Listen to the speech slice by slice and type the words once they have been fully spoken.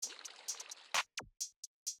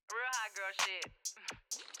girl shit.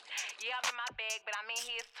 Yeah, I'm in my bag, but I'm in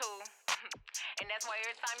his too. And that's why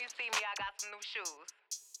every time you see me, I got some new shoes.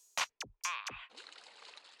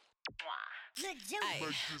 Ay,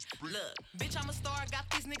 look, bitch, I'm a star, got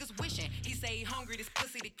these niggas wishing. He say he hungry, this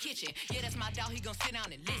pussy the kitchen. Yeah, that's my dog, he gon' sit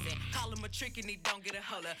down and listen. Call him a trick and he don't get a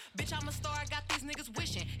holler. Bitch, I'm a star, got these niggas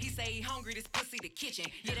wishing. He say he hungry, this pussy the kitchen.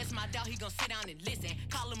 Yeah, that's my dog, he gon' sit down and listen.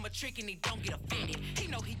 Call him a trick and he don't get offended. He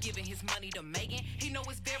know he giving his money to Megan. He know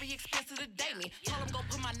it's very expensive to date me. Told him go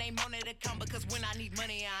put my name on that account because when I need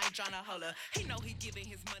money, I ain't tryna holler. He know he giving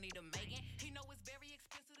his money to Megan. He know it's very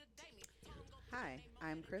expensive to date me. Told him go put my Hi, name on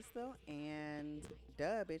I'm Crystal, and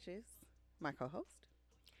duh, bitches, my co-host.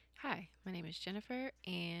 Hi, my name is Jennifer,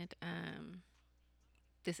 and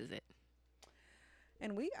this is it.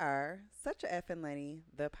 And we are Such a Effin' Lenny,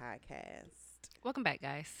 the podcast. Welcome back,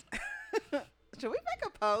 guys. Should we make a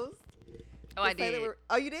post? Oh, to I say that did. we're-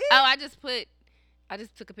 Oh, you did? Oh, I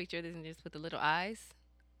just took a picture of this and just put the little eyes.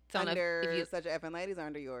 So I don't know Under if you Such a Effin' Ladies or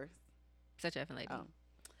under yours? such a effing lady. Oh.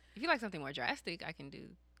 If you like something more drastic, I can do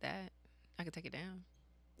that. I can take it down.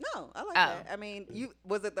 No, I like Oh. that. I mean,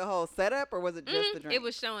 was it the whole setup or was it just the drink? It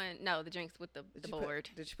was showing the drinks with the Did you board.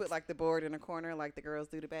 did you put like the board in a corner like the girls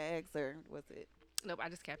do the bags, or was it? Nope, I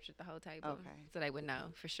just captured the whole table. Okay. So they would know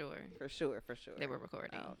for sure For sure. they were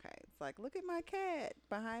recording. Oh, okay. It's like, look at my cat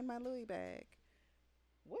behind my Louis bag.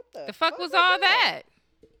 What the The fuck was all that?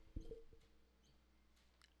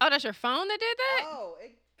 Oh, that's your phone that did that? Oh,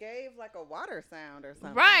 it gave like a water sound or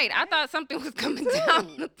something. Right. I thought something was coming too. down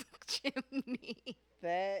the chimney.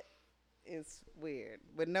 That is weird.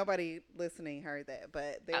 But nobody listening heard that.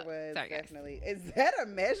 But there Oh, was sorry, guys. definitely. Is that a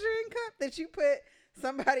measuring cup that you put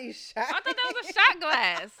somebody's shot? I thought that was a shot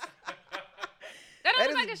glass. That That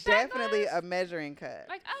looks like a is shot definitely glass. a measuring cup.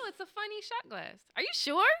 Like, oh, it's a funny shot glass. Are you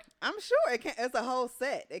sure? I'm sure it's a whole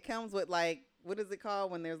set. It comes with like, what is it called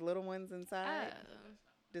when there's little ones inside?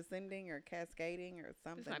 Descending or cascading or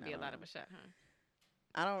something. This might be I a don't lot know. of a shot, huh?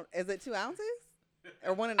 I don't. Is it 2 ounces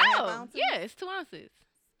or 1.5 ounces? yeah, it's 2 ounces.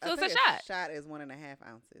 I So it's think a shot. Shot is 1.5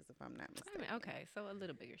 ounces, if I'm not I mistaken. mean, okay, so a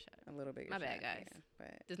little bigger shot. A little bigger. My bad, shot, guys. yeah,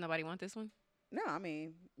 but Does nobody want this one? no, I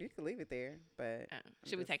mean you can leave it there, but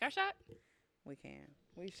Should we just- take our shot? we can.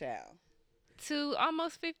 We shall. To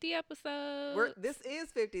almost 50 episodes. This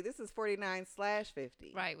is 50. This is 49/50.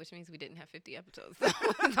 Right, which means we didn't have 50 episodes.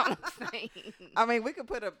 That's all I'm saying. I mean, we could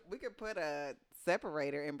put a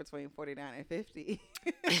separator in between 49 and 50,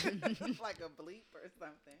 like a bleep or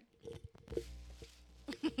something.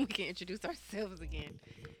 We can introduce ourselves again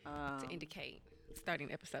to Um, indicate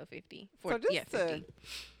starting episode 50. So just yeah, to 50.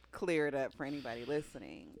 clear it up for anybody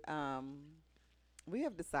listening, we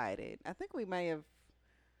have decided. I think we may have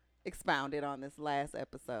expounded on this last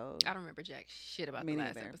episode. I don't remember jack shit about Me the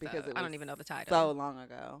last neither, episode. because it I don't was even know the title. So long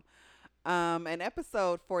ago. In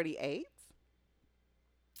episode 48,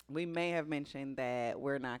 we may have mentioned that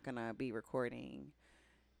we're not gonna be recording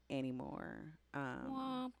anymore.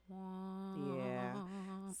 Womp, womp.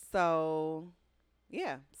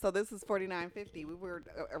 Yeah. So this is 49/50. We were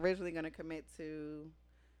originally gonna commit to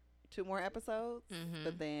 2 more episodes, Mhm.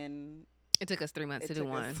 but then It took us 3 months It to do took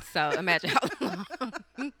one. us- So imagine how long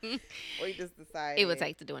we just decided it would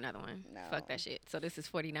take to do another one. No. Fuck that shit. So this is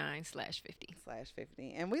 49/50.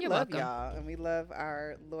 /50, and we You're love welcome. y'all, and we love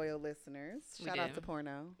our loyal listeners. We Shout out do. to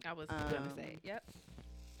Porno. I was going to Um, say. Yep.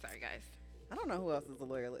 Sorry, guys. I don't know who else is a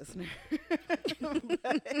loyal listener.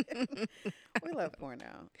 But we love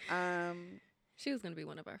Porno. She was going to be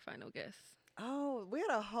one of our final guests. Oh, we had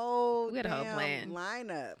a whole plan.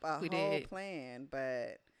 lineup, a We whole did. plan,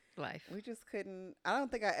 but Life. we just couldn't. I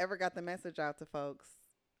don't think I ever got the message out to folks.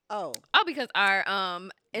 Oh, Oh, because our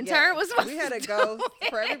intern yes. was supposed We had to a do ghost it.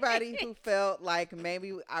 for everybody who felt like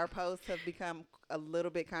maybe our posts have become a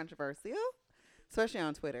little bit controversial, especially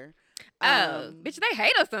on Twitter. Oh, bitch, they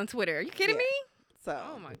hate us on Twitter. Are you kidding yeah. me? So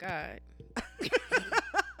Oh, my God.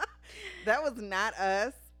 that was not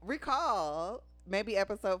us. Recall maybe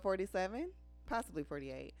episode 47, possibly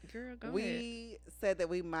 48. Girl, go ahead. We said that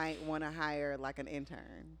we might want to hire like an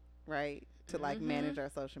intern, right? To like Mhm. manage our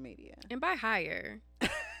social media. And by hire,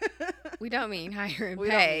 we don't mean hire and we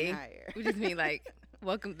pay. don't mean hire. We just mean like,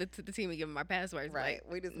 welcome to the team and give them our passwords. right.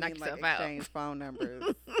 Like, We just knock mean like yourself out. exchange phone numbers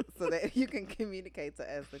so that you can communicate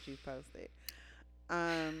to us that you posted.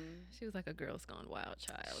 she was like a girl's gone wild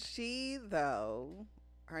child. She though,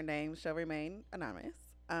 her name shall remain anonymous.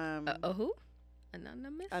 Who?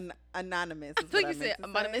 Anonymous? Anonymous. I Is thought what you meant said to say,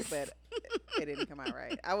 anonymous. but it didn't come out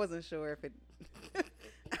right. I wasn't sure if it.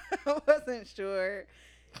 I wasn't sure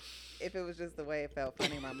if it was just the way it felt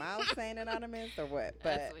funny in my mouth saying anonymous or what.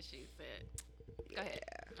 But That's what she said. Go ahead.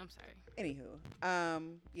 I'm sorry.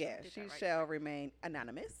 anywho, yeah, Did she that right. shall remain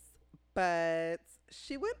anonymous. But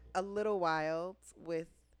she went a little wild with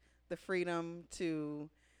the freedom to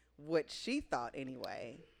what she thought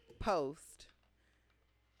anyway post,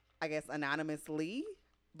 I guess, anonymously,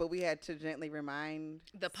 but we had to gently remind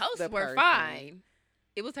The posts the were person. fine.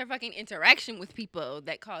 It was her fucking interaction with people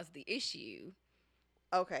that caused the issue.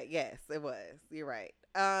 Okay, yes, it was. You're right.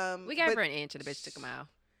 We gave but her an inch and the bitch took a mile.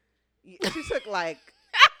 she took like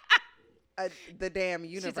the damn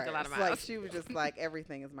universe. took a lot of Like miles. she was just like,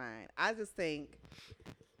 everything is mine. I just think.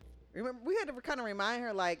 Remember, we had to kind of remind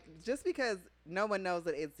her, like, just because no one knows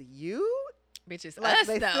that it's you, Bitch, it's like us,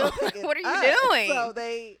 they though. still think it's What are you us. doing? So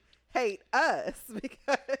they hate us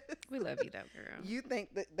because We love you, though, girl. you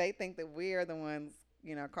think that they think that we are the ones,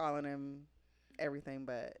 calling him everything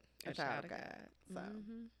but a child of God. So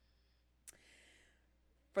Mhm.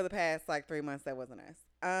 for the past like 3 months, that wasn't us.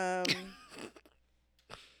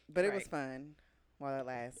 But it was Right. fun while it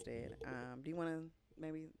lasted. Do you want to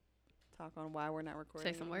maybe talk on why we're not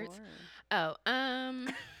recording? Say some words? anymore, Oh,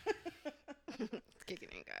 it's kicking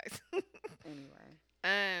in, guys. or- Anyway,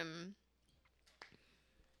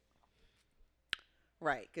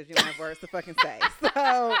 right? Because you don't have words to fucking say.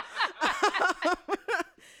 So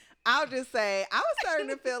I'll just say I was starting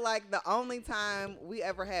to feel like the only time we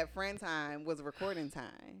ever had friend time was recording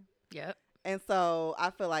time. Yep. And so I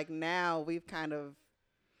feel like now we've kind of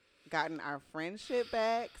gotten our friendship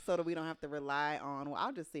back so that we don't have to rely on, well,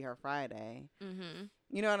 I'll just see her Friday. Mm-hmm.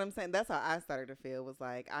 You know what I'm saying? That's how I started to feel, was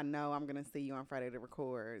like, I know I'm going to see you on Friday to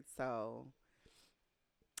record. So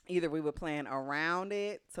either we would plan around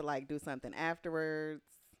it to like do something afterwards.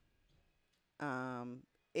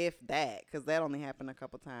 If that, because that only happened a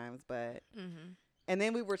couple times, but, Mm-hmm. and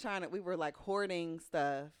then we were like hoarding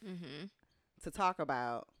stuff Mm-hmm. to talk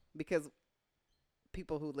about, because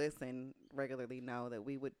people who listen regularly know that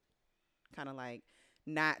we would kind of like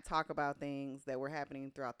not talk about things that were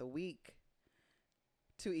happening throughout the week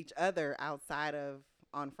to each other outside of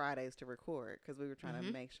on Fridays to record, because we were trying to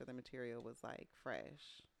Mhm. make sure the material was like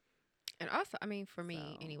fresh. And also, I mean, for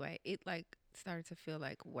me, So. anyway, it like started to feel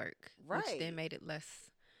like work, which Right. then made it less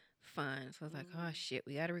fun. So I was like, oh Mhm. shit,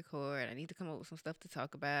 we gotta record. I need to come up with some stuff to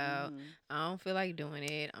talk about. Mhm. I don't feel like doing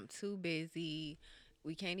it. I'm too busy.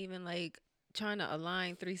 We can't even like trying to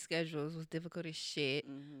align 3 schedules was difficult as shit.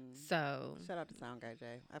 Mhm. So, Shout out to Sound Guy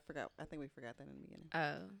Jay. I think we forgot that in the beginning.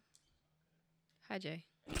 hi Jay.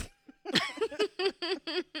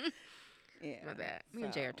 Yeah. My bad. Me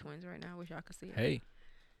and Jay are so. twins right now. Wish y'all could see it. Hey.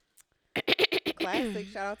 Classic.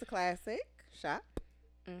 Shout out to Classic Shop.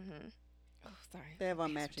 Mm-hmm. Oh, sorry. They have on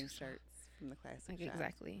These matching pictures are shirts from the Classic Like Shop.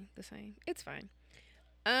 exactly the same. It's fine.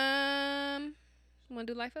 Want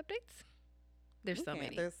to do life updates? There's We so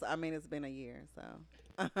can. many. It's been a year,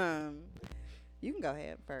 so you can go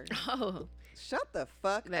ahead first. Oh, Shut the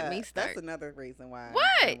fuck Let up. me start. That's another reason why I'm What?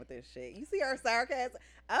 done with this shit. You see our sarcasm?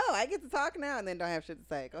 Oh, I get to talk now and then don't have shit to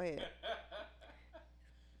say. Go ahead.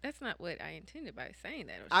 that's not what I intended by saying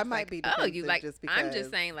that. It was I just might like, be Oh, you defensive like? just I'm because-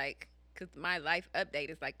 just saying like. Because my life update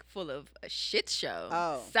is like full of a shit show.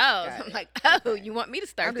 Oh, so got I'm it. like, oh, Okay. you want me to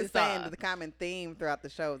start I'm just this saying off? the common theme throughout the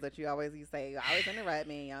show is that you say, you always interrupt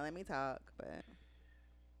me, y'all let me talk, but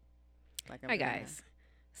like I'm Hi doing guys.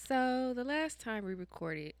 So the last time we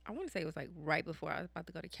recorded, I want to say it was like right before I was about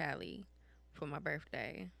to go to Cali for my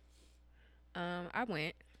birthday. I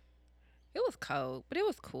went. It was cold, but it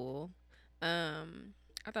was cool. I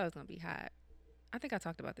thought it was gonna be hot. I think I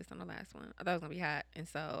talked about this on the last one. I thought it was gonna be hot, and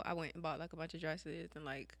so I went and bought like a bunch of dresses and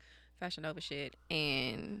like Fashion Nova shit,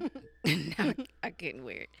 and now I getting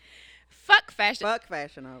weird. Fuck Fashion. Fuck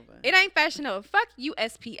Fashion Nova. It ain't Fashion Nova. Fuck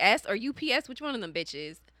USPS or UPS. Which one of them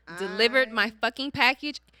bitches delivered my I- fucking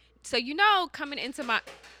package? So coming into my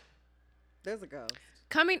There's a ghost.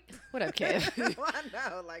 What up, Kev? I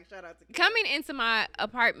know, like shout out to Kev. Coming into my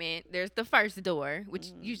apartment, there's the first door, which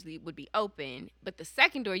Mhm. usually would be open, but the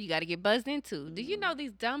second door you got to get buzzed into. Do you know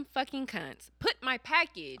these dumb fucking cunts put my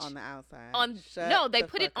package on the outside. no, they Shut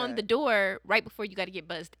put the it fuck on up. the door right before you got to get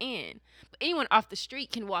buzzed in. But anyone off the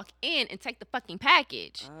street can walk in and take the fucking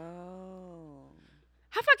package. Oh.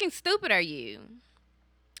 How fucking stupid are you?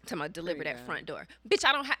 Talking about deliver Pretty that dumb. front door. Bitch,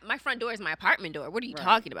 I don't have my front door is my apartment door. What are you Right.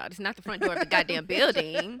 talking about? It's not the front door of the goddamn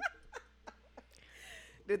building.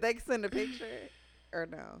 Did they send a picture or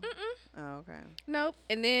no? Oh, okay. Nope.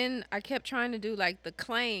 And then I kept trying to do like the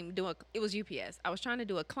claim. It was UPS. I was trying to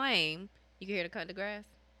do a claim. You can hear the cut the grass.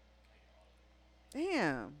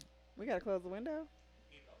 Damn. We gotta close the window.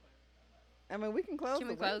 I mean, we can close Can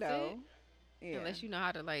the we close window. Yeah. Unless you know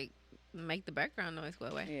how to like make the background noise go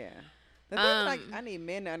away. Yeah. The thing like Um, I need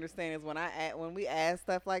men to understand is when we ask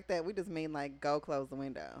stuff like that, we just mean like go close the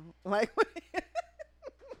window. Like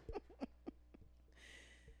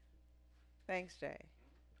Thanks, Jay.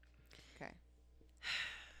 Okay.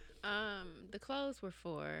 The clothes were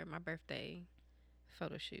for my birthday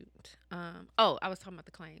photo shoot. I was talking about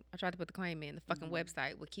the claim. I tried to put the claim in. The fucking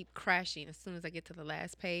website would keep crashing as soon as I get to the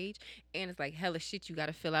last page, and it's like hella shit you got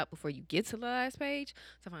to fill out before you get to the last page.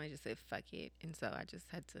 So I finally just said fuck it, and so I just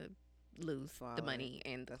had to lose Swallow the it. money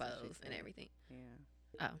and the That's what she clothes and said. everything. Yeah.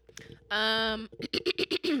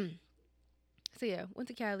 So yeah, went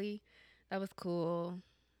to Cali. That was cool.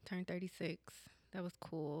 Turned 36. That was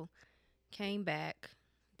cool. Came back,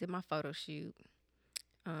 did my photo shoot.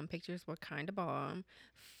 Pictures were kind of bomb.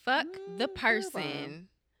 Fuck the They were person.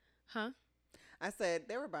 Huh? I said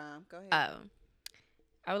they were bomb. Go ahead. Oh.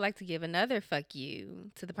 I would like to give another fuck you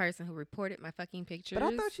to the person who reported my fucking pictures. But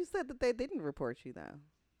I thought you said that they didn't report you, though.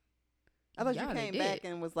 I thought Yeah, you they came back did.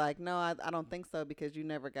 and was like, no, I don't think so, because you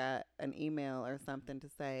never got an email or something to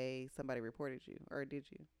say somebody reported you. Or did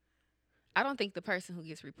you? I don't think the person who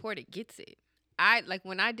gets reported gets it. I like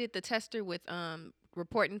when I did the tester with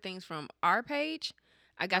reporting things from our page,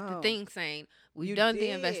 I got the Oh. thing saying we've You done the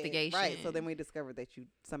did. investigation. Right. So then we discovered that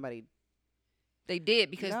somebody. They did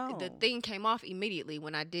because the No. thing came off immediately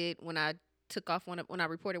when I took off when I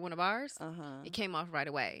reported one of ours. Uh-huh. It came off right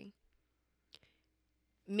away.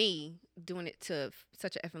 Me doing it to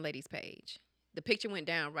such a effing ladies page. The picture went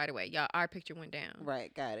down right away. Y'all, our picture went down.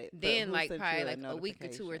 Right. Got it. But Then who like sent probably you like a week or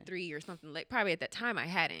 2 or notification? 3 or something like probably at that time I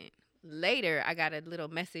hadn't. Later I got a little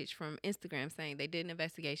message from Instagram saying they did an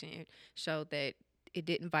investigation and showed that it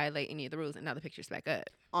didn't violate any of the rules and now the picture's back up.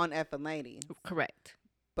 On effing ladies. Correct.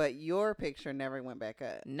 But your picture never went back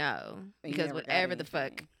up. No. And you Because never got whatever the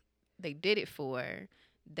fuck anything. they did it for,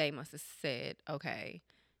 they must have said, okay,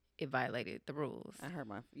 it violated the rules.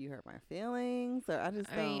 You hurt my feelings, or I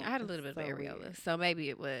just I don't. mean, I had a it's little bit so of areola, weird. so maybe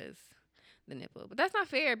it was the nipple. But that's not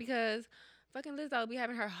fair because fucking Lizzo be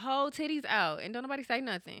having her whole titties out and don't nobody say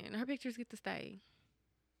nothing. Her pictures get to stay.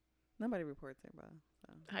 Nobody reports it, bro.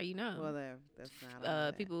 So. How you know? Well, that's not all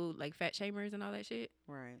that. People like fat shamers and all that shit.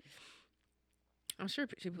 Right. I'm sure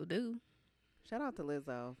people do. Shout out to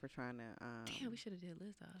Lizzo for trying to. Damn, we should have did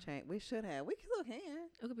Lizzo. Change. We should have. We still can.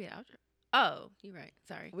 It could be an outro. Oh, you're right.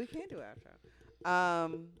 Sorry. We can do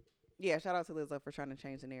outro. Yeah. Shout out to Lizzo for trying to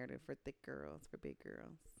change the narrative for thick girls, for big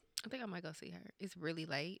girls. I think I might go see her. It's really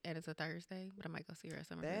late and it's a Thursday, but I might go see her at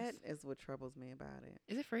Summerfest. That is what troubles me about it.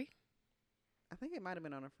 Is it free? I think it might have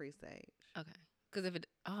been on a free stage. Okay. Because if it,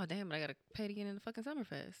 oh damn, but I gotta pay to get in the fucking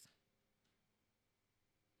Summerfest.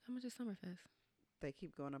 How much is Summerfest? They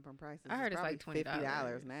keep going up on prices. I heard it's like probably $20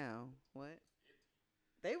 $50 now. What?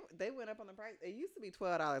 They went up on the price. It used to be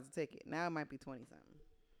 $12 a ticket. Now it might be 20 something.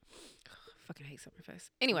 Fucking hate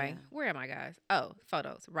Summerfest. Anyway, Yeah. where am I, guys? Oh,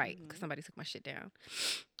 photos. Right. Because Mhm. somebody took my shit down.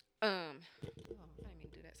 I didn't mean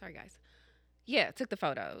to do that. Sorry, guys. Yeah, took the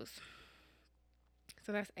photos.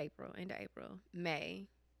 So that's April, into April. May.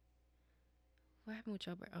 What happened with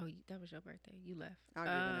your birthday? Oh, that was your birthday. You left. I'll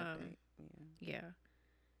give an update. Yeah. Yeah.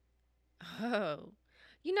 Oh.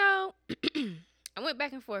 You know, I went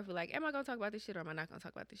back and forth with like, am I going to talk about this shit or am I not going to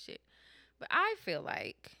talk about this shit? But I feel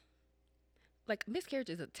like miscarriage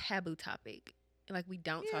is a taboo topic. And like we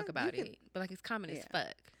don't Yeah, talk about you it. But like it's common as Yeah.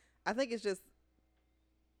 fuck. I think it's just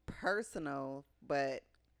personal, but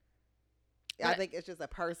I But- think it's just a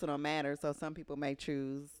personal matter. So some people may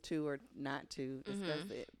choose to or not to discuss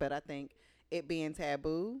Mhm. it. But I think it being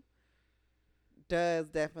taboo does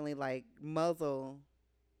definitely like muzzle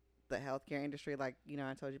the healthcare industry. Like,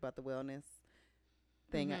 I told you about the wellness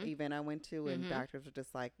thing Mhm. event I went to, and Mhm. doctors are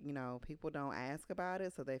just like, people don't ask about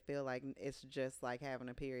it, so they feel like it's just like having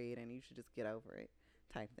a period and you should just get over it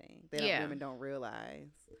type thing. Yeah. Women don't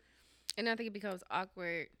realize. And I think it becomes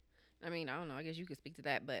awkward. I mean, I don't know. I guess you could speak to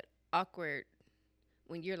that, but awkward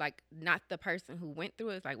when you're like not the person who went through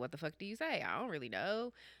it. It's like, what the fuck do you say? I don't really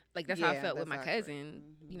know. Like that's how I Yeah, felt with my that's awkward.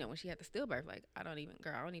 cousin. Mhm. When she had the stillbirth. Like I don't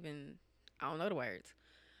know the words.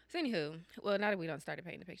 So anywho, well, now that we don't started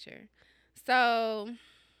painting the picture, so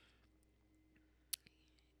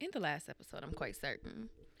in the last episode, I'm quite certain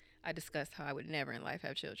I discussed how I would never in life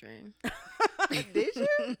have children. Did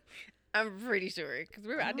you? I'm pretty sure because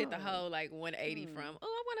I did the Oh. whole like 180 Hmm. from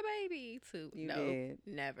I want a baby to You no, did.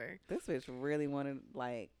 never. This bitch really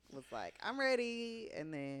was like, I'm ready,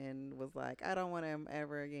 and then was like, I don't want him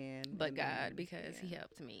ever again. But and God, then, because He yeah.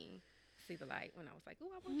 helped me see the light when I was like,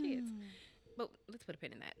 oh, I want kids. But let's put a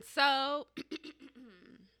pin in that. So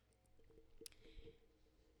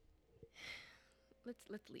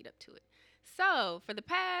let's lead up to it. So for the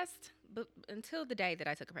past, but until the day that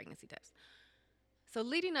I took a pregnancy test. So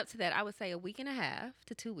leading up to that, I would say a week and a half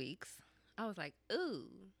to 2 weeks. I was like, ooh,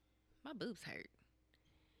 my boobs hurt.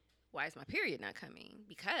 Why is my period not coming?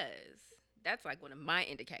 Because that's like one of my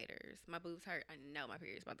indicators. My boobs hurt. I know my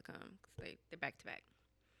period's about to come because they're back to back.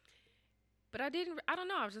 But I don't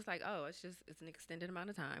know. I was just like, oh, it's an extended amount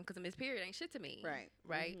of time because a missed period ain't shit to me. Right.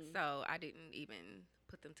 Mhm. So I didn't even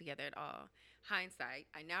put them together at all. Hindsight,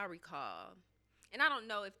 I now recall, and I don't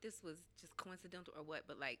know if this was just coincidental or what,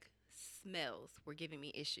 but like smells were giving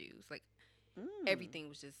me issues. Like everything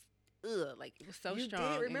was just like it was so you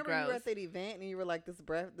strong. Did. Remember, and you were gross. at that event and you were like, this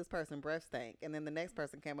person breath stank, and then the next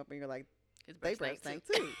person came up and you're like, His they breath breath stank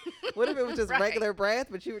stank too. What if it was just Right. regular breath,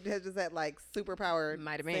 but you had just had like superpowered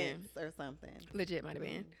Might have been. scents or something? Legit might have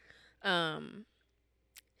been.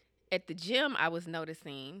 At the gym, I was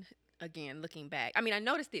noticing, again, looking back. I mean, I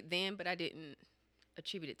noticed it then, but I didn't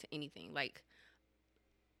attribute it to anything. Like,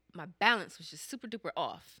 my balance was just super duper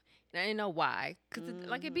off. And I didn't know why. Because,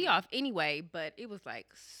 like, it'd be off anyway, but it was, like,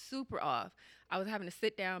 super off. I was having to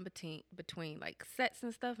sit down between like, sets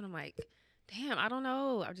and stuff. And I'm like, damn, I don't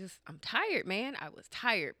know. I'm tired, man. I was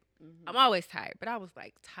tired. I'm always tired. But I was,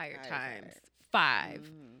 like, tired times 5.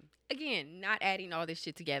 Again, not adding all this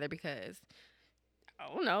shit together because I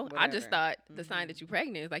don't know. I just thought the sign that you're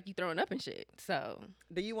pregnant is like you throwing up and shit. So,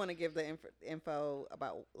 do you want to give the info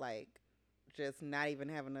about like just not even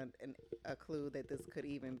having a clue that this could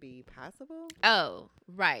even be possible? oh,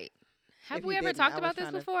 right. Have If we you ever didn't, talked I was about this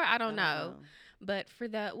trying to- before? I don't know. But for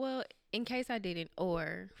the, well, in case I didn't,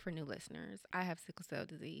 or for new listeners, I have sickle cell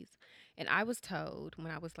disease. And I was told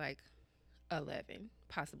when I was like 11,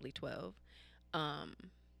 possibly 12,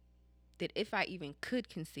 that if I even could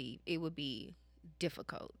conceive, it would be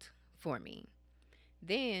difficult for me.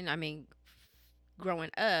 Then, I mean, growing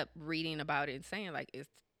up, reading about it and saying like it's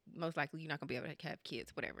most likely you're not going to be able to have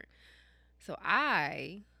kids, whatever. So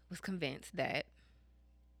I was convinced that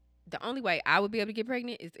the only way I would be able to get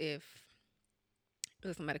pregnant is if it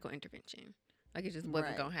was a medical intervention. Like it just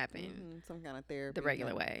wasn't going to happen Some kind of therapy. the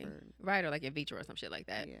regular way. Right, or like in vitro or some shit like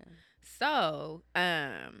that. Yeah. So,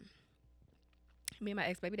 me and my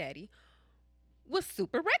ex-baby daddy was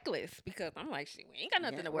super reckless because I'm like, shit, we ain't got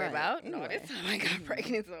nothing Yeah, to worry right. about. Anyway. No, this time I got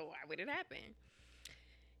pregnant, so why would it happen?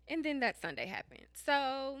 And then that Sunday happened.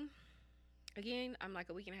 So, again, I'm like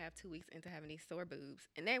a week and a half, 2 weeks into having these sore boobs.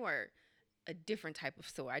 And they were a different type of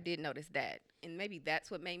sore. I did notice that. And maybe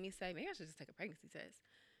that's what made me say, maybe I should just take a pregnancy test.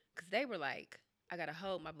 Because they were like, I got to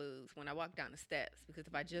hold my boobs when I walk down the steps. Because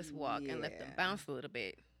if I just walk and let them Yeah. bounce a little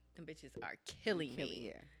bit, them bitches are killing me.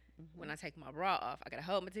 Yeah. When I take my bra off, I gotta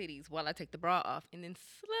hold my titties while I take the bra off, and then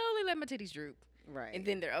slowly let my titties droop, Right. and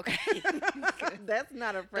then they're okay. That's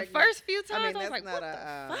not a the pregnant. first few times, I, mean, was that's like, not "What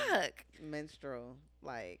the fuck?" menstrual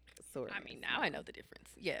like soreness. I mean, now I know the difference.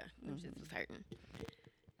 Yeah, them shits was hurting.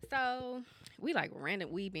 So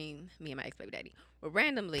we being me and my ex-baby daddy, were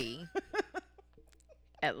randomly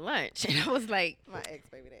at lunch, and I was like, My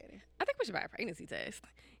ex-baby daddy. I think we should buy a pregnancy test.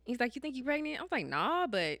 He's like, you think you pregnant? I was like, nah,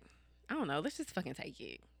 but I don't know. Let's just fucking take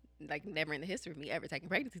it. Like, never in the history of me ever taking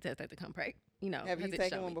pregnancy tests had to come pregnant. You know, Have you has it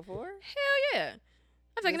taken shown one me. before? Hell yeah.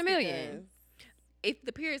 I've taken a Just million. because- If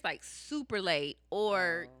the period's like super late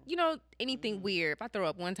or, Oh. you know, anything weird, if I throw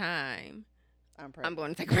up one time, I'm I'm pregnant.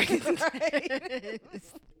 going to take a pregnancy Right.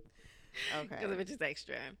 test. Okay. Because it's just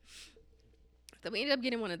extra. So we ended up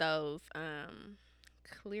getting one of those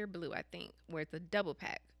clear blue, I think, where it's a double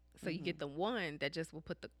pack. So you get the one that just will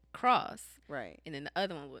put the cross, Right. and then the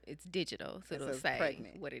other one, it's digital, so It it'll says say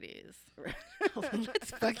pregnant. what it is. Right.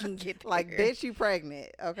 Let's fucking get Like, there. bitch, you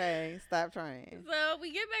pregnant. Okay, stop trying. So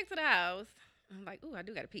we get back to the house. I'm like, ooh, I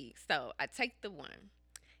do got to pee. So I take the one,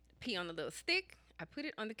 pee on the little stick. I put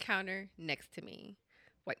it on the counter next to me.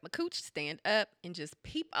 Wipe my cooch, stand up, and just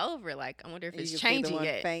peep over. Like, I wonder if And it's you can see the changing one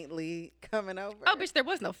yet. faintly coming over. Oh, bitch, there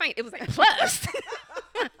was no faint. It was like plus.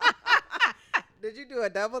 Did you do a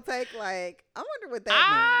double take? Like, I wonder what that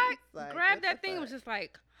I means. Like, grabbed what that the thing and was fuck? just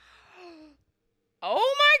like,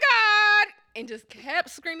 oh my God. And just kept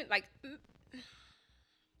screaming. Like, I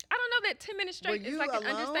don't know, that 10 minutes straight Were is you like an alone,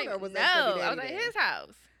 understatement. or was No, ex-baby I was daddy at there? his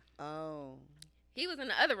house. Oh. He was in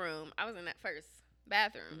the other room. I was in that first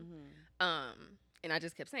bathroom. And I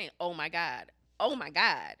just kept saying, oh my God. Oh my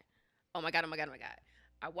God. Oh my God. Oh my God. Oh my God.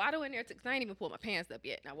 I waddle in there because I ain't even pulled my pants up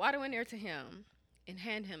yet. And I waddle in there to him and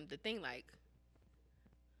hand him the thing like,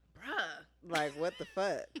 bruh. Like, what the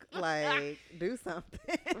fuck? Like, do something.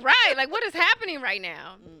 Right. Like, what is happening right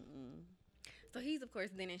now? Mm-mm. So he's, of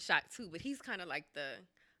course, then in shock too. But he's kind of like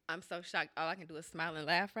I'm so shocked. All I can do is smile and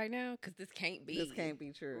laugh right now because this can't be. This can't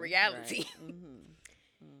be true. reality. Right.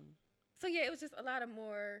 Mm-hmm. So yeah, it was just a lot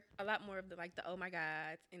more of the like the oh my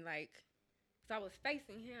God, and like, so I was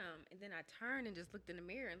facing him, and then I turned and just looked in the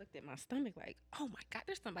mirror and looked at my stomach like, oh my God,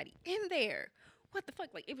 there's somebody in there. What the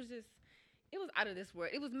fuck? Like, it was out of this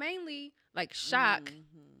world. It was mainly like shock,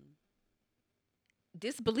 Mm-hmm.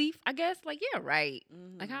 disbelief, I guess. Like, yeah, right.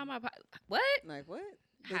 Like, how am I? What? Like what?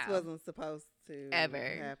 This How? wasn't supposed to Ever.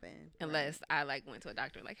 happen. Unless I like went to a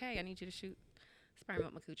doctor like, hey, I need you to shoot sperm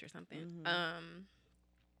up my cooch or something.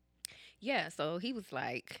 Yeah. So he was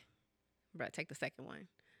like, bro, take the second one.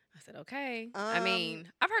 I said, okay. I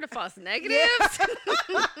mean, I've heard of false negatives.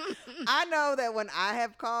 I know that when I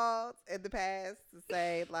have called in the past to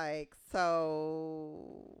say, like,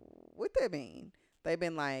 so what that mean? They've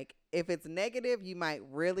been like, if it's negative, you might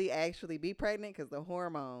really actually be pregnant because the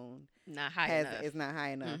hormone not high enough. Is not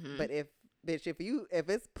high enough. But if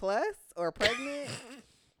it's plus or pregnant,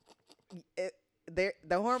 the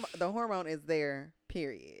hormone is there.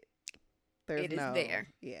 Period. It is there.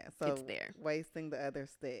 Yeah, so it's there. Wasting the other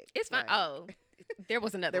stick. It's fine. Like, Oh, there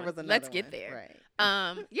was another. Let's get there.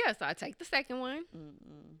 Right. Yeah. So I take the second one,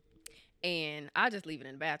 and I'll just leave it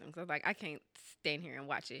in the bathroom because I was like, I can't stand here and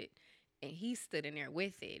watch it. And he stood in there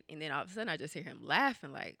with it, and then all of a sudden I just hear him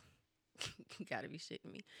laughing like, "You gotta be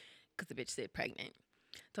shitting me," because the bitch said pregnant.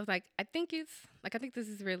 So I was like, I think this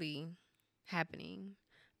is really happening.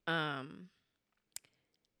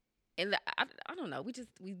 And I don't know. We just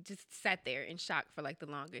sat there in shock for like the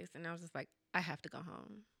longest, and I was just like, I have to go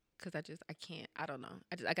home because I can't. I don't know.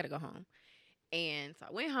 I gotta go home. And so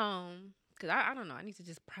I went home because I don't know. I need to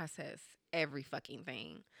just process every fucking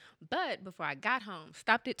thing. But before I got home,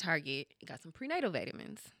 stopped at Target and got some prenatal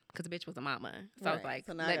vitamins because the bitch was a mama. So I was like,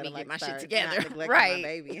 so let me get my shit not together. neglecting Right. my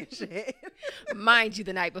baby and shit. Mind you,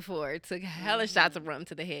 the night before, took hella shots of rum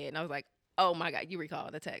to the head. And I was like, oh my God, you recall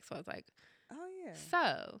the text. So I was like, Oh yeah.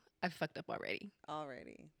 so I fucked up already.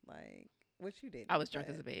 Like what you did. I was drunk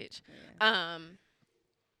as a bitch. Yeah.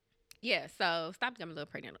 Yeah, so stopped getting my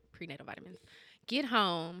little prenatal vitamins. Get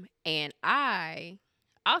home, and I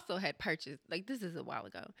also had purchased, like this is a while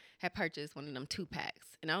ago, had purchased one of them 2-packs,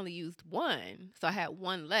 and I only used one, so I had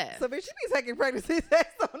one left. So bitch, you be taking pregnancy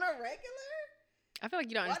tests on a regular? I feel like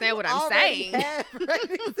you don't Why understand do what you I'm already saying. have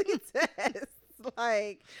pregnancy tests?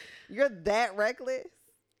 Like, you're that reckless?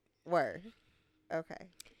 Word. Okay.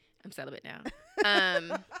 I'm celibate now.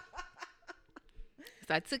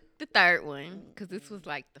 So I took the third one because this was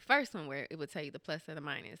like the first one where it would tell you the plus or the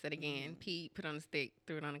minus. And again, Pete put on the stick,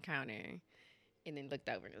 threw it on the counter, and then looked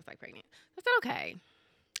over and it was like pregnant. So I said, okay,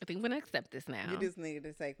 I think I'm going to accept this now. You just needed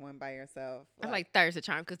to take one by yourself. I'm like, there's a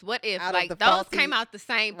charm. Because what if out of like the those faulty- came out the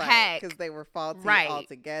same pack Because they were faulty Right.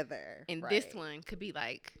 altogether. and Right. this one could be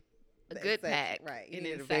like a That good says- pack. Right. You and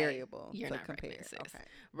needed then a say, variable You're to not compare. pregnant, sis. Okay.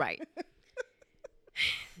 Right.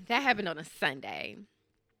 That happened on a Sunday.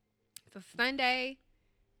 So Sunday,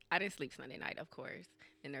 I didn't sleep Sunday night, of course.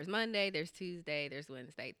 Then there's Monday, there's Tuesday, there's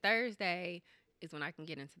Wednesday. Thursday is when I can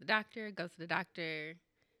get into the doctor, go to the doctor.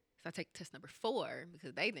 So I take test number 4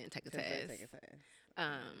 because they didn't take a 'Cause they test. take a test.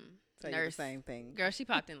 The Tell you the same thing. Girl, she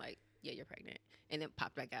popped in like, yeah, you're pregnant. And then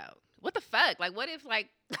popped back out. What the fuck? Like, what if like,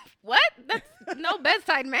 what? That's no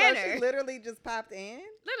bedside manner. So she literally just popped in?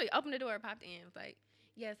 Literally opened the door, popped in. Was like,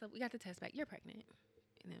 yeah, so we got the test back. You're pregnant.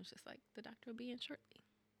 And it was just like, the doctor will be in shortly.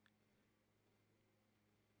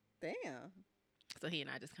 Damn. So he and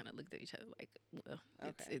I just kind of looked at each other like, well,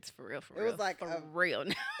 Okay. it's for real, for It real. was like for a- real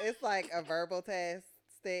now. It's like a verbal test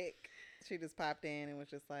stick. She just popped in and was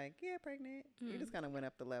just like, yeah, pregnant. You just kind of went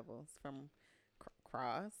up the levels from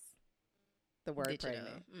cross, the word Digital.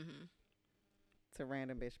 pregnant, Mm-hmm. to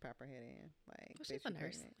random bitch pop her head in. Like, Well, she's bitch, a you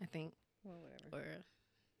nurse, pregnant. I think, Well, whatever. or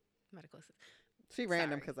a medical assistant. She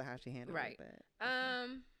random sorry. because of how she handled Right. it. But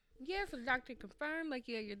Yeah, so the doctor confirmed, like,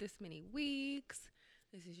 yeah, you're this many weeks.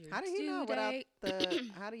 This is your how do you due know without date.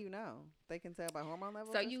 the? How do you know? They can tell by hormone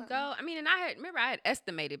levels. So or you something? go, I mean, and I had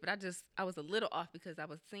estimated, but I was a little off because I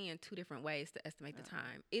was seeing 2 different ways to estimate the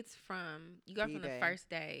time. It's you go from the D-Day. first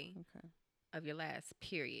day Okay. of your last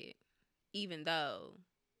period, even though,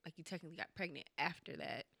 like, you technically got pregnant after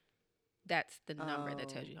that. That's the number that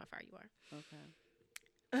tells you how far you are.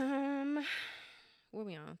 Okay. What are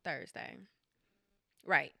we on? Thursday.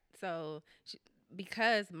 Right. So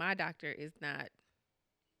because my doctor is not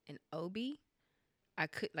an OB,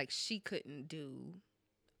 she couldn't do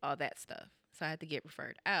all that stuff. So I had to get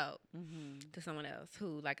referred out to someone else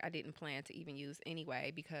who, like, I didn't plan to even use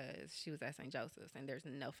anyway because she was at St. Joseph's, and there's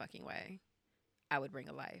no fucking way I would bring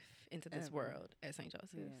a life into this Ever. world at St.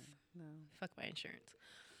 Joseph's. Yeah. No. Fuck my insurance.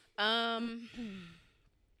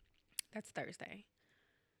 That's Thursday.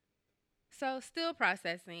 So still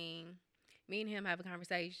processing. Me and him have a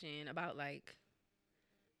conversation about like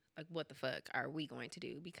what the fuck are we going to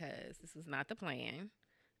do, because this was not the plan.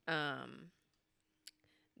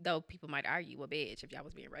 Though people might argue, well, bitch, if y'all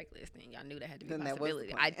was being reckless, then y'all knew that had to be a Then that was the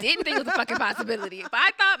possibility. plan. I didn't think it was a fucking possibility. If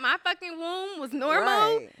I thought my fucking womb was normal,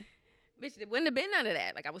 Right. bitch, it wouldn't have been none of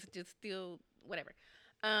that. Like, I was just still whatever.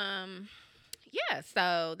 Yeah,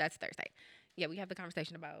 so that's Thursday. Yeah, we have the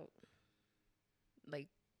conversation about, like,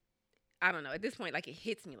 I don't know. At this point, like, it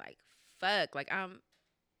hits me like, fuck. Like, I'm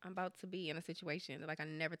about to be in a situation that, like, I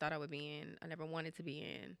never thought I would be in. I never wanted to be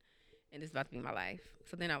in. And it's about to be my life.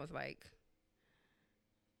 So then I was like,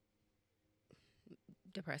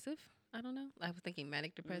 depressive? I don't know. I was thinking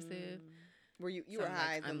manic depressive. Were you So were I'm like,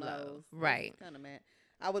 highs I'm and low. lows. Right. Kind of mad.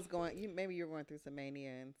 I was going, maybe you were going through some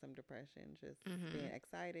mania and some depression, just being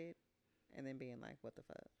excited and then being like, what the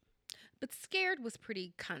fuck? But scared was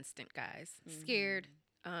pretty constant, guys. Scared,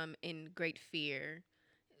 in great fear.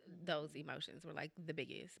 Those emotions were like the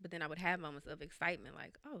biggest. But then I would have moments of excitement,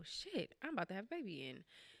 like, oh shit, I'm about to have a baby. And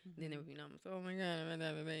then there would be moments, oh my God, I'm about to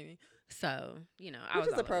have a baby. So, you know, I Which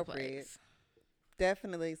was is all over the appropriate. place.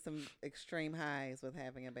 Definitely some extreme highs with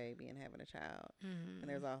having a baby and having a child. And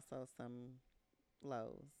there's also some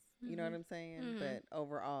lows. You know what I'm saying? But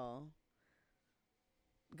overall,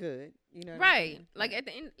 good. You know what I'm Right. saying? Like at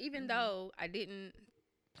the end, even though I didn't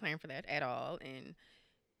plan for that at all, and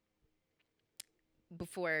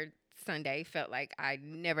before Sunday felt like I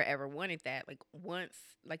never ever wanted that. Like once,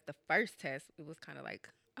 like the first test, it was kind of like,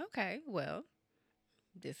 okay, well,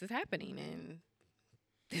 this is happening and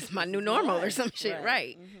this is my new normal or some shit,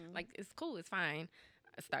 right? Like it's cool, it's fine.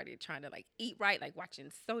 I started trying to like eat right, like watching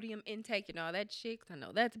sodium intake and all that shit, 'cause I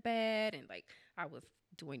know that's bad, and like I was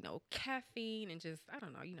doing no caffeine and just, I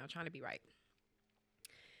don't know, trying to be right.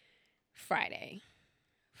 Friday,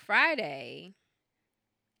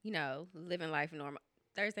 living life normal.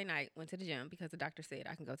 Thursday night, went to the gym because the doctor said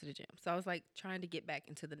I can go to the gym. So I was like trying to get back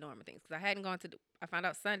into the normal things because I hadn't gone to. I found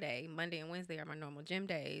out Sunday, Monday, and Wednesday are my normal gym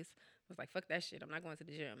days. I was like, fuck that shit. I'm not going to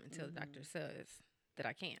the gym until the doctor says that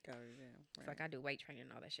I can't. Go to the gym. So like I do weight training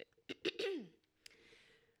and all that shit.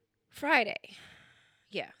 Friday,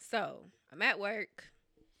 yeah. So I'm at work,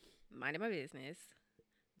 minding my business,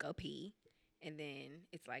 go pee, and then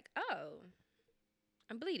it's like, oh,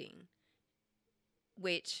 I'm bleeding.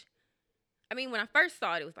 Which, I mean, when I first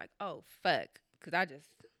saw it, it was like, oh, fuck. Because I just,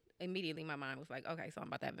 immediately my mind was like, okay, so I'm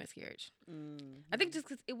about to have a miscarriage. I think just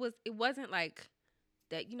because it wasn't like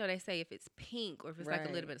that, they say if it's pink or if it's like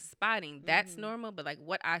a little bit of spotting, that's normal. But like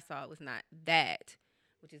what I saw was not that,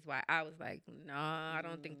 which is why I was like, nah, I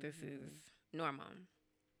don't think this is normal.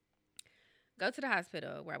 Go to the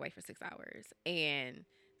hospital where I wait for 6 hours and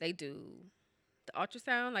they do the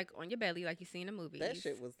ultrasound like on your belly like you see in the movies. That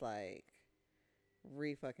shit was like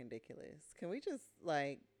fucking ridiculous. Can we just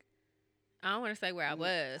like? I don't want to say where I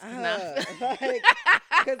was.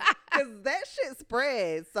 Because that shit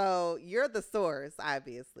spreads. So you're the source,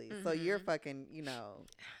 obviously. So you're fucking,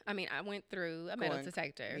 I mean, I went through a metal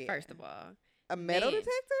detector, first of all. A metal detector?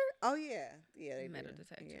 Oh, yeah. Yeah, they metal do.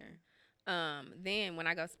 detector. Yeah. Then when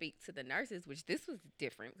I go speak to the nurses, which this was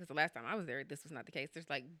different because the last time I was there, this was not the case. There's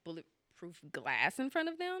like bulletproof glass in front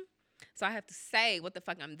of them. So I have to say what the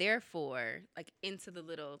fuck I'm there for, like into the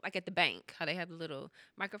little, like at the bank, how they have the little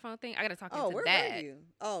microphone thing. I got to talk into where that. were you?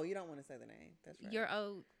 Oh, you don't want to say the name. That's right. You're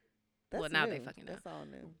old. That's well, now new. they fucking know. That's all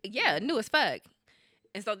new. Yeah, new as fuck.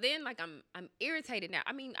 And so then, like, I'm irritated now.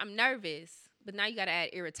 I mean, I'm nervous, but now you got to add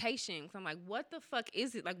irritation. Because I'm like, what the fuck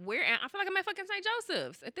is it? Like, where am I? Feel like I'm at fucking St.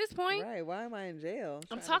 Joseph's at this point. Right. Why am I in jail?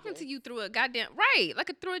 I'm talking to you through a goddamn, right,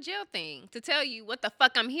 like through a jail thing to tell you what the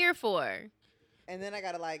fuck I'm here for. And then I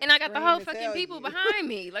got to like. And I got the scream whole to fucking tell people you. behind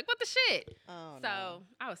me. Like, what the shit? Oh, So no.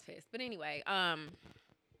 I was pissed. But anyway,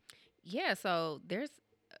 yeah, so there's,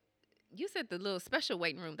 you said the little special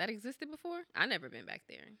waiting room that existed before? I never been back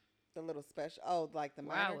there. The little special. Oh, like the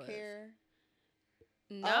Where I minor was. care?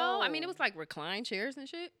 No, I mean, it Oh. was like recline chairs and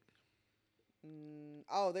shit.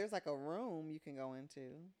 Oh, there's like a room you can go into.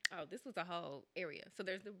 Oh, this was a whole area. So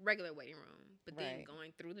there's the regular waiting room, but then Right.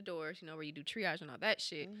 going through the doors, where you do triage and all that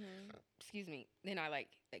shit. Mm-hmm. Excuse me. Then I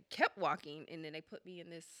they kept walking, and then they put me in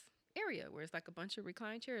this area where it's like a bunch of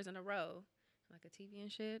recline chairs in a row, like a TV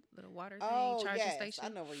and shit, little water thing, Oh, charging yes. station. I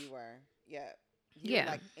know where you were. Yeah. You Yeah.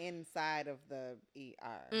 were like inside of the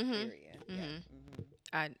ER Mhm. area. Yeah. Mhm. Mm-hmm.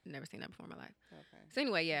 I'd never seen that before in my life. Okay. So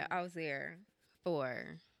anyway, yeah, I was there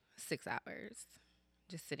for 6 hours,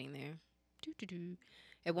 just sitting there. Doo-doo-doo.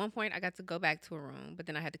 At one point, I got to go back to a room, but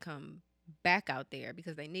then I had to come back out there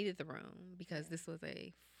because they needed the room because this was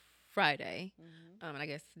a Friday. Mm-hmm. And I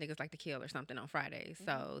guess niggas like to kill or something on Friday.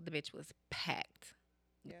 So the bitch was packed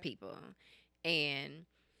with Yeah. people. And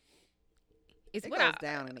it's It what goes I,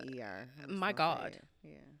 down in the ER. I'm just my gonna say God. it.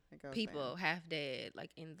 Yeah. It goes people down. half dead,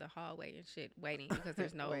 like in the hallway and shit, waiting because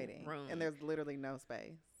there's no Waiting. room. And there's literally no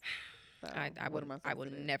space. So, I what would am I supposed will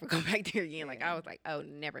to do? never go back there again. Like Yeah. I was like, oh,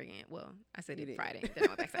 never again. Well, I said You it did. Friday, then I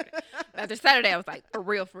went back Saturday. After Saturday, I was like, for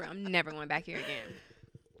real, I'm never going back here again.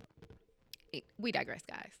 we digress,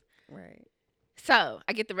 guys. Right. So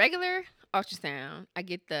I get the regular ultrasound. I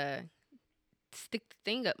get the stick the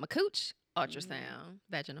thing up my cooch ultrasound,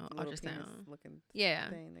 vaginal Little ultrasound. penis looking Yeah.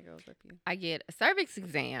 thing that goes up you. I get a cervix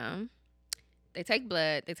exam. They take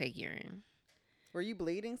blood. They take urine. Were you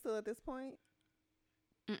bleeding still at this point?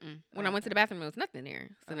 Mm-mm. When I went to the bathroom, there was nothing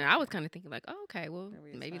there. So then I was kind of thinking like, oh, okay, well,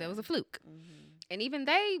 maybe that was a fluke. Mm-hmm. And even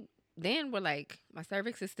they then were like, my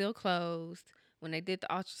cervix is still closed. When they did the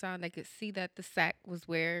ultrasound, they could see that the sac was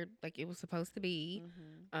where like it was supposed to be.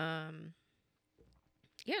 Mm-hmm.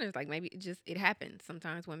 Yeah, there's like maybe it happens.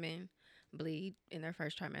 Sometimes women bleed in their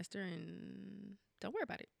first trimester and don't worry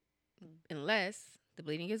about it. Unless the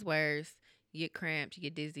bleeding gets worse, you get cramped, you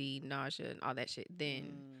get dizzy, nausea, and all that shit,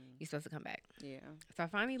 then you're supposed to come back. Yeah. So I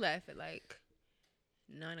finally left at like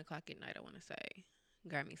 9 o'clock at night, I want to say.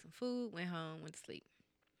 Got me some food, went home, went to sleep.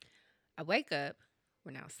 I wake up,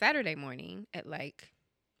 we're now Saturday morning at like,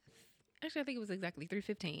 actually I think it was exactly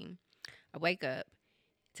 3:15. I wake up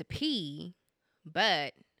to pee,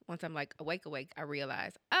 but once I'm like awake, I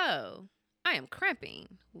realize, oh, I am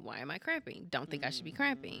cramping. Why am I cramping? Don't think I should be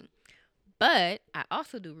cramping. But I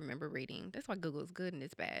also do remember reading, that's why Google is good and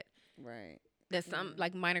it's bad. Right. That some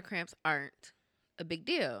like minor cramps aren't a big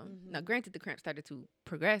deal. Now, granted, the cramps started to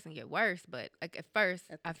progress and get worse, but like at first,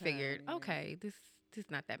 I figured, okay, this is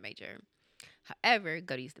not that major. However,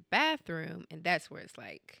 go to use the bathroom, and that's where it's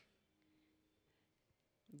like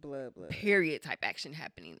blood, period type action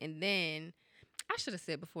happening. And then I should have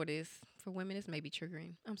said before this, for women, this may be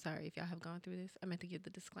triggering. I'm sorry if y'all have gone through this. I meant to give the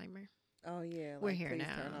disclaimer. Oh yeah, like, we're here please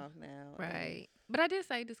now. Turn off now. Right, but I did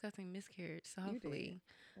say discussing miscarriage, so hopefully,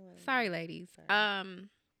 well, sorry, ladies. sorry.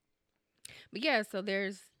 But yeah, so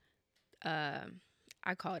there's,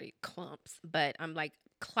 I called it clumps, but I'm like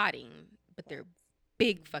clotting, but they're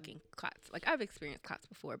big fucking clots. Like I've experienced clots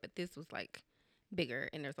before, but this was like bigger,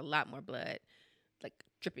 and there's a lot more blood, like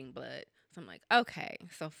dripping blood. So I'm like, okay,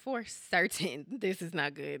 so for certain, this is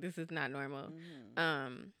not good. This is not normal.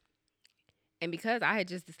 And because I had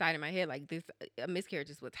just decided in my head, like this, a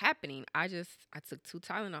miscarriage is what's happening, I took 2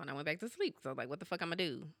 Tylenol and I went back to sleep. So I was like, what the fuck I'm gonna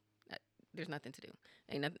do? There's nothing to do.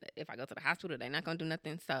 Ain't nothing. If I go to the hospital, they're not gonna do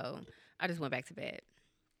nothing. So I just went back to bed.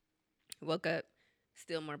 Woke up,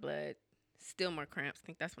 still more blood, still more cramps. I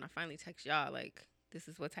think that's when I finally text y'all, like, this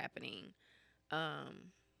is what's happening.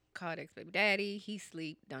 Called ex-baby daddy. He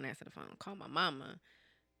sleep. Don't answer the phone. Call my mama.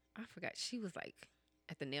 I forgot. She was like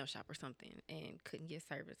at the nail shop or something and couldn't get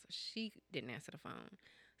service. So she didn't answer the phone.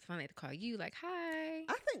 So finally I had to call you like, hi.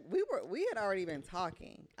 I think we had already been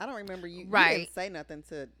talking. I don't remember you. Right. You didn't say nothing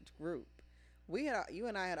to group. You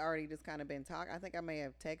and I had already just kind of been talking. I think I may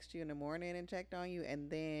have texted you in the morning and checked on you, and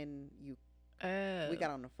then we got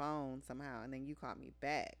on the phone somehow, and then you called me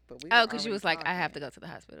back. But because you was like, I have to go to the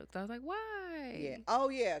hospital. So I was like, why? Yeah. Oh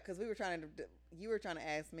yeah, because you were trying to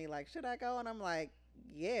ask me like, should I go? And I'm like,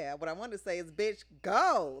 yeah. What I wanted to say is, bitch,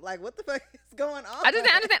 go. Like, what the fuck is going on? I just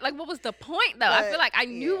didn't understand. Like, what was the point though? I feel like I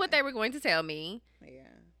knew what they were going to tell me. Yeah.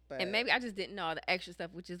 And maybe I just didn't know all the extra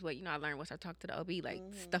stuff, which is what, I learned once I talked to the OB. Like,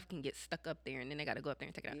 stuff can get stuck up there, and then they got to go up there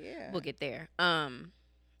and take it out. Yeah. We'll get there.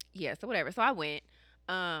 Yeah, so whatever. So I went.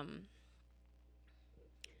 I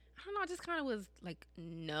don't know. I just kind of was, like,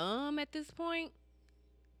 numb at this point.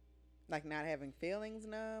 Like, not having feelings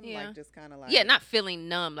numb? Yeah. Like, just kind of like... Yeah, not feeling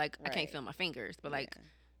numb. Like, right. I can't feel my fingers, but, like,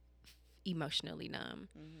 emotionally numb.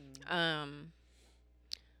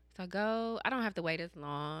 So I go. I don't have to wait as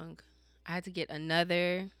long. I had to get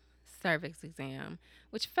another cervix exam,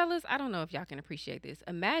 which, fellas, I don't know if y'all can appreciate this.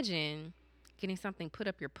 Imagine getting something put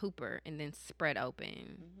up your pooper and then spread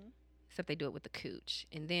open, except they do it with the cooch.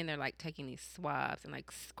 And then they're, like, taking these swabs and,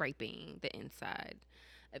 like, scraping the inside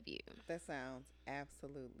of you. That sounds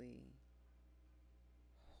absolutely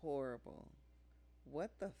horrible. What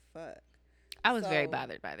the fuck? I was very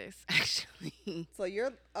bothered by this, actually. So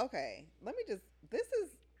you're... Okay, let me just... This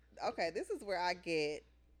is where I get...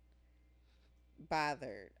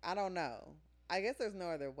 bothered. I don't know. I guess there's no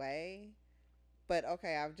other way. But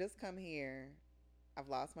okay, I've just come here. I've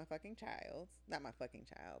lost my fucking child. Not my fucking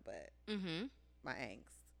child, but my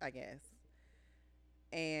angst, I guess.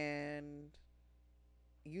 And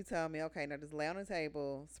you tell me, okay, now just lay on the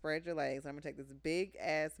table, spread your legs. I'm gonna take this big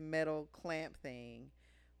ass metal clamp thing,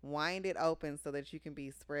 wind it open so that you can be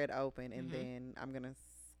spread open, and then I'm gonna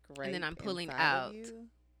scrape. And then I'm pulling inside out of you.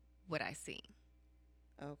 What I see.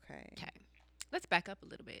 Okay. Let's back up a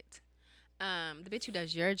little bit. The bitch who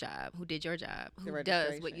does your job, who did your job, who does what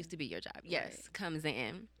registration. used to be your job, Right. yes, comes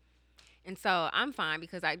in. And so I'm fine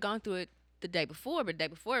because I'd gone through it the day before, but the day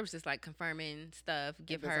before it was just like confirming stuff,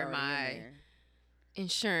 give If it's her already in my there.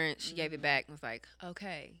 insurance. She gave it back and was like,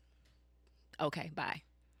 okay, bye.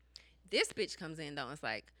 This bitch comes in though and it's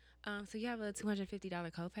like, so you have a $250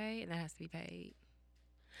 copay and that has to be paid.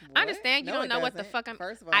 I understand you No, don't it know what the doesn't. fuck I'm.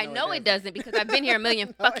 First of all, I no, know it it doesn't because I've been here a million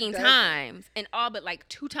No, it fucking doesn't. times, and all but like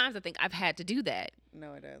 2 times I think I've had to do that.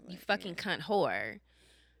 No, it doesn't. You fucking Yeah. cunt whore.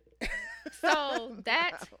 So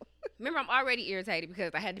that, remember, I'm already irritated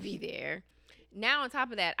because I had to be there. Now on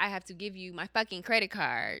top of that, I have to give you my fucking credit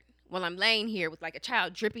card while I'm laying here with like a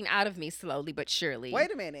child dripping out of me slowly but surely.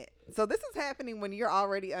 Wait a minute. So this is happening when you're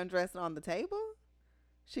already undressed on the table?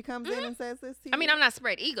 She comes in and says this to you? I mean, I'm not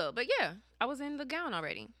spread eagle, but yeah, I was in the gown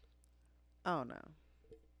already. Oh, no.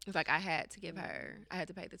 It's like I had to give her, I had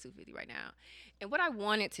to pay the $250 right now. And what I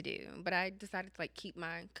wanted to do, but I decided to like keep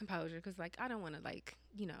my composure because like I don't want to like,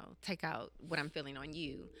 you know, take out what I'm feeling on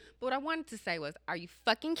you. But what I wanted to say was, are you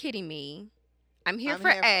fucking kidding me? I'm here for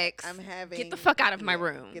X. I'm having. Get the fuck out of my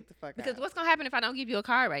room. Get the fuck out. Because what's going to happen if I don't give you a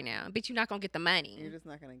card right now? Bitch, you're not going to get the money. You're just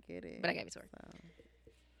not going to get it. But I gave it to her. So.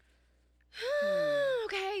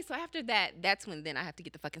 Okay, so after that, that's when then I have to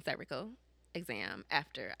get the fucking cervical exam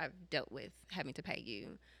after I've dealt with having to pay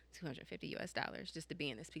you $250 just to be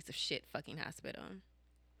in this piece of shit fucking hospital.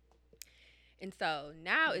 And so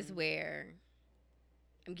now is where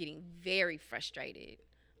I'm getting very frustrated.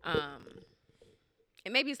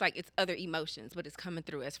 And maybe it's like it's other emotions, but it's coming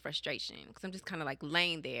through as frustration because I'm just kind of like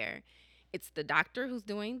laying there. It's the doctor who's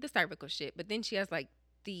doing the cervical shit, but then she has like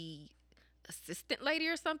the assistant lady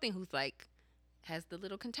or something who's like has the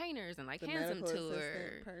little containers and like The hands them medical to her.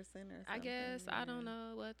 assistant person or something. I guess I don't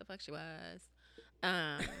know what the fuck she was.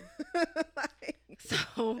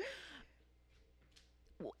 So,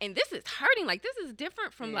 and this is hurting. Like this is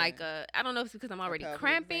different from like I don't know if it's because I'm already pelvic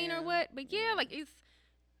cramping or exam. what, but yeah, like it's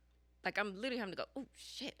like I'm literally having to go, oh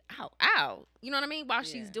shit, ow, ow. You know what I mean? While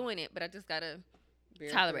she's Yeah. doing it, but I just gotta Bear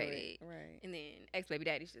tolerate through it. Right. And then ex-baby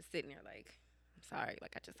daddy's just sitting there like, I'm sorry,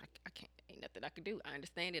 like I can't, ain't nothing I can do. I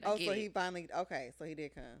understand it. I Oh, get so it. he finally, okay, so he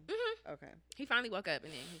did come. Mhm. Okay. He finally woke up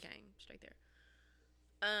and then he came straight there.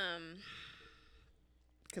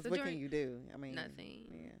 Because So what during- can you do? I mean, Nothing.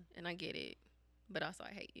 Yeah. And I get it. But also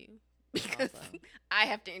I hate you. Because Also. I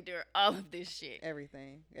have to endure all of this shit.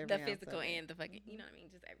 Everything. The Every ounce physical of it. and the fucking, you know what I mean?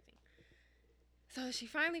 Just everything. So she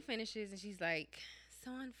finally finishes and she's like,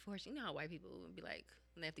 so unfortunate. You know how white people would be like,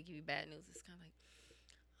 when they have to give you bad news, it's kind of like,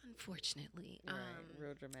 unfortunately. Right.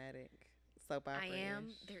 Real dramatic. Soap opera.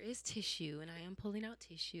 There is tissue and I am pulling out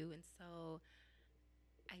tissue. And so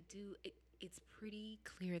it's pretty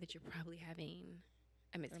clear that you're probably having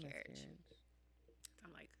a miscarriage. So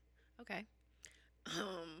I'm like, okay.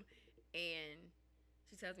 And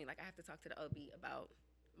she tells me like I have to talk to the OB about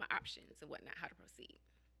my options and whatnot, how to proceed.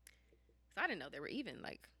 So I didn't know there were even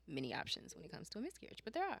like many options when it comes to a miscarriage,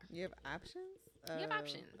 but there are. You have options? You have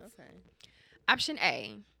options. Okay. Option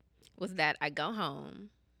A was that I go home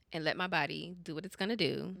and let my body do what it's gonna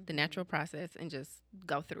do, the natural process, and just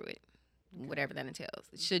go through it, whatever that entails.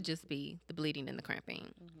 It should just be the bleeding and the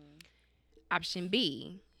cramping. Option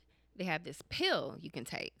B, they have this pill you can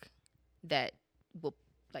take that will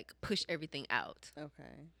like push everything out.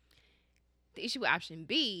 Okay. The issue with option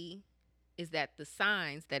B is that the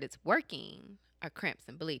signs that it's working are cramps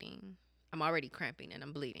and bleeding. I'm already cramping and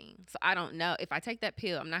I'm bleeding. So I don't know. If I take that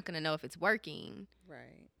pill, I'm not going to know if it's working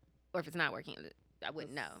Right. or if it's not working. I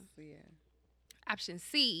wouldn't know. Yeah. Option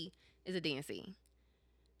C is a DNC.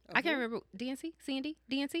 I can't remember. DNC? C&D?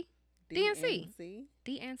 DNC? DNC. DNC?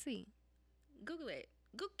 DNC. Google it.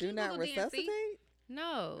 Do Google not DNC. resuscitate?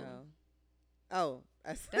 No. Oh.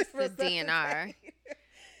 That's the DNR.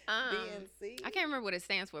 DNC? I can't remember what it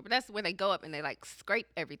stands for, but that's where they go up and they like scrape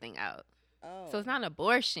everything out. Oh. So it's not an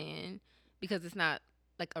abortion because it's not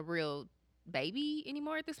like a real baby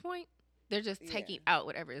anymore at this point. They're just taking out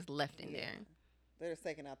whatever is left in there. They're just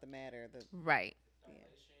taking out the matter. Right. Yeah.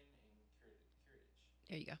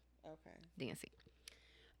 There you go. Okay. DNC.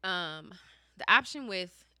 The option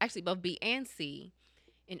with actually both B and C,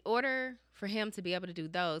 in order for him to be able to do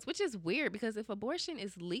those, which is weird because if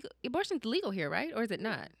abortion's legal here, right? Or is it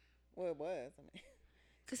not? Well, it was. I mean,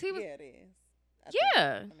 Because he was. yeah, it is.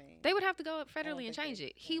 Yeah. I mean, They would have to go up don't federally and think change they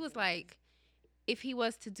it. He was changed it. like, if he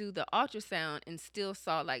was to do the ultrasound and still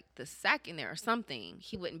saw like the sac in there or something,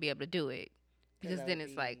 he wouldn't be able to do it because that then would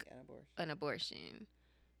it's be like an abortion. an abortion,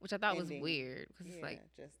 which I thought was Ending. weird because it's like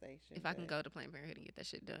gestation. if I can but- go to Planned Parenthood and get that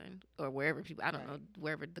shit done or wherever people, I don't know, Right.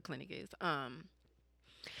 wherever the clinic is.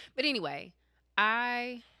 But anyway,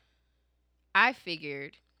 I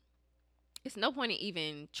figured it's no point in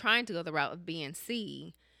even trying to go the route of B and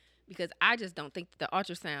C because I just don't think the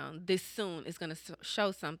ultrasound this soon is going to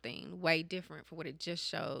show something way different from what it just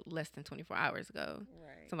showed less than 24 hours ago.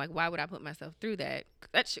 Right. So I'm like, why would I put myself through that? 'Cause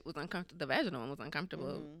that shit was uncomfortable. The vaginal one was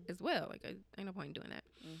uncomfortable as well. Like, ain't no point in doing that.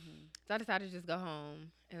 So I decided to just go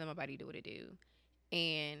home and let my body do what it do.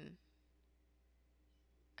 And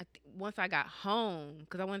once I got home,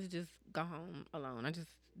 because I wanted to just go home alone, I just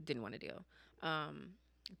didn't want to deal.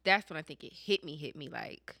 That's when I think it hit me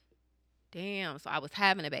like, damn. So I was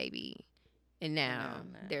having a baby, and now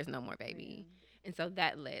there's no more baby. Yeah. And so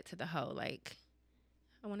that led to the whole, like,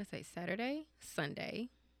 I want to say Saturday, Sunday.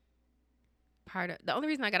 The only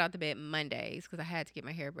reason I got out the bed Mondays because I had to get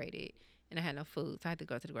my hair braided and I had no food, so I had to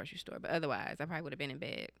go to the grocery store. But otherwise, I probably would have been in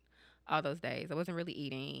bed all those days. I wasn't really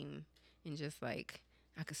eating, and just like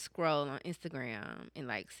I could scroll on Instagram and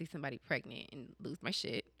like see somebody pregnant and lose my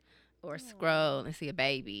shit, or scroll and see a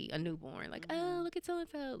baby, a newborn, like, oh, look at so and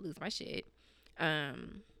so, lose my shit.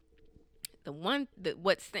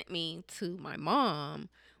 What sent me to my mom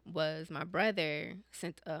was my brother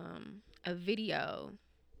sent a video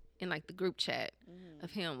in like the group chat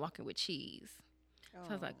of him walking with cheese. So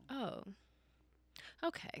I was like, oh,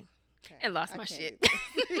 okay. And lost my shit.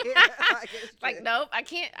 Like, nope, I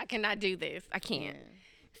cannot do this. I can't.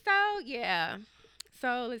 Yeah.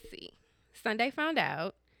 So let's see. Sunday found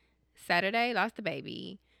out. Saturday lost the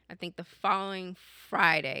baby. I think the following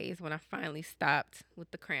Friday is when I finally stopped with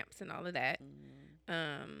the cramps and all of that.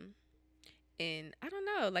 And I don't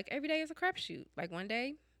know, like every day is a crapshoot. Like one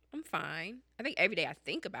day I'm fine. I think every day I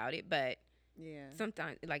think about it, but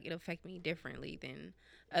sometimes like it'll affect me differently than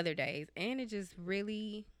other days. And it just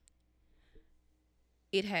really,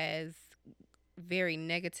 it has very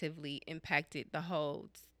negatively impacted the whole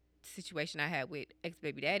situation I had with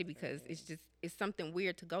ex-baby daddy, because it's something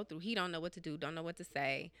weird to go through. He don't know what to do, don't know what to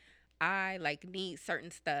say. I like need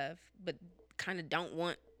certain stuff, but kind of don't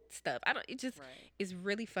want stuff. It's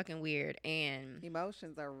really fucking weird. And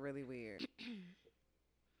emotions are really weird.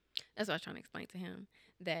 That's what I was trying to explain to him,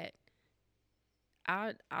 that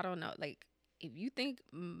I don't know, like, if you think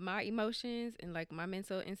my emotions and like my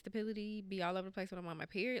mental instability be all over the place when I'm on my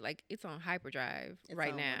period, like it's on hyperdrive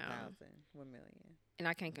right now. 1 million. And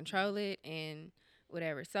I can't control it and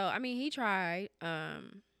whatever. So I mean, he tried.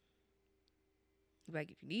 Like,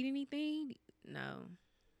 if you need anything, no,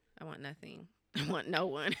 I want nothing. I want no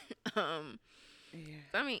one. So,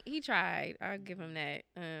 I mean, he tried. I'll give him that.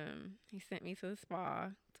 He sent me to the spa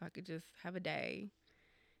so I could just have a day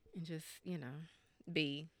and just,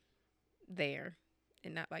 be there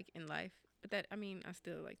and not like in life. But that, I mean, I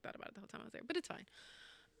still like thought about it the whole time I was there, but it's fine.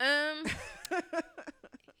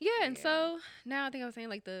 And so now I think I was saying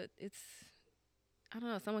like I don't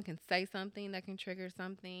know, someone can say something that can trigger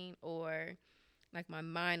something, or like my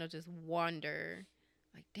mind will just wander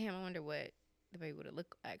like, damn, I wonder what the baby would have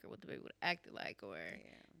looked like, or what the baby would have acted like, or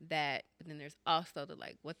that. But then there's also the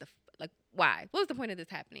like, why? What was the point of this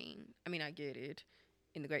happening? I mean, I get it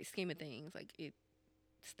in the great scheme of things, like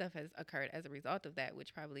stuff has occurred as a result of that,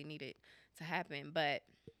 which probably needed to happen. But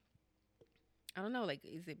I don't know, like,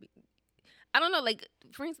 I don't know, like,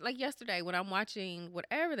 for instance, like yesterday when I'm watching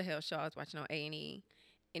whatever the hell show I was watching on A&E,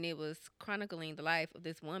 and it was chronicling the life of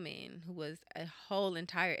this woman who was a whole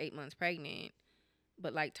entire 8 months pregnant,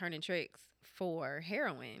 but like turning tricks for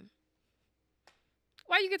heroin.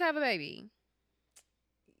 Why you get to have a baby?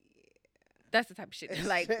 That's the type of shit that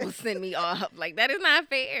like will send me off. Like, that is not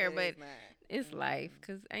fair, but it's life,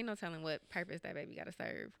 because ain't no telling what purpose that baby got to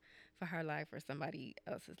serve for her life or somebody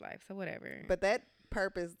else's life. So whatever. But that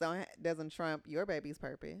purpose doesn't trump your baby's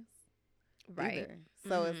purpose, right? Either.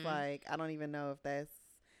 So it's like, I don't even know if that's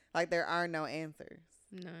like, there are no answers.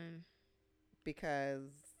 None. Because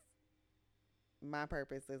my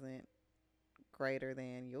purpose isn't greater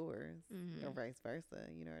than yours, or vice versa.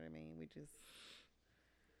 You know what I mean? We just.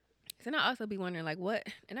 And I also be wondering, like, what,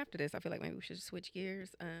 and after this, I feel like maybe we should switch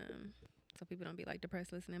gears, so people don't be, like,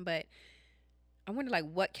 depressed listening, but I wonder, like,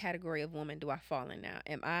 what category of woman do I fall in now?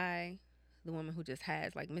 Am I the woman who just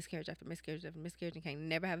has, like, miscarriage after miscarriage after miscarriage and can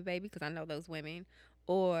never have a baby, because I know those women,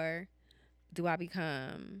 or do I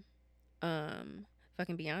become,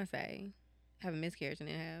 fucking Beyonce, have a miscarriage and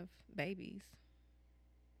then have babies?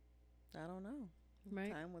 I don't know.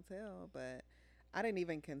 Right. Time will tell, but I didn't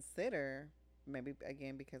even consider, maybe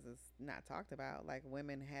again because it's not talked about, like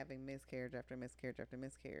women having miscarriage after miscarriage after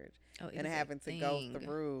miscarriage, and having to go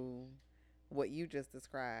through what you just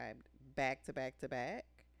described back to back to back.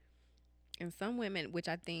 And some women, which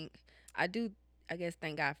I think I do, I guess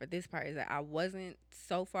thank God for this part, is that I wasn't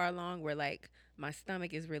so far along where like my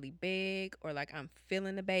stomach is really big, or like I'm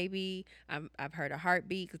feeling the baby. I've heard a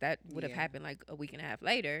heartbeat, because that would have happened like a week and a half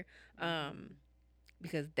later.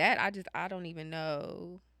 Because that I don't even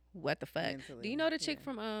know what the fuck. Mentally, do you know the chick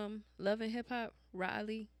from Love and Hip Hop,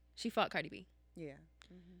 Riley? She fought Cardi B. Yeah.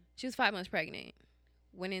 She was 5 months pregnant,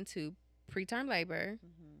 went into preterm labor,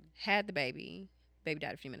 had the baby, Baby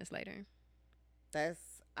died a few minutes later.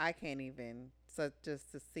 I can't even. So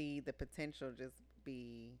just to see the potential just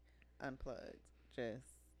be unplugged. Just,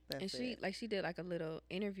 that's And she it. she did like a little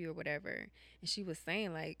interview or whatever, and she was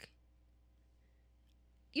saying like,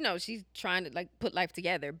 she's trying to like put life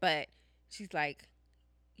together, but she's like,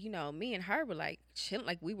 me and her were like chilling,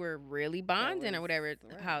 like we were really bonding or was whatever.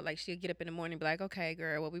 How right. like she'd get up in the morning and be like, okay,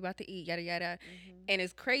 girl, what we about to eat, yada yada. Mhm. And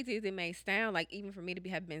as crazy as it may sound, like even for me to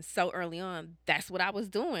have been so early on, that's what I was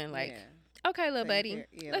doing. Like, Yeah. okay, little Taking buddy, care.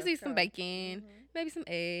 Yeah, let's let's eat some go. bacon, Mhm. maybe some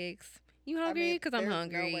eggs. You I hungry? mean, Cause I'm there's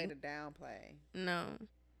no way hungry. to downplay No.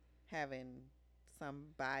 having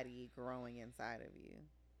somebody growing inside of you,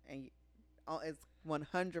 and it's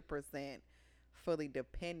 100% fully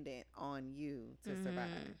dependent on you to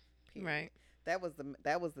survive. Period. Right. That was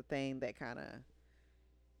the thing that kind of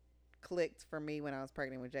clicked for me when I was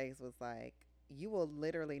pregnant with Jace. Was like, you will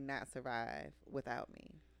literally not survive without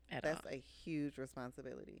me. At That's all. a huge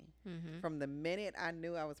responsibility. Mm-hmm. From the minute I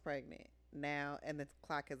knew I was pregnant, now, and the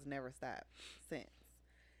clock has never stopped since.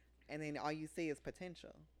 And then all you see is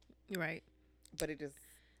potential, Right. but it's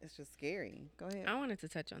just scary. Go ahead. I wanted to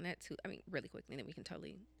touch on that too. I mean, really quickly, then we can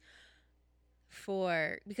totally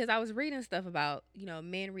because I was reading stuff about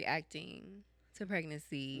men reacting to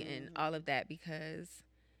pregnancy and all of that because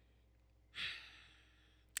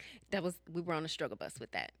we were on a struggle bus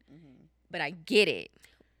with that. Mm-hmm. But I get it.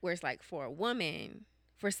 Where it's like for a woman,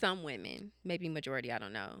 for some women, maybe majority, I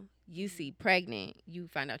don't know. You see pregnant, you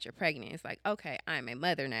find out you're pregnant. It's like, okay, I'm a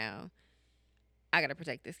mother now. I gotta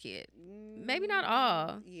protect this kid. Maybe not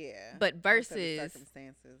all, Yeah. but Most of the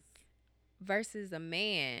circumstances. versus a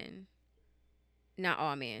man. Not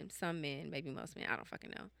all men, some men, maybe most men. I don't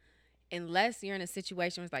fucking know. Unless you're in a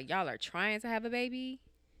situation where it's like y'all are trying to have a baby,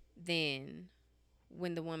 then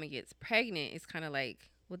when the woman gets pregnant, it's kind of like,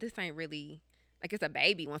 well, this ain't really like it's a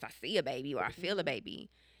baby once I see a baby or I feel a baby.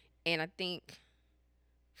 And I think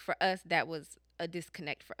for us, that was a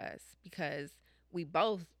disconnect for us because we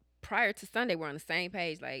both, prior to Sunday, were on the same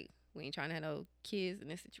page. Like, we ain't trying to have no kids in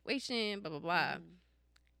this situation, blah, blah, blah.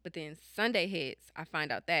 But then Sunday hits, I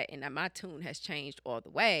find out that, and my tune has changed all the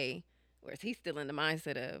way. Whereas he's still in the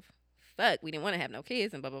mindset of, fuck, we didn't want to have no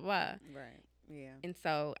kids and blah, blah, blah. Right. Yeah. And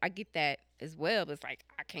so I get that as well. But it's like,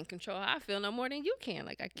 I can't control how I feel no more than you can.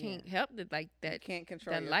 Like, I can't help that, like, that. You can't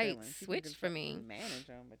control that your light feelings. You switched for me. Manage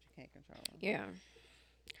them, but you can't control them. Yeah.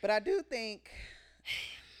 But I do think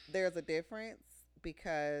there's a difference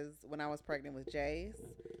because when I was pregnant with Jace,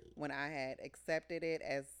 when I had accepted it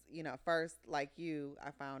as, first, like you,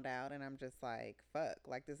 I found out and I'm just like, fuck,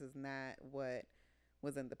 like this is not what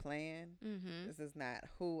was in the plan. Mm-hmm. This is not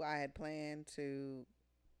who I had planned to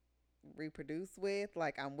reproduce with.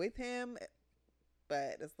 Like, I'm with him,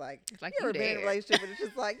 but it's like you're in a relationship, but it's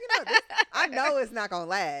just like, I know it's not gonna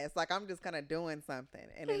last. Like, I'm just kind of doing something,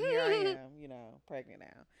 and then here I am, pregnant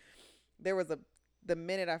now. There was the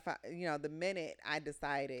minute the minute I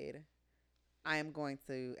decided I am going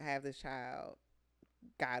to have this child,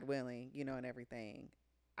 God willing, and everything,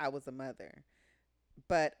 I was a mother.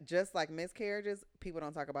 But just like miscarriages, people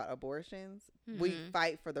don't talk about abortions. Mm-hmm. We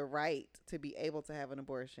fight for the right to be able to have an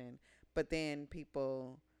abortion, but then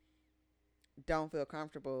people don't feel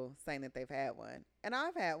comfortable saying that they've had one. And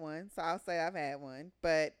I've had one, so I'll say I've had one.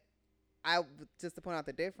 But just to point out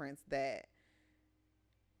the difference, that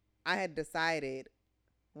I had decided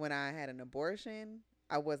when I had an abortion,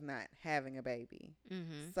 I was not having a baby.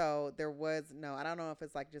 Mm-hmm. So there was I don't know if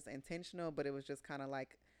it's like just intentional, but it was just kind of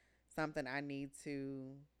like something I need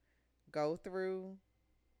to go through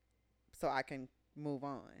so I can move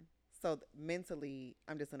on. So mentally,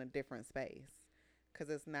 I'm just in a different space because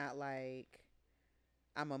it's not like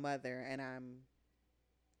I'm a mother and I'm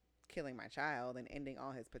killing my child and ending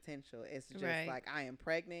all his potential. It's just like I am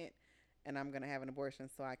pregnant and I'm going to have an abortion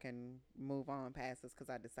so I can move on past this because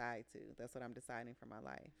I decide to. That's what I'm deciding for my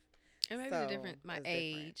life. And maybe the difference, my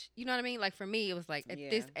age. Different. You know what I mean? Like, for me, it was like, at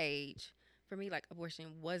this age, for me, like, abortion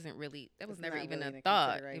wasn't really, that was never even a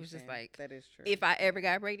thought. It was just like, that is true. If I ever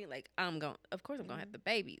got pregnant, like, of course I'm going to have the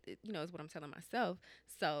baby. Is what I'm telling myself.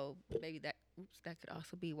 So maybe that could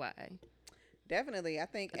also be why. Definitely. I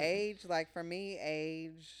think age, like, for me,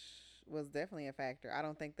 age was definitely a factor. I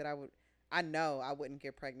don't think that I know I wouldn't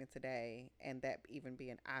get pregnant today and that even be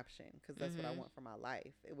an option because that's what I want for my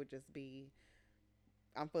life. It would just be,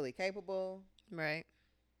 I'm fully capable. Right.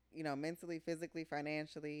 Mentally, physically,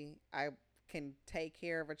 financially. I can take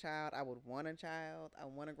care of a child. I would want a child. I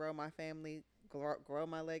want to grow my family, grow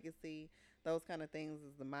my legacy. Those kind of things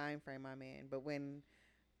is the mind frame I'm in. But when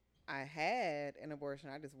I had an abortion,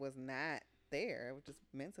 I just was not there. It just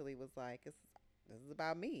mentally was like, this is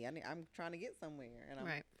about me. I'm trying to get somewhere, and I'm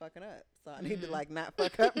Right. fucking up. So I need to Mhm. like not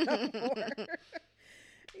fuck up no more.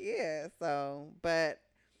 Yeah. So, but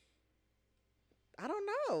I don't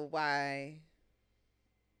know why.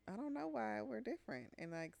 I don't know why we're different,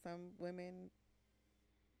 and like some women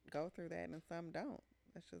go through that and some don't.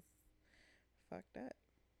 That's just fucked up.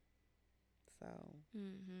 So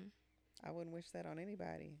Mhm. I wouldn't wish that on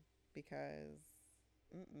anybody because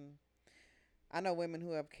mm-mm. I know women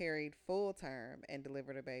who have carried full term and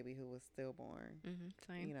delivered a baby who was stillborn, Mhm.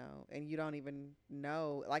 Same. and you don't even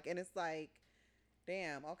know. Like, and it's like,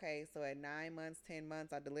 damn, okay, so at 9 months, 10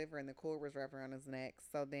 months, I deliver and the cord was wrapped around his neck.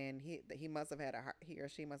 So then he must have had he or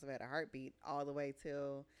she must have had a heartbeat all the way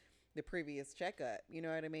till the previous checkup. You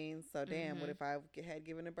know what I mean? So damn, what Mhm. if I had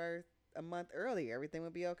given a birth a month earlier? Everything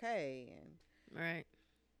would be okay. And Right.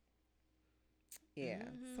 yeah,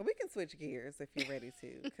 so Mhm. we can switch gears if you're ready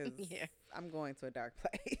to, because Yeah. I'm going to a dark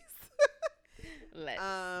place.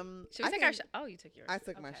 Let's. Should we I take our shot? Oh, you took yours. I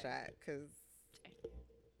took my Okay. shot because Okay.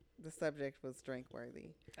 the subject was drink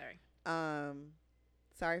worthy. Sorry.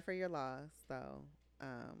 Sorry for your loss, though.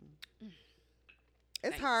 Um, it's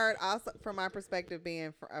Thanks. hard, also from my perspective,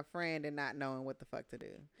 being a friend and not knowing what the fuck to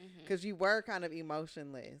do, Mhm. because you were kind of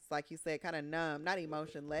emotionless, like you said, kind of numb, not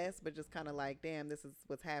emotionless, but just kind of like, damn, this is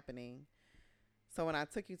what's happening. So when I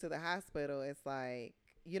took you to the hospital, it's like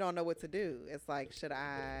you don't know what to do. It's like, should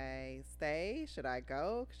I stay? Should I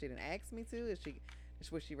go? 'Cause she didn't ask me to.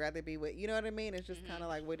 Would she rather be with? You know what I mean? It's just kind of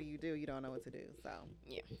like, what do? You don't know what to do. So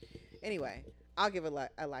Yeah. anyway, I'll give a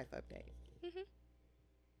life update. Mhm.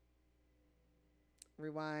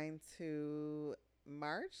 Rewind to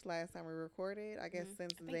March, last time we recorded. I guess Mhm.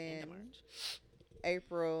 since I think end of then, March.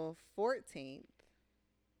 April 14th.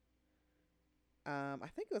 I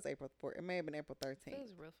think it was April 4th. It may have been April 13th.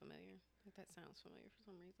 Feels real familiar. Like that sounds familiar for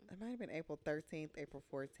some reason. It might have been April 13th, April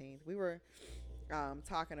 14th. We were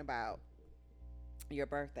talking about your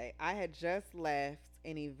birthday. I had just left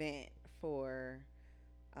an event for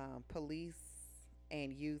police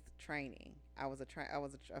and youth training. I was a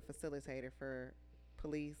facilitator for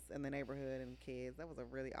police in the neighborhood and kids. That was a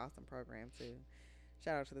really awesome program too.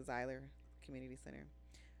 Shout out to the Zeiler Community Center.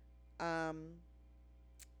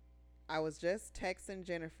 I was just texting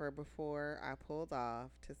Jennifer before I pulled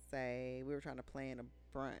off to say we were trying to plan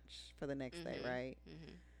a brunch for the next day, right?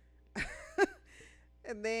 Mhm.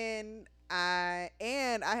 And then I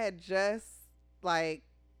had just like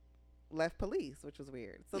left police, which was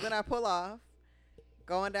weird. So then I pull off,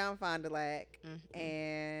 going down Fond du Lac, Mhm.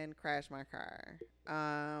 and crash my car.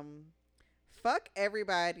 Fuck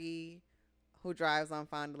everybody who drives on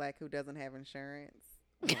Fond du Lac who doesn't have insurance.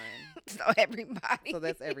 One. So everybody. So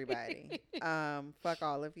that's everybody. Fuck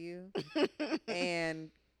all of you.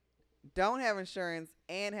 And don't have insurance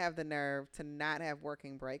and have the nerve to not have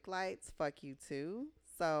working brake lights. Fuck you too.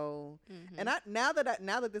 So, Mhm. and now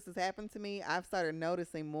that this has happened to me, I've started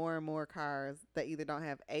noticing more and more cars that either don't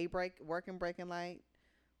have a working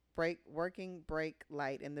brake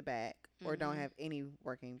light in the back, or don't Mhm. have any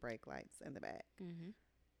working brake lights in the back. Mhm.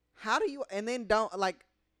 How do you? And then don't like.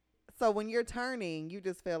 So when you're turning, you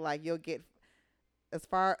just feel like you'll get as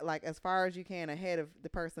far as you can ahead of the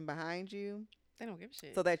person behind you, They don't give a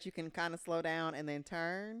shit. so that you can kind of slow down and then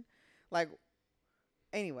turn. Like,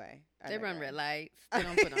 anyway, They run digress. red lights. They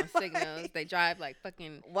don't put on signals. They drive like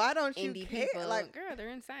fucking Why don't you indie care? people. Like, Girl, they're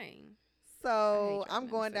insane. so driving I'm in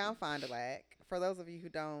going the down city. Fond du Lac. For those of you who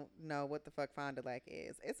don't know what the fuck Fond du Lac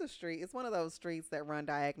is, it's a street. It's one of those streets that run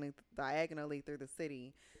diagonally through the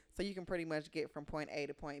city, so you can pretty much get from point A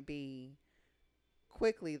to point B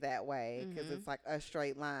quickly that way, because Mhm. it's like a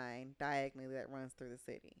straight line diagonally that runs through the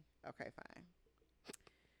city. Okay, fine.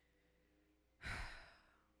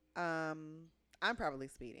 I'm probably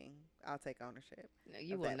speeding. I'll take ownership. No,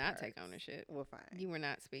 you of will that not part. take ownership. Well, fine. You were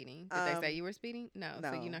not speeding. Did they say Um, you were speeding? No.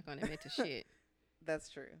 So no. you're not going to admit to shit. That's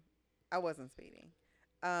true. I wasn't speeding.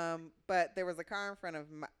 But there was a car in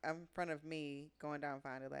front of me going down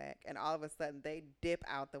Fond du Lac, and all of a sudden they dip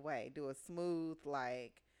out the way, do a smooth,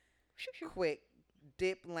 like, Shoo, shoo. quick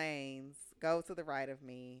dip lanes, go to the right of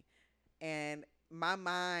me, and my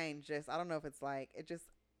mind just, I don't know if it's like,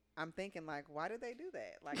 I'm thinking like, why did they do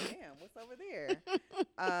that? Like, damn, what's over there?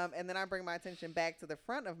 And then I bring my attention back to the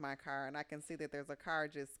front of my car, and I can see that there's a car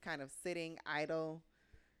just kind of sitting idle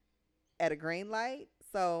at a green light.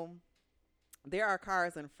 So there are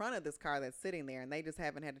cars in front of this car that's sitting there, and they just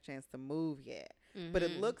haven't had a chance to move yet. But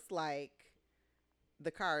it Mhm. looks like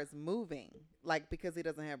the car is moving, like, because he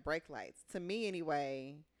doesn't have brake lights. To me,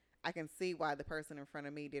 anyway, I can see why the person in front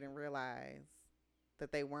of me didn't realize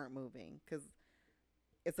that they weren't moving, because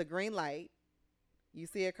it's a green light. you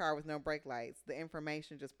see a car with no brake lights, the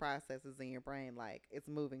information just processes in your brain like it's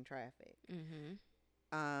moving traffic.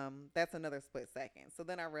 That's another split second. So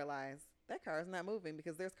then I realized that car is not moving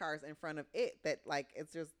because there's cars in front of it that like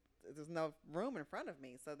it's just there's no room in front of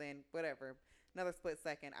me. So then whatever, another split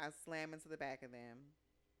second, I slam into the back of them,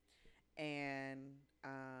 and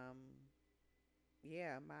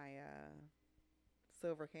yeah, my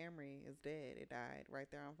silver Camry is dead. It died right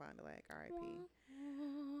there on Fond du Lac. R.I.P.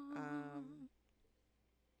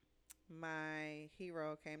 My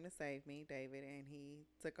hero came to save me, David, and he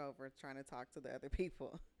took over trying to talk to the other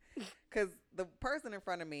people. Because the person in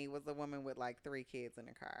front of me was a woman with like 3 kids in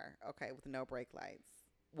the car. Okay, with no brake lights.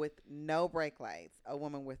 With no brake lights. A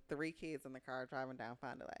woman with 3 kids in the car driving down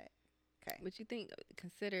Fond du Lac. Okay. But you think,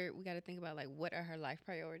 we got to think about like what are her life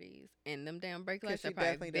priorities, and them damn brake 'Cause lights she are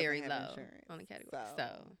probably definitely very doesn't have low insurance. on the category.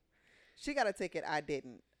 So she got a ticket. I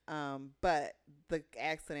didn't. But the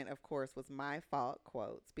accident, of course, was my fault,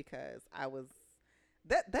 quotes, because I was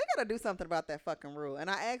they got to do something about that fucking rule. And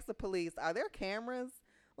I asked the police, are there cameras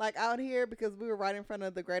like out here? Because we were right in front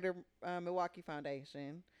of the Greater Milwaukee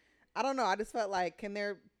Foundation. I don't know. I just felt like, can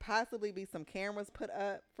there possibly be some cameras put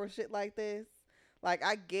up for shit like this? Like,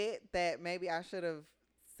 I get that maybe I should have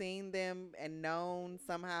seen them and known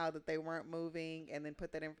somehow that they weren't moving and then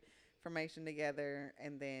put that information together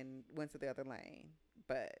and then went to the other lane.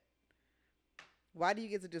 But why do you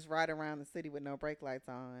get to just ride around the city with no brake lights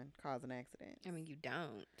on, cause an accident? I mean, you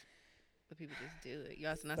don't. But people just do it. You're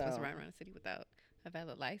also not supposed to ride around the city without a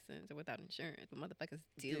valid license or without insurance. But motherfuckers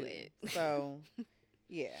do it. So,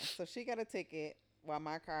 yeah. So she got a ticket while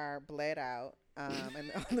my car bled out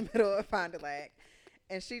in the middle of Fond du Lac.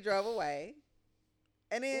 And she drove away.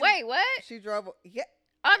 And then Wait, what? She drove. Yeah.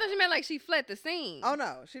 Oh, I thought you meant like she fled the scene. Oh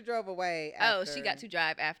no, she drove away. Oh, she got to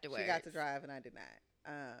drive afterwards. She got to drive, and I did not.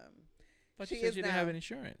 But she said she didn't have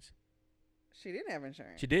insurance. She didn't have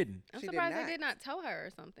insurance. She didn't. I'm She surprised did they did not tow her or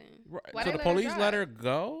something. Right. Why So they the let her police let her drive?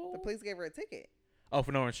 go? The police gave her a ticket Oh,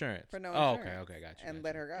 for no insurance. for no Oh, insurance. okay, gotcha. And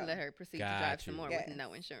let her go. Let her proceed to Got drive you. some more Yes. with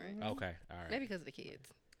no insurance. Mhm. Okay, all right. Maybe because of the kids.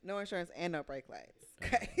 No insurance and no brake lights.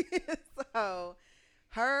 Okay. So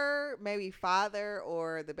her maybe father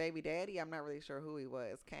or the baby daddy, I'm not really sure who he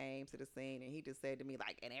was, came to the scene and he just said to me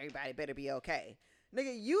like, and everybody better be okay.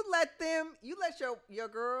 Nigga, you let your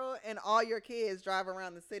girl and all your kids drive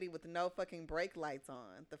around the city with no fucking brake lights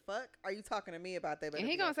on. The fuck are you talking to me about that? And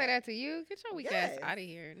he gonna say that to you? Get your weak Yes. ass out of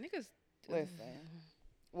here. Niggas. Listen.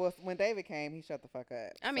 Well, when David came, he shut the fuck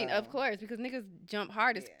up. I mean, So, of course, because niggas jump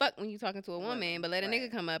hard as Yeah. fuck when you talking to a woman, but let a nigga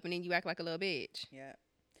Right. come up and then you act like a little bitch. Yeah.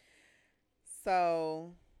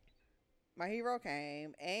 So my hero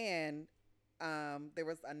came and there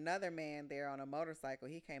was another man there on a motorcycle.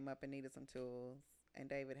 He came up and needed some tools and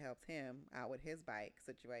David helped him out with his bike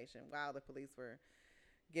situation while the police were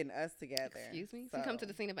getting us together. Excuse me? So you come to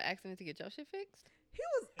So- the scene of an accident to get your shit fixed?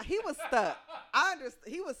 He was stuck. I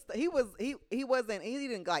understand. He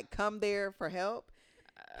didn't like come there for help.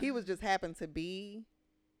 He was just happened to be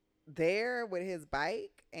there with his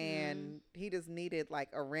bike and he just needed like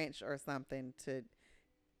a wrench or something to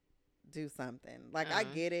do something. Like I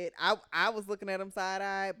get it. I was looking at him side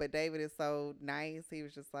eye, but David is so nice. He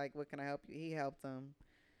was just like, "What can I help you?" He helped him.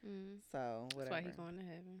 So whatever. That's why he's going to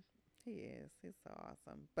heaven. He is. He's so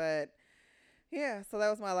awesome. But yeah, so that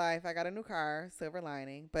was my life. I got a new car, silver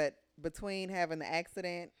lining. But between having the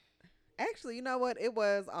accident, actually, you know what? It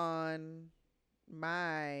was on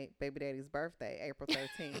my baby daddy's birthday, April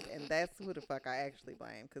 13th. And that's who the fuck I actually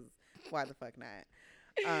blame. Because why the fuck not?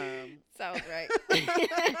 Sounds right.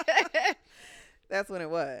 That's when it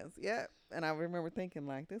was. Yep. And I remember thinking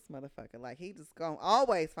like, this motherfucker, like he just gonna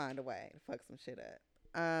always find a way to fuck some shit up.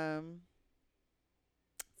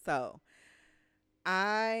 So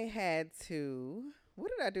I had to,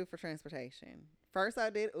 what did I do for transportation? First I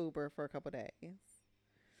did Uber for a couple days.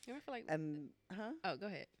 You ever feel like... And Oh, go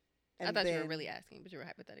ahead. I and thought you were then really asking, but you were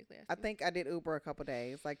hypothetically asking. I think I did Uber a couple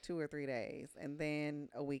days, like 2 or 3 days. And then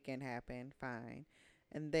a weekend happened, fine.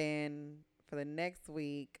 And then for the next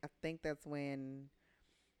week, I think that's when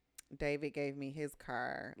David gave me his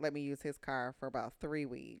car, let me use his car for about 3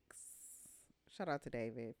 weeks. Shout out to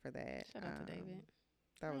David for that. Shout out to David.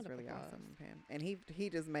 That was Round of really applause. awesome of him. And he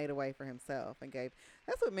just made a way for himself and gave,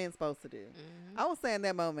 that's what men's supposed to do. Mhm. I was saying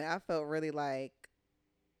that moment, I felt really like,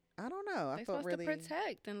 I don't know. I They felt supposed really to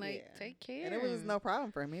protect and like yeah. take care. and it was no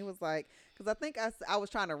problem for him. He was like, because I think I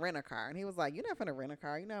was trying to rent a car, and he was like, "You're not finna rent a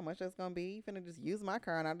car. You know how much that's gonna be. You finna just use my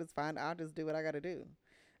car, and I'll just do what I gotta do."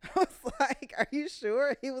 I was like, "Are you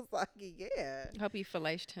sure?" He was like, "Yeah." I hope you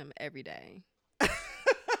fellaced him every day.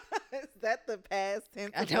 Is that the past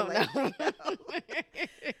tense? I of don't know.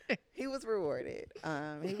 fellatio? He was rewarded.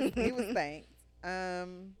 He was thanked.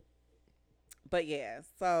 But yeah,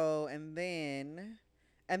 so and then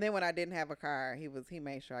when I didn't have a car, he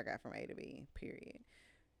made sure I got from A to B. Period.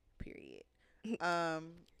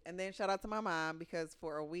 And then shout out to my mom because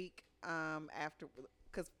for a week after,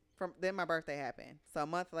 because from then my birthday happened. So a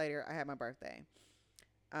month later, I had my birthday.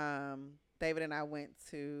 David and I went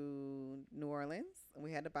to New Orleans and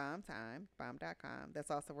we had the bomb.com. That's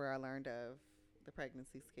also where I learned of the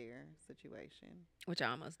pregnancy scare situation. Which I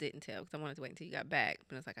almost didn't tell because I wanted to wait until you got back,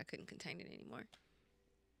 but it's like I couldn't contain it anymore.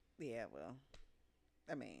 Yeah, well,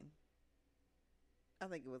 I mean, I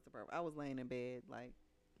think it was the purpose. I was laying in bed, like,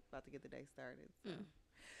 about to get the day started. So.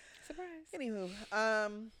 Surprise. Anywho,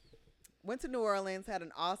 went to New Orleans, had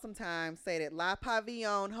an awesome time, stayed at La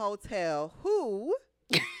Pavillon Hotel, who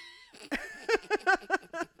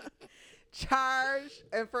charged,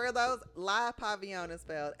 and for those, La Pavillon is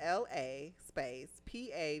spelled L-A space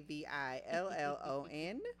P-A-V-I-L-L-O-N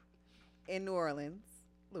in New Orleans,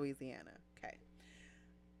 Louisiana. Okay.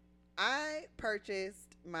 I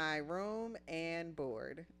purchased my room and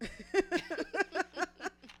board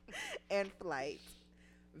and flight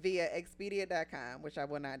via Expedia.com, which I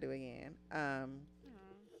will not do again. And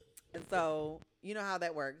so you know how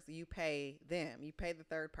that works. You pay them. You pay the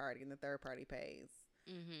third party, and the third party pays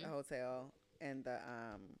the hotel and the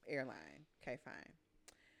airline. Okay, fine.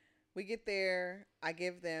 We get there. I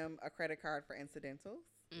give them a credit card for incidentals.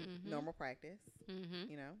 Normal practice.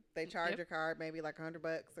 You know, they charge your card maybe like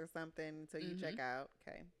 $100 or something until you check out.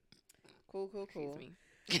 Okay. Cool.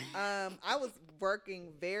 I was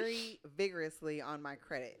working very vigorously on my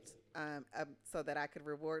credit so that I could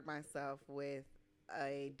reward myself with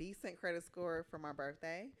a decent credit score for my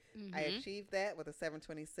birthday. I achieved that with a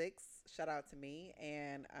 726. Shout out to me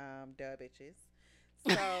and duh bitches.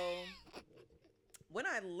 So when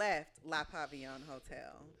I left La Pavillon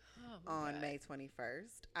Hotel on May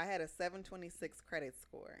 21st, I had a 726 credit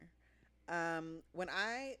score. When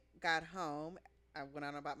I got home, I went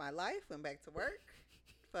on about my life, went back to work,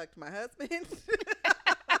 fucked my husband.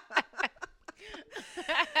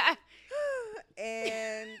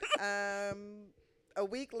 And a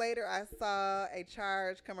week later, I saw a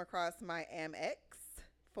charge come across my Amex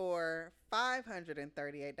for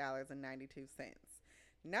 $538.92.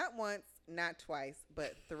 Not once, not twice,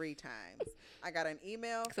 but 3 times. I got an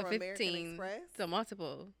email from American Express. So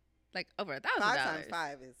multiple, like over $1,000. 5 times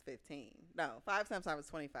 5 is 15. No, 5 times 5 is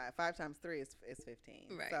 25. 5 times 3 is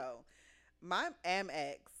 15. Right. So my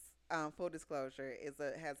Amex, full disclosure,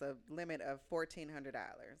 has a limit of $1,400.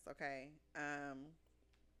 Okay.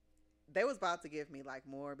 They was about to give me like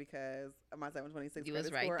more because of my 726 You credit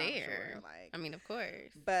was right score, there. I'm sure, like, I mean, of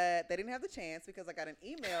course. but they didn't have the chance because I got an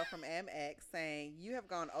email from Amex saying you have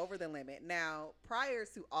gone over the limit. Now, prior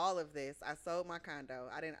to all of this, I sold my condo.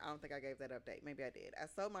 I don't think I gave that update. Maybe I did. I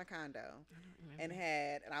sold my condo and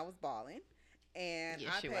I was balling. And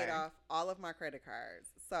Yes, I you paid were. off all of my credit cards.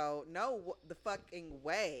 So no, the fucking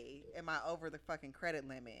way am I over the fucking credit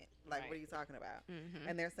limit. Like, what are you talking about?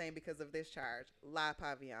 And they're saying because of this charge, La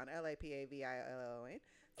Pavillon, Lapavillon.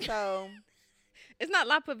 So It's not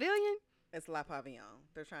La Pavilion? it's La Pavillon.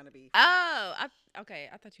 They're trying to be. Oh, okay.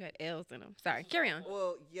 I thought you had L's in them. Sorry. Carry on.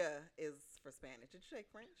 Well, yeah, is for Spanish. Did you take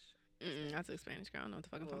French? I took Spanish, girl. I don't know what the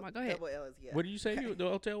fuck I'm talking Well, about. Go ahead. Double L is yeah. What did you say the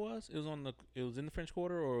hotel was? It was in the French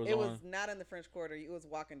Quarter, or It was not in the French Quarter. It was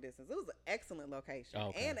walking distance. It was an excellent location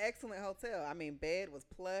and excellent hotel. I mean, bed was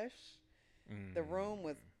plush. The room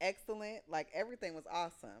was excellent. Like, everything was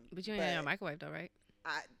awesome. But you ain't had your microwave though, right?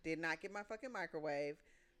 I did not get my fucking microwave.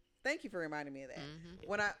 Thank you for reminding me of that.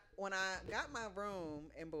 When I got my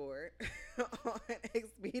room and board on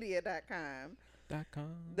Expedia.com,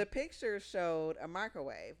 the pictures showed a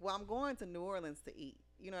microwave. Well, I'm going to New Orleans to eat.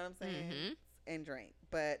 You know what I'm saying? And drink,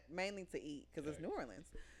 but mainly to eat because it's New Orleans.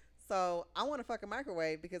 So I want a fucking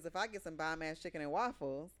microwave because if I get some bomb ass chicken and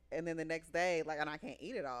waffles, and then the next day, like, and I can't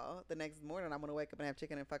eat it all, the next morning I'm gonna wake up and have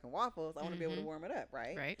chicken and fucking waffles. I want to be able to warm it up,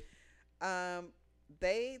 right? Right.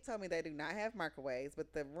 They told me they do not have microwaves,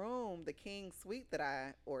 but the room, the King Suite that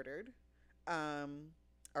I ordered,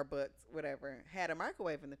 or booked, whatever, had a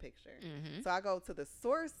microwave in the picture. So I go to the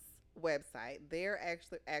Source website, their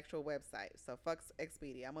actual website. So fuck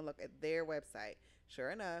Expedia. I'm gonna look at their website.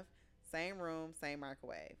 Sure enough, same room, same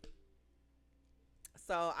microwave.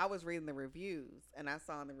 So I was reading the reviews, and I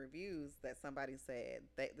saw in the reviews that somebody said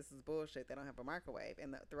this is bullshit. They don't have a microwave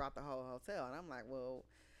throughout the whole hotel, and I'm like, well,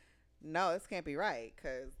 no, this can't be right,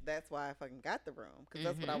 because that's why I fucking got the room,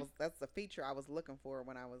 because that's the feature I was looking for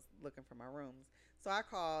when I was looking for my rooms. So I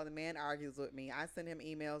call, the man argues with me. I send him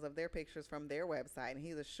emails of their pictures from their website, and he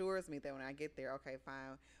assures me that when I get there, okay,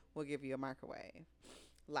 fine, we'll give you a microwave.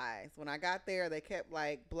 Lies. When I got there, they kept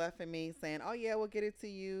like bluffing me, saying, "Oh yeah, we'll get it to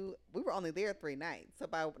you." We were only there 3 nights, so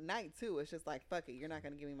by night 2, it's just like, "Fuck it, you're not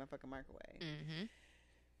gonna give me my fucking microwave." Mm-hmm.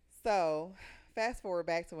 So fast forward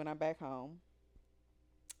back to when I'm back home.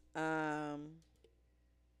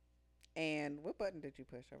 And what button did you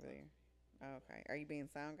push over there? Oh, okay, are you being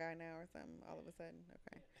sound guy now or something? All of a sudden,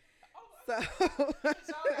 okay. So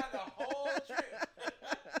the whole trip.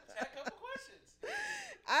 A couple questions.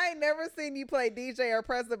 I ain't never seen you play DJ or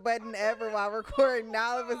press a button ever while recording.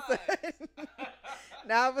 Now all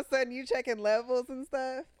of a sudden, you checking levels and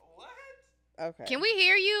stuff. What? Okay. Can we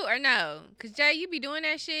hear you or no? Cause Jay, you be doing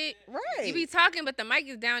that shit. Right. You be talking, but the mic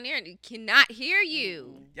is down there and you cannot hear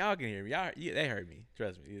you. Y'all can hear me. Yeah, they heard me.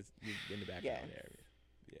 Trust me. It's in the background. Yeah. They heard me.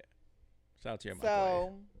 Yeah. Shout out to your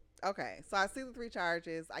microwave. Okay. So I see the 3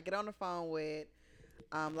 charges. I get on the phone with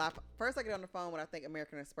first I get on the phone with I think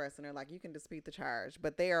American Express, and they're like, you can dispute the charge,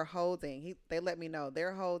 but they are holding. They let me know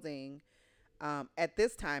they're holding. At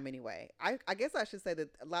this time anyway. I guess I should say that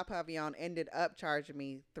La Pavillon ended up charging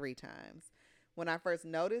me 3 times. When I first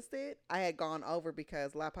noticed it, I had gone over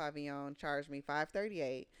because La Pavillon charged me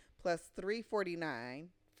 $538 plus $349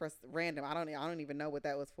 for random. I don't even know what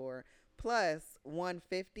that was for. Plus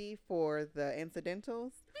 $150 for the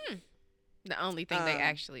incidentals. The only thing they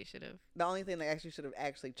actually should have. The only thing they actually should have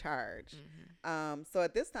actually charged. So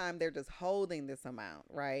at this time they're just holding this amount,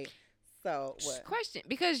 right? So what? Question,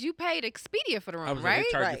 because you paid Expedia for the I room, was right?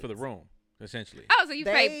 they charged Right. you for the room, essentially. Oh, so you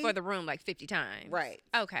They- paid for the room like 50 times. Right.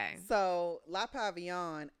 Okay. So La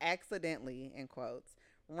Pavillon accidentally, in quotes,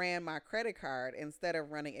 ran my credit card instead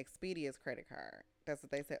of running Expedia's credit card. That's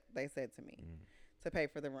what they said. They said to me to pay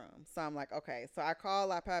for the room. So I'm like, okay. So I call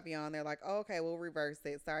La Pavillon. They're like, oh, okay, we'll reverse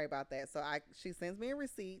it. Sorry about that. So she sends me a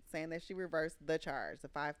receipt saying that she reversed the charge, the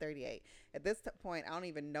 $538. At this point, I don't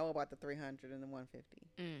even know about the $300 and the $150.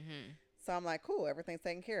 Mm-hmm. So I'm like, cool, everything's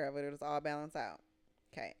taken care of. It was all balanced out.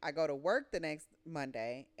 Okay, I go to work the next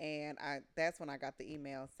Monday, and that's when I got the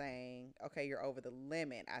email saying, okay, you're over the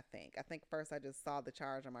limit, I think first I just saw the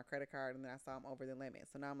charge on my credit card, and then I saw I'm over the limit.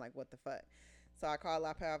 So now I'm like, what the fuck? So I called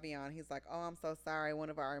La Pavillon. He's like, oh, I'm so sorry. One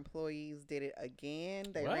of our employees did it again.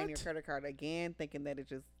 They ran your What? credit card again, thinking that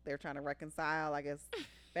they're trying to reconcile, I guess,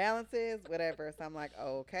 balances, whatever. So I'm like,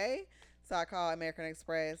 okay. So I call American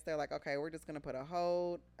Express. They're like, okay, we're just going to put a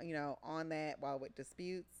hold, on that while with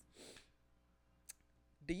disputes.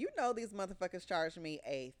 Do you know these motherfuckers charged me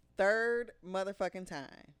a 3rd motherfucking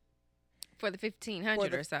time? For the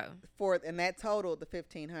 1,500 or so. And that totaled the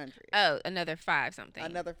 1,500. Oh, another 5 something.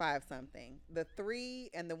 Another 5 something. The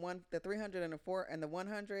 3 and the 300 and the 4 and the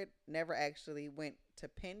 100 never actually went to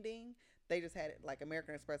pending. They just had it, like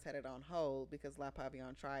American Express had it on hold because La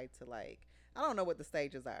Pavillon tried to I don't know what the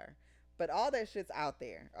stages are, but all that shit's out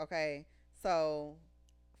there. Okay. So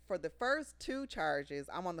for the first 2 charges,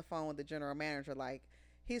 I'm on the phone with the general manager. Like,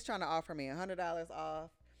 he's trying to offer me $100 off.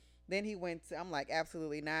 Then he went to, I'm like,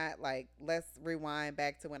 absolutely not. Like, let's rewind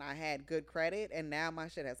back to when I had good credit, and now my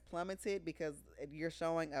shit has plummeted because you're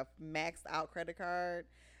showing a maxed out credit card.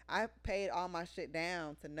 I paid all my shit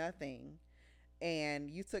down to nothing, and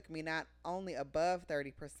you took me not only above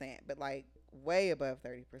 30%, but like way above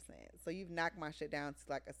 30%. So you've knocked my shit down to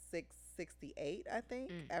like a 668, I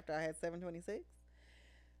think, after I had 726.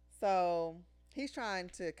 So he's trying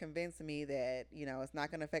to convince me that, it's not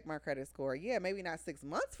going to affect my credit score. Yeah, maybe not 6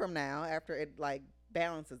 months from now after it like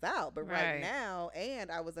balances out. But right now, and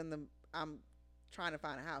I'm trying to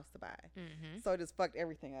find a house to buy. So it just fucked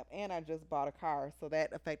everything up. And I just bought a car. So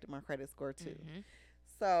that affected my credit score too.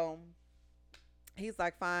 So he's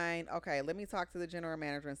like, fine, okay, let me talk to the general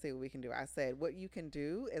manager and see what we can do. I said, what you can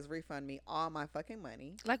do is refund me all my fucking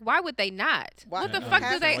money. Like, why would they not? Why What the would fuck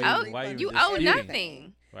you do they have owe? to why You you owe disputing?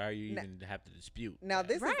 nothing. Why are you even have to dispute? Now,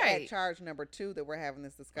 this is Right. at charge number 2 that we're having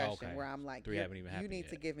this discussion Okay. where I'm like, 3 haven't even you happened need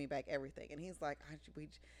to yet. give me back everything. And he's like,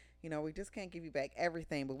 we just can't give you back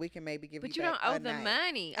everything, but we can maybe give But you you back don't owe a the night.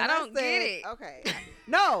 money. And I don't said, get it. Okay.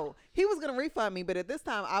 No, he was going to refund me, but at this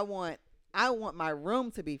time I want my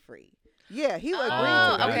room to be free. Yeah, he agreed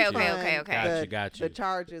Oh, to okay, refund okay. Got you. the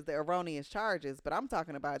charges, the erroneous charges. But I'm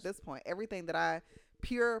talking about at this point, everything that I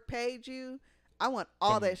pure paid you, I want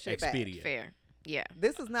all From that shit back. Expedia. Fair. Yeah.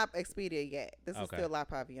 This is not Expedia yet. This is Okay. still La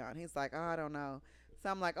Pavillon. He's like, oh, I don't know. So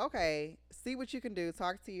I'm like, okay, see what you can do.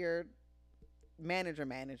 Talk to your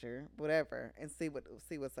manager, whatever, and see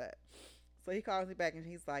what's up. So he calls me back and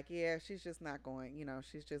he's like, yeah, she's just not going.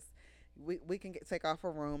 She's just we can take off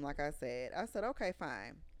her room, like I said. I said, okay,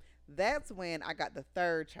 fine. That's when I got the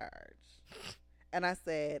 3rd charge, and I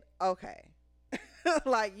said, okay,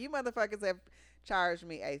 like you motherfuckers have charged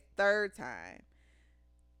me a 3rd time.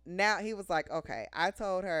 Now he was like, okay, I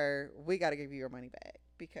told her we got to give you your money back.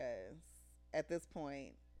 because at this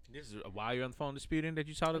point, This is while you're on the phone disputing that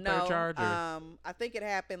you saw the no, third charge? Or? I think it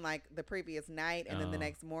happened like the previous night, and then the Oh.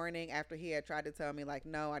 next morning after he had tried to tell me like,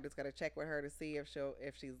 no, I just got to check with her to see if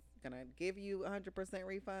she's gonna give you 100%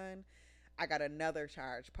 refund. I got another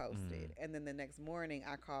charge posted, and then the next morning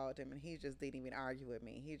I called him, and he just didn't even argue with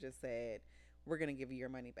me. He just said, "We're gonna give you your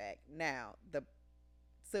money back." Now the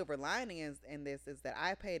silver lining in this is that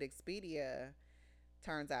I paid Expedia.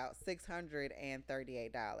 Turns out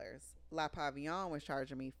 $638. La Pavillon was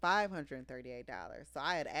charging me $538. So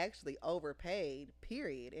I had actually overpaid,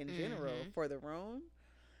 period, in general for the room.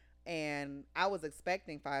 And I was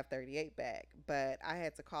expecting $538 back, but I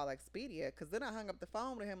had to call Expedia because then I hung up the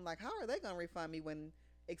phone to him like, how are they going to refund me when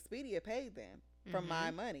Expedia paid them from my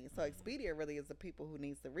money? So Expedia really is the people who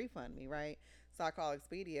needs to refund me, right? So I call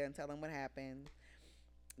Expedia and tell them what happened.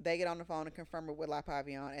 They get on the phone and confirm it with La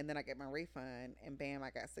Pavillon, and then I get my refund, and bam, I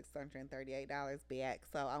got $638 back.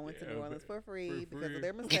 So I went to New Orleans for free because of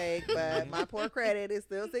their mistake, but my poor credit is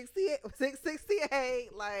still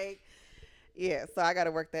 668. Like, yeah, so I got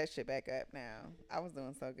to work that shit back up now. I was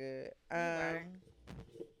doing so good.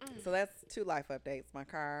 So that's 2 life updates, my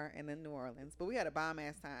car and then New Orleans. But we had a bomb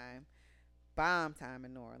time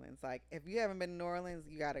in New Orleans. Like, if you haven't been to New Orleans,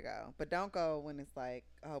 you got to go. But don't go when it's like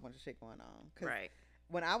a whole bunch of shit going on. Right.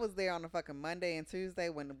 When I was there on a fucking Monday and Tuesday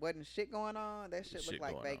when there wasn't shit going on, that shit looked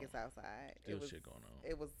like Vegas outside. There was shit going on.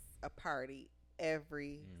 It was a party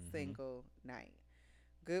every single night.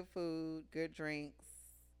 Good food, good drinks,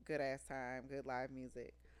 good ass time, good live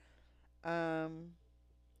music.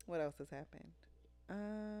 What else has happened?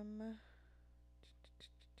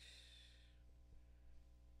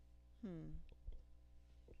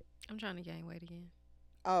 I'm trying to gain weight again.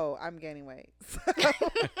 Oh, I'm gaining weight.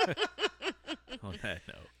 On that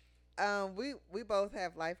note. We both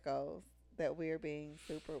have life goals that we're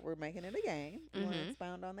making it a game. You want to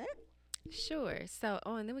expound on that? Sure. So,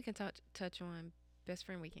 and then we can touch on best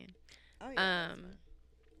friend weekend. Oh yeah.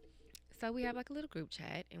 So we have like a little group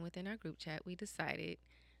chat, and within our group chat, we decided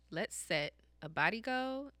let's set a body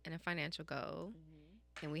goal and a financial goal,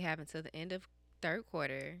 and we have until the end of third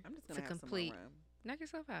quarter I'm just gonna to have complete. some more room. Knock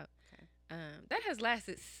yourself out. Okay. That has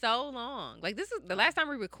lasted so long. Like, this is the last time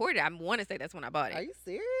we recorded. I want to say that's when I bought it. Are you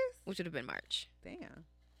serious? Which would have been March. Damn.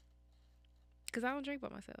 Because I don't drink by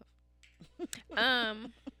myself.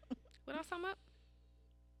 What else I'm up?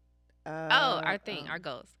 Our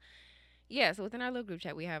goals. Yeah, so within our little group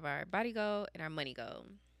chat, we have our body goal and our money goal.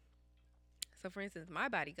 So, for instance, my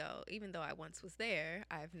body goal, even though I once was there,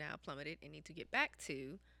 I've now plummeted and need to get back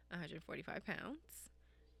to 145 pounds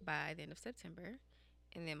by the end of September.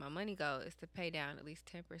 And then my money goal is to pay down at least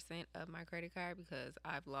 10% of my credit card because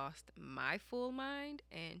I've lost my full mind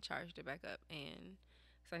and charged it back up. And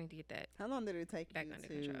so I need to get that How long did it take back you under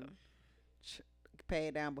to control. pay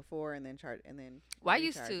it down before and then charge and then? Well, I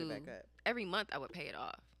used recharge it to, back up? every month I would pay it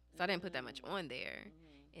off. So I didn't put that much on there.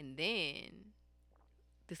 And then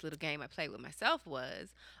this little game I played with myself was,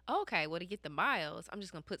 okay, well, to get the miles, I'm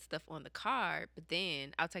just going to put stuff on the card, but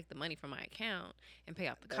then I'll take the money from my account and pay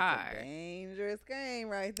off the That's card. a dangerous game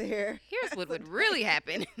right there. Here's what would really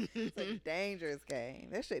happen. It's a dangerous game.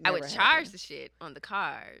 That shit I never would charge happened. the shit on the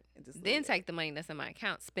card, And just then leave it. take the money that's in my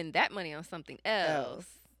account, spend that money on something else,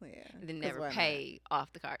 Yeah. and then 'Cause never why not? pay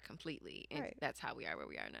off the card completely. And Right. that's how we are where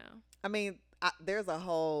we are now. I mean, there's a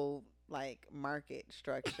whole like market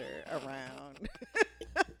structure around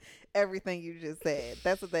everything you just said.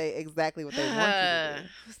 That's exactly what they want you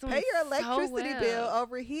to do. Pay your electricity bill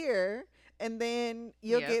over here, and then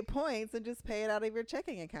you'll Yep. get points and just pay it out of your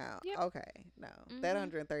checking account. Yep. Okay, no, that Mhm.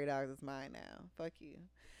 $130 is mine now. Fuck you.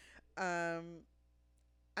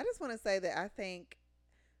 I just want to say that I think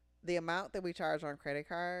the amount that we charge on credit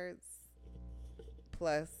cards,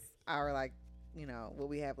 plus our what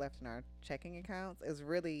we have left in our checking accounts, is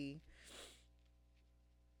really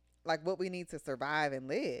like what we need to survive and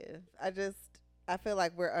live. I feel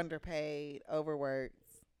like we're underpaid, overworked,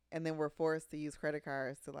 and then we're forced to use credit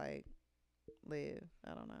cards to like live.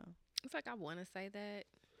 I don't know. It's like I want to say that,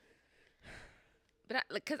 but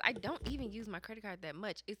because I don't even use my credit card that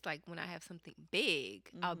much. It's like when I have something big,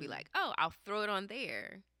 I'll be Mhm. like, oh, I'll throw it on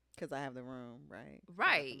there. Because I have the room, right? I got the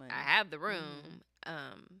Right. money. I have the room.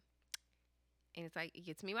 And it's like, it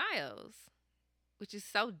gets me miles, which is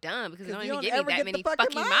so dumb because it 'Cause don't you even don't give me ever that get the many fucking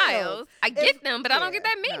fucking miles. miles. I get them, but I don't get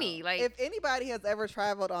that Yeah, many. no. Like, if anybody has ever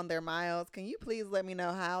traveled on their miles, can you please let me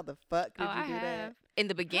know how the fuck did oh, you I do have. that? In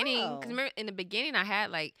the beginning, How? because remember, in the beginning, I had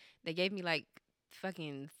like, they gave me like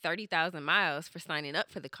fucking 30,000 miles for signing up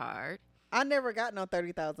for the card. I never got no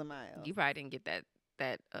 30,000 miles. You probably didn't get that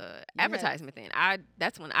that had- advertisement thing.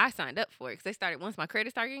 That's when I signed up for it because they started once my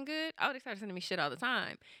credit started getting good. Oh, they started sending me shit all the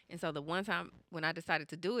time. And so the one time when I decided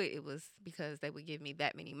to do it, it was because they would give me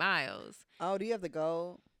that many miles. Oh, do you have the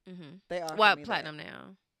gold? Mm-hmm. They offer Well, me platinum that.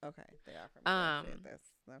 now. Okay, they offer me that shit. Um, That's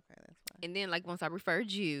okay. That's fine. And then like once I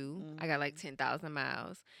referred you, I got like 10,000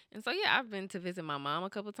 miles. And so yeah, I've been to visit my mom a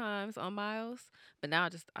couple times on miles, but now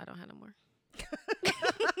I don't have no more.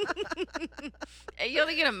 And you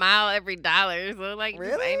only get a mile every $1, so like just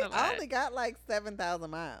Really? ain't a lot. I only got like 7,000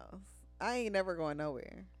 miles. I ain't never going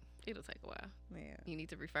nowhere. It'll take a while. Yeah. You need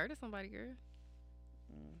to refer to somebody, girl.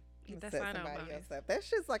 Get that Set sign on somebody bonus. else up. That's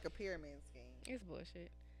just like a pyramid scheme. It's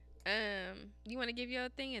bullshit. You want to give your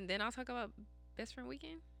thing and then I'll talk about best friend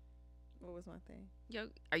weekend? What was my thing?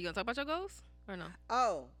 Are you gonna talk about your goals or no?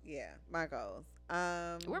 Oh, yeah, my goals.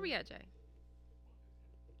 Where we at, Jay?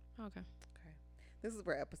 Okay. This is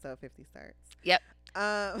where episode 50 starts. Yep.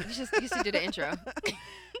 You should do the intro.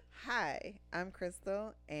 Hi, I'm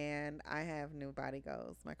Crystal, and I have New Body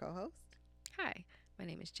Goals. My co-host. Hi, my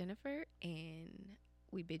name is Jennifer, and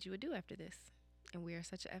we bid you adieu after this. And we are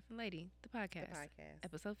Such a Effing Lady, the podcast.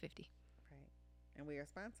 Episode 50. Right. And we are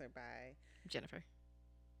sponsored by Jennifer.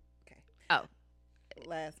 Okay. Oh.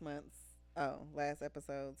 Last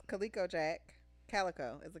episode's Calico Jack.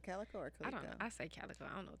 Calico. Is it Calico or Calico? I don't know. I say Calico.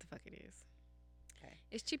 I don't know what the fuck it is. Okay.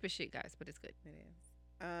 It's cheap as shit, guys, but it's good. It is.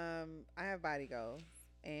 I have body goals,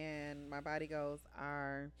 and my body goals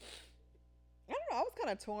are, I don't know, I was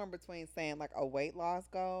kind of torn between saying like a weight loss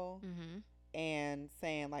goal and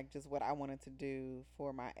saying like just what I wanted to do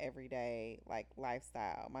for my everyday like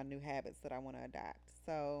lifestyle, my new habits that I want to adopt.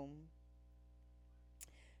 So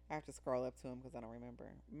I have to scroll up to them because I don't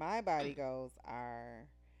remember. My body goals are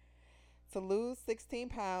to lose 16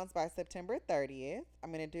 pounds by September 30th.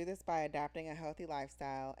 I'm going to do this by adopting a healthy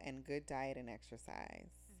lifestyle and good diet and exercise.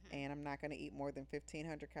 And I'm not going to eat more than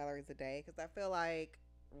 1,500 calories a day because I feel like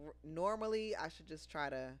normally I should just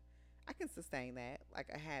I can sustain that, like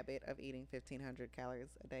a habit of eating 1,500 calories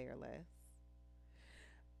a day or less.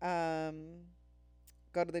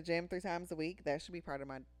 Go to the gym 3 times a week. That should be part of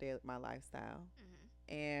my lifestyle.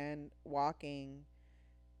 And walking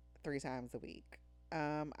 3 times a week.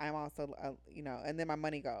 I'm also, and then my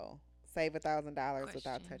money goal: save $1,000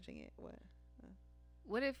 without touching it.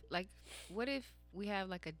 What if we have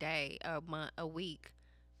like a day, a month, a week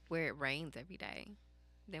where it rains every day?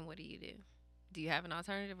 Then what do you do? Do you have an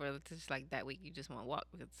alternative, or it's just like that week you just want to walk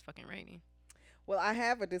because it's fucking raining? Well, I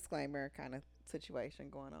have a disclaimer kind of situation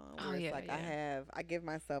going on. Where it's like I give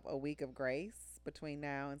myself a week of grace between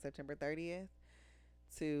now and September 30th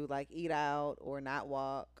to like eat out or not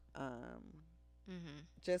walk.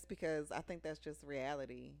 Just because I think that's just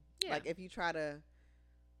reality. Yeah. Like if you try to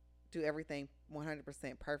do everything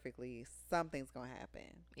 100% perfectly, something's going to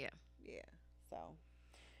happen. Yeah. Yeah. So,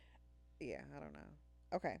 yeah, I don't know.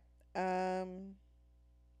 Okay. And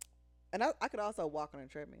I could also walk on a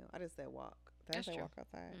treadmill. I just said walk. Did I say walk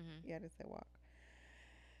outside? Yeah, I just said walk.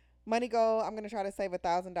 Money goal, I'm going to try to save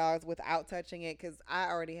 $1,000 without touching it because I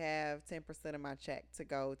already have 10% of my check to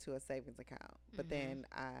go to a savings account. But then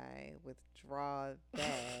I withdraw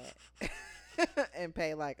that and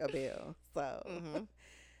pay like a bill. So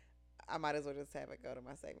I might as well just have it go to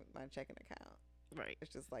my checking account. Right.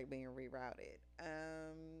 It's just like being rerouted.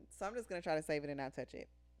 So I'm just going to try to save it and not touch it.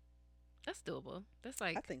 That's doable. That's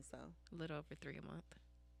like, I think so. A little over $3 a month.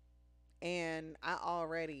 And I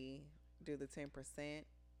already do the 10%.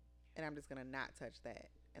 And I'm just gonna not touch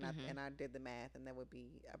that, and I did the math, and that would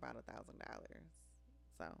be about $1,000.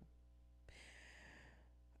 So,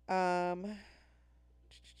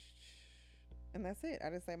 and that's it. I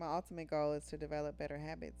just say my ultimate goal is to develop better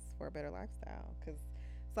habits for a better lifestyle. Cause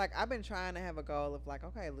it's like I've been trying to have a goal of like,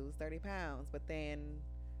 okay, lose 30 pounds, but then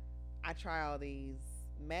I try all these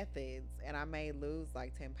methods, and I may lose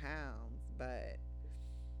like 10 pounds, but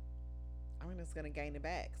I'm just gonna gain it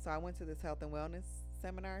back. So I went to this health and wellness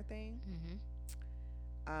seminar thing,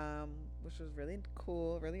 which was really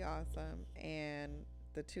cool, really awesome. And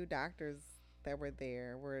the 2 doctors that were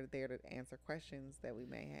there to answer questions that we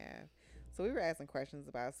may have. So we were asking questions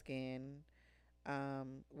about skin,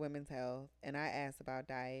 women's health, and I asked about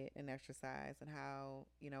diet and exercise and how,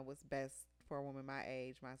 what's best for a woman my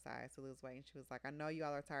age, my size, to lose weight. And she was like, I know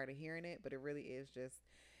y'all are tired of hearing it, but it really is just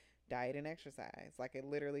diet and exercise. Like it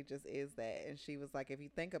literally just is that. And she was like, if you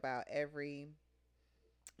think about every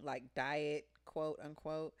like diet, quote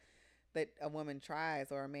unquote, that a woman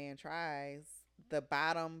tries or a man tries, the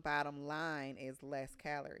bottom line is less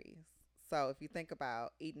calories. So if you think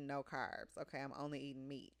about eating no carbs, okay, I'm only eating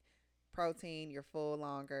meat, protein, you're full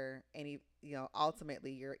longer, and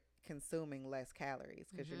ultimately you're consuming less calories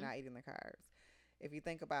because you're not eating the carbs. if you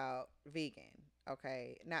think about vegan,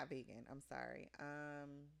 okay, not vegan, I'm sorry.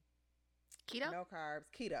 Keto? No carbs,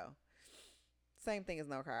 keto. Same thing as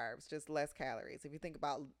no carbs, just less calories. If you think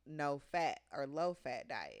about no fat or low fat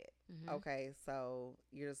diet, Mhm. okay, so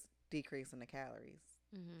you're just decreasing the calories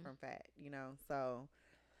Mhm. from fat, you know. So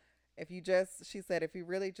if you just, she said, if you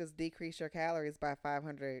really just decrease your calories by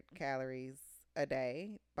 500 calories a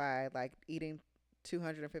day by like eating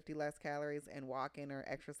 250 less calories and walking or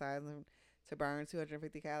exercising to burn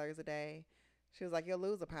 250 calories a day, she was like, you'll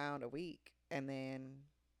lose a pound a week, and then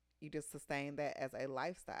you just sustain that as a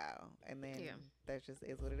lifestyle, and then Yeah. that just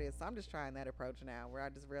is what it is. So I'm just trying that approach now, where I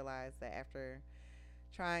just realized that after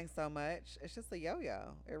trying so much, it's just a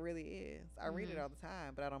yo-yo. It really is. I read it Mhm. all the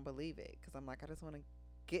time, but I don't believe it because I'm like, I just want to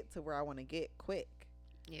get to where I want to get quick,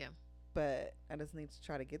 Yeah. but I just need to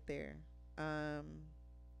try to get there.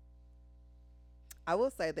 I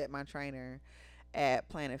will say that my trainer at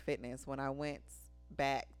Planet Fitness, when I went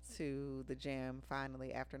back to the gym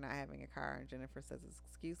finally after not having a car, and Jennifer says it's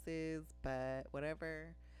excuses, but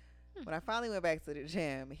whatever. When I finally went back to the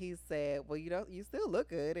gym, he said, "Well, you still look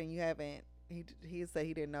good, and you haven't." He said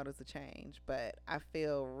he didn't notice a change, but I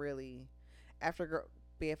feel really after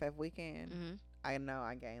BFF weekend, Mhm. I know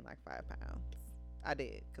I gained like 5 pounds. I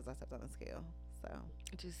did because I stepped on the scale. So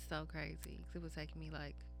Which is so crazy. 'Cause it would take me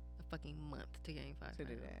like a fucking month to gain 5 to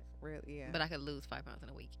pounds. do that, really, yeah. But I could lose 5 pounds in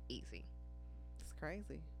a week, easy. It's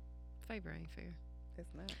crazy. Favor ain't fair.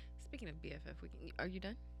 It's not. Speaking of BFF weekend, are you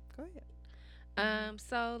done? Go ahead.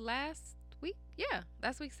 So last week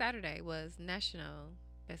Saturday was National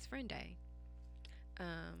Best Friend Day.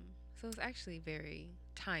 So it was actually very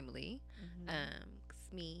timely. Mm-hmm.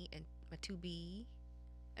 'Cause me and my two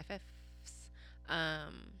BFFs,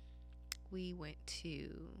 we went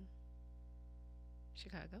to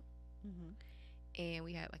Chicago Mm-hmm. and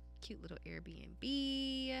we had like a cute little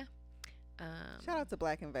Airbnb. Shout out to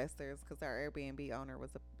Black investors because our Airbnb owner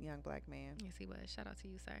was a young Black man. Yes, he was. Shout out to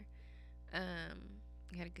you, sir.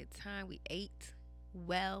 We had a good time. We ate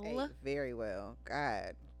well. Ate very well.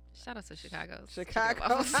 God. Shout out to Chicago's Chicago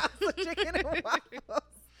Chicken House Waffles. of Chicken and Waffles.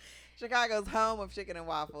 Chicago's home of chicken and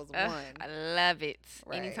waffles. Ugh, One. I love it.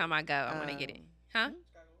 Right. Anytime I go, I want to get it. Huh?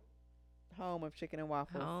 Home of chicken and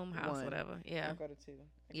waffles. Home, house, One. whatever. Yeah. I'll go to two.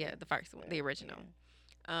 Yeah, the first one, the Yeah, original.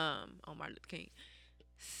 yeah. On Martin Luther King.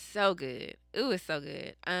 So good. Ooh, it's so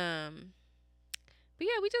good. But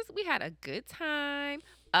yeah, we had a good time.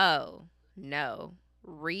 Oh no,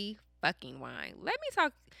 fucking wine. Let me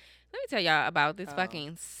tell y'all about this Oh.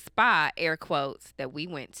 fucking spa, air quotes, that we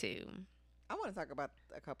went to. I want to talk about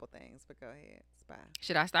a couple things, but go ahead. Spy.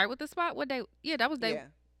 Should I start with the spot? What day? Yeah, that was day. Yeah.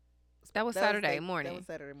 That was Saturday morning. That was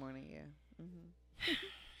Saturday morning, yeah. Mm-hmm.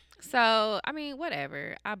 So I mean,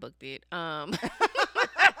 whatever. I booked it. On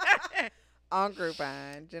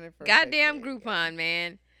Groupon, Jennifer. Goddamn picked it, Groupon,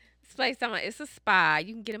 man. This place, it's a spa.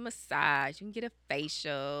 You can get a massage. You can get a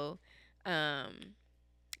facial.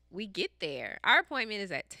 We get there. Our appointment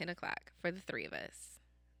is at 10 o'clock for the three of us.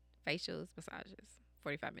 Facials, massages,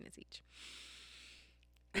 45 minutes each.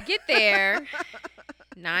 We get there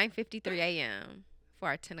 9:53 a.m. for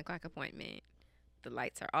our 10 o'clock appointment. The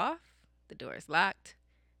lights are off. The door is locked.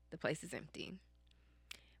 The place is empty.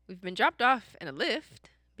 We've been dropped off in a lift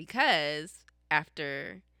because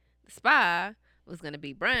after the spa was going to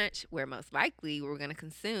be brunch, where most likely we're going to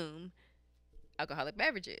consume alcoholic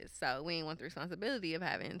beverages. So we didn't want the responsibility of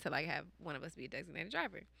having to like have one of us be a designated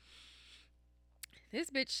driver. This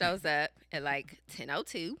bitch shows up at like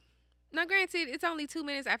 10:02. Now, granted, it's only 2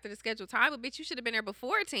 minutes after the scheduled time, but bitch, you should have been there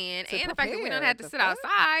before 10. To And the fact that we don't prepare, have to the sit fuck?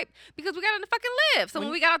 outside because we got on the fucking lift. So When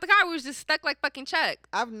when we got out the car, we was just stuck like fucking Chuck.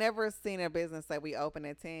 I've never seen a business say we open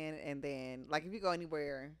at 10 and then, like, if you go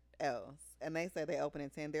anywhere else and they say they open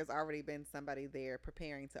at 10, there's already been somebody there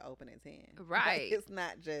preparing to open at 10. Right. Like, it's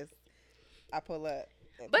not just, I pull up.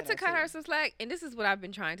 at But to cut 10:02. her some slack, and this is what I've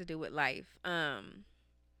been trying to do with life.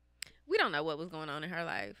 We don't know what was going on in her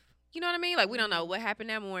life. You know what I mean? Like we don't know what happened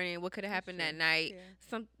that morning, what could have happened that true. night.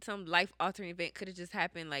 Yeah. Some life altering event could have just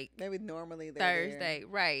happened like Maybe normally they're Thursday,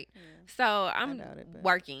 right? There. Yeah. So I'm doubt it, but-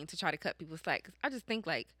 working to try to cut people's slack. 'Cause I just think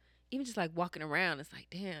like even just like walking around, it's like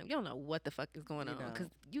damn, you don't know what the fuck is going You on. don't. Because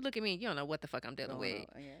you look at me, and you don't know what the fuck I'm dealing with.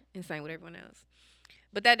 Yeah. And same with everyone else.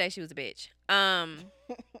 But that day she was a bitch.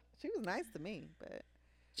 She was nice to me, but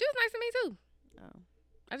She was nice to me too. oh.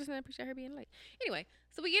 I just didn't appreciate her being late. Anyway,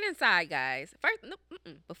 so we get inside, guys.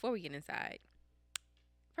 Before we get inside,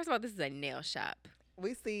 first of all, this is a nail shop.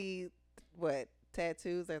 We see what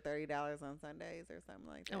tattoos are $30 on Sundays or something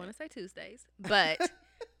like that. I want to say Tuesdays, but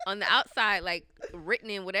on the outside, like written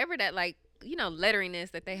in whatever that like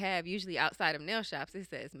letteriness that they have usually outside of nail shops, it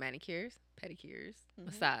says manicures, pedicures, Mhm.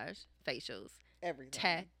 massage, facials, Everything.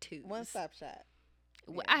 tattoos. One stop shop.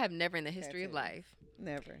 Well, Yeah. I have never in the history of Tattoos. life.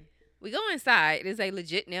 Never. We go inside. It is a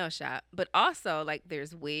legit nail shop, but also like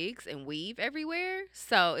there's wigs and weave everywhere.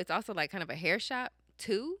 So it's also like kind of a hair shop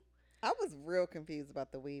too. I was real confused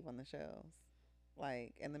about the weave on the shelves,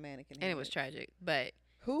 like, and the mannequin. And it was heads. tragic, but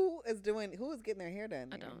Who is getting their hair done?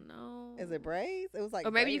 I There? don't know. Is it braids? It was like.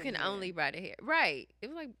 Or maybe you braiding can hair. only braid a hair. Right. It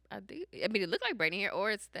was like I mean it looked like braiding hair or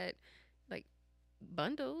it's that like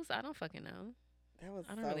bundles. I don't fucking know. That was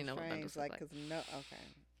I don't so really know what strange. bundles look Like, like. cause no. Okay.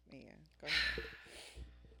 Yeah. Go ahead.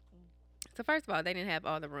 So first of all, they didn't have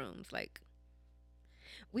all the rooms. Like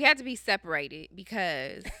we had to be separated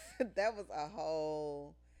because That was a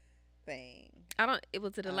whole thing.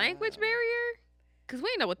 was it a language Um, barrier? Cause we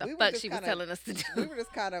didn't know what the we were fuck just she was kinda- telling us to do. We were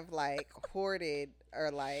just kind of like hoarded, or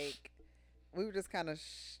like we were just kind of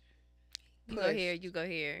You go here, you go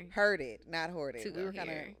here. herded, not hoarded. To We go were kind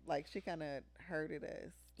of here. like she kind of herded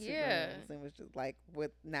us. To Yeah. rooms and was just like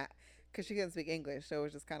with not because she couldn't speak English, so it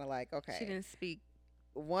was just kind of like okay. She didn't speak.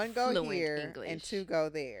 One go fluent here and English. two go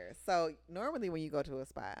there. So normally when you go to a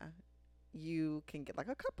spa, you can get like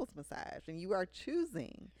a couples massage and you are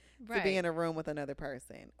choosing to be in a room with another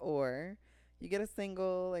person, or you get a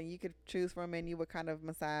single and you could choose from a menu what kind of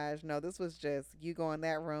massage. No, this was just you go in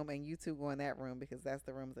that room and you two go in that room because that's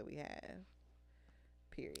the rooms that we have.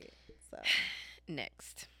 Period. So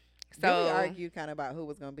Next. then So we argued kind of about who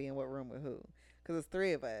was going to be in what room with who, because it's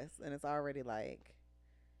three of us and it's already like.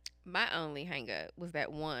 my only hang up was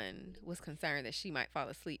that one was concerned that she might fall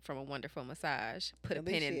asleep from a wonderful massage. Put a at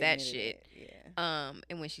least pin she in that admitted shit. it. Yeah.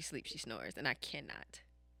 And when she sleeps, she snores, and I cannot.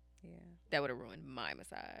 Yeah. That would have ruined my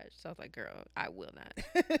massage. So I was like, girl, I will not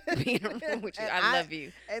be in a room with you. And I love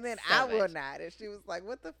you. And then so I will much. not. And she was like,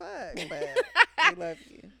 "What the fuck?" But we love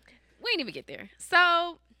you. We didn't even get there.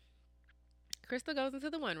 So Crystal goes into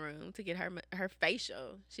the one room to get her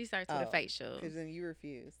facial. She starts with a Oh, facial. Because then you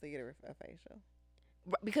refused to get a facial.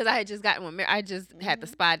 Because I had just gotten one. I just had the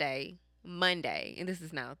Mhm. spa day Monday, and this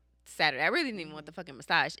is now Saturday. I really didn't even want the fucking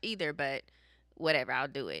massage either, but whatever, I'll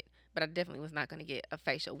do it. But I definitely was not going to get a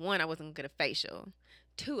facial. One, I wasn't going to get a facial.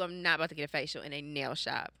 Two, I'm not about to get a facial in a nail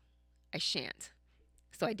shop. I shan't.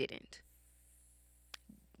 So I didn't.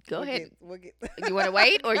 Go ahead. We'll get. You want to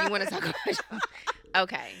wait or you want to talk about it?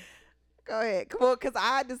 Okay. Go ahead. Come on, because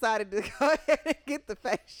I decided to go ahead and get the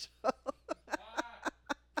facial.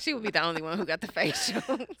 She would be the only one who got the facial.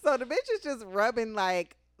 So the bitch is just rubbing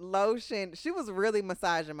like lotion. She was really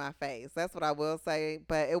massaging my face. That's what I will say.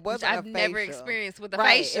 But it Which wasn't I've a never facial. experienced with a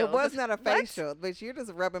Right. facial. It was not a What? facial, but you're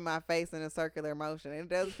just rubbing my face in a circular motion. It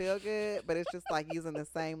does feel good, but it's just like using the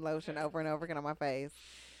same lotion over and over again on my face.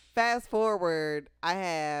 Fast forward, I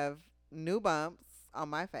have new bumps on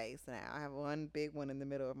my face now. I have one big one in the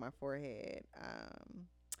middle of my forehead.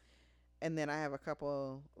 And then I have a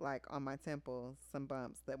couple like on my temples, some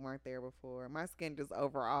bumps that weren't there before. My skin just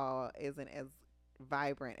overall isn't as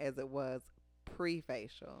vibrant as it was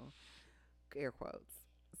pre-facial, air quotes.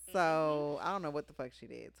 So I don't know what the fuck she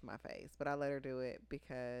did to my face, but I let her do it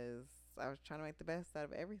because I was trying to make the best out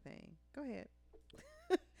of everything. Go ahead.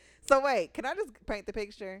 So wait, can I just paint the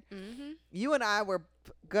picture? Mm-hmm. You and I were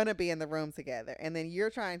gonna be in the room together, and then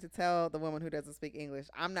you're trying to tell the woman who doesn't speak English,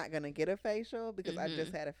 I'm not gonna get a facial because I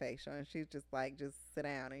just had a facial, and she's just like, just sit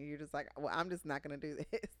down, and you're just like, well, I'm just not gonna do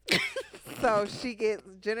this. So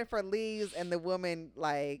Jennifer leaves, and the woman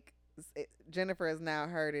Jennifer is now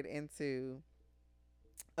herded into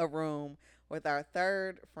a room with our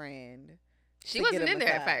third friend. She to get wasn't a in there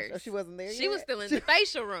at massage. first. Oh, she wasn't there She yet? was still in the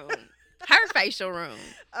facial room. Her facial room.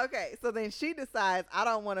 Okay, so then she decides I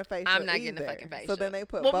don't want a facial. I'm not getting a either. fucking facial. So then they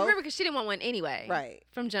put well, both. remember, because she didn't want one anyway. Right.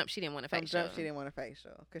 From jump, she didn't want a From facial. jump, she didn't want a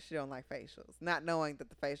facial because she don't like facials. Not knowing that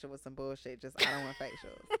the facial was some bullshit. Just I don't want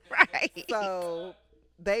facials. Right. So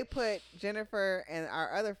they put Jennifer and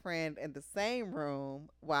our other friend in the same room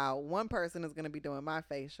while one person is going to be doing my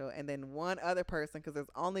facial, and then one other person, because there's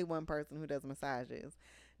only one person who does massages,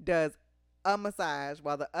 does a massage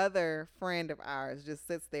while the other friend of ours just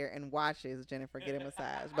sits there and watches Jennifer get a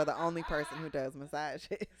massage by the only person who does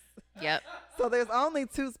massages. Yep. So there's only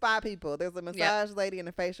two spa people. There's a massage lady and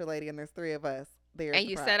a facial lady, and there's three of us. There's And the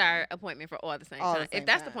you set problem. our appointment for all at the same All time. at the same If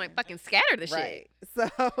that's the time. point, fucking scatter the right.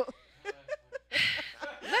 shit. So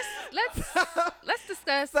Let's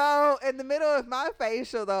discuss. So in the middle of my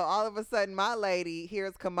facial, though, all of a sudden my lady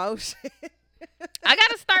hears commotion. I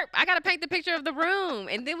gotta paint the picture of the room,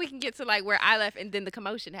 and then we can get to like where I left, and then the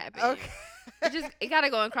commotion happened. Okay. It gotta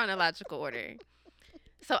go in chronological order.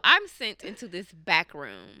 So I'm sent into this back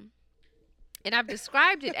room, and I've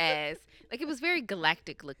described it as like it was very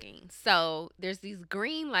galactic looking. So there's these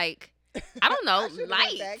green I don't know I should've went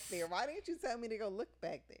lights. back there. Why didn't you tell me to go look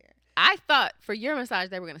back there? I thought for your massage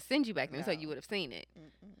they were gonna send you back there so No. you would have seen it. Mm-mm.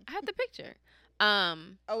 I have the picture.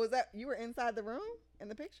 Oh, was that you were inside the room in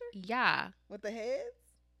the picture Yeah. with the heads?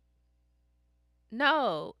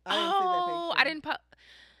 No. I didn't see that Oh, I picture. didn't put.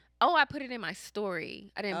 Oh, I put it in my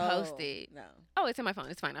story. I didn't post Oh, it. No. Oh, it's in my phone.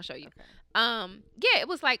 It's fine. I'll show you. Okay. Yeah, it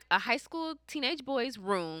was like a high school teenage boy's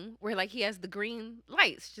room where like he has the green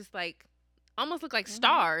lights, just like almost look like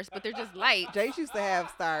stars, but they're just lights. Jace used to have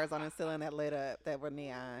stars on his ceiling that lit up that were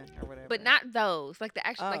neon or whatever. But not those. Like the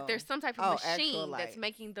actual, like there's Oh. some type Oh, of actual machine lights. that's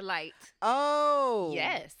making the light. Oh.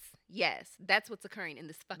 Yes, yes, that's what's occurring in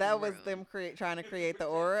this fucking That was room. them trying to create the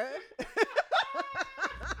aura.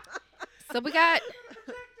 So we got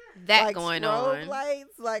that like going strobe on.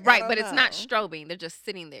 lights, like Right, but it's not strobing. They're just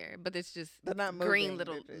sitting there. But it's just They're not green moving,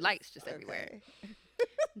 little they're just- lights just everywhere. okay.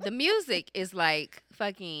 The music is like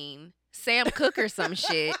fucking Sam Cooke or some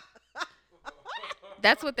shit.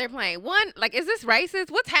 That's what they're playing. One, like, is this racist?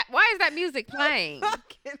 Why is that music playing? I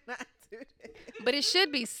cannot do that. But it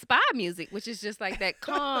should be spa music, which is just like that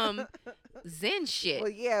calm Zen shit. Well,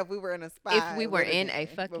 yeah, if we were in a spa. If we it were would've in been. a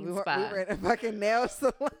But fucking we spa. were in a fucking nail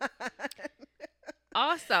salon.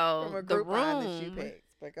 Also, From a the Groupon that you room picked.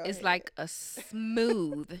 But go is ahead. like a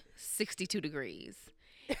smooth 62 degrees.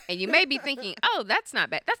 And you may be thinking, oh, that's not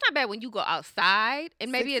bad. That's not bad when you go outside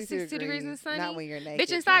and maybe it's 62 degrees and sunny. Not when you're naked.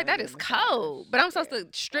 Bitch, inside, trying that to is get a massage. cold. But I'm supposed Yeah. to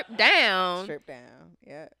strip down Strip down.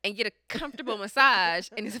 Yeah. and get a comfortable massage,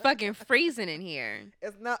 and it's fucking freezing in here.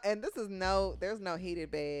 It's no, and this is no. There's no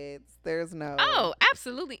heated beds. There's no. Oh,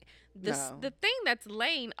 absolutely. No. The thing that's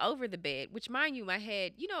laying over the bed, which mind you, my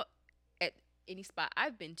head, you know, at any spot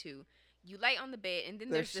I've been to, you lay on the bed, and then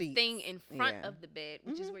There's there's the thing sheets. in front Yeah. of the bed,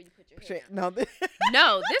 which is Mhm. where you put your Shit, head down. no.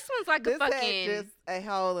 No, this one's like This a had fucking just a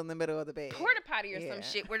hole in the middle of the bed. porta potty or Yeah. some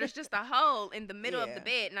shit where there's just a hole in the middle of Yeah. the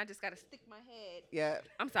bed, and I just gotta stick my head. Yeah.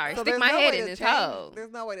 I'm sorry, So stick there's my no head way in to this change- hole.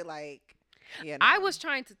 There's no way to like. Yeah. I no. was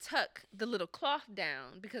trying to tuck the little cloth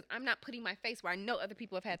down because I'm not putting my face where I know other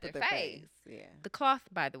people have had Put their face. Yeah. The cloth,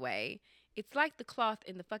 by the way, it's like the cloth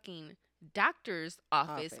in the fucking doctor's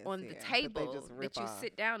office on the yeah, that they table just that rip you off.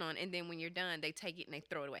 sit down on, and then when you're done, they take it and they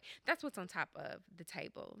throw it away. That's what's on top of the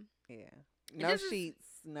table. Yeah. No this is- sheets.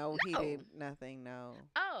 No heated. Nothing. No.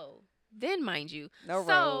 Oh, then mind you, No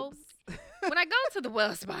so robes. when I go to the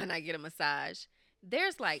well spa and I get a massage,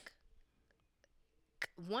 there's like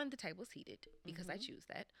the table's heated because I Mhm. choose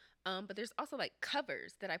that. But there's also like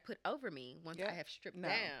covers that I put over me once I Yeah. have stripped No.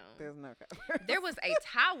 down. There's no cover. There was a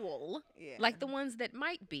towel, Yeah. like the ones that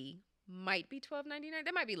might be $12.99.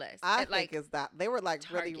 They might be less. I at, like, think it's that they were like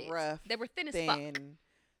really Target. rough, They were thin as fuck. thin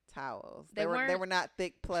towels. They They weren't were not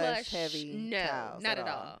thick, plush, plush, heavy. no, towels not at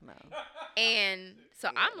all. No. And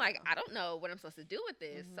so Yeah, I'm like, no. I don't know what I'm supposed to do with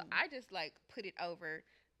this. So Mhm. I just like put it over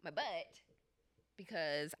my butt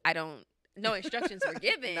because I don't. No instructions were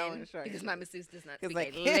given because my masseuse does not 'Cause speak I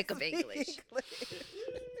a can't lick of speak English.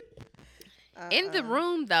 Uh-uh. In the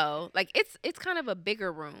room though, like it's kind of a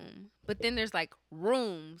bigger room, but then there's like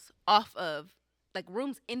rooms off of like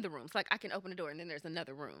rooms in the rooms. Like I can open the door and then there's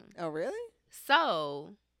another room. Oh really?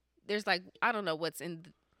 So there's like I don't know what's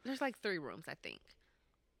in. There's like 3 rooms I think.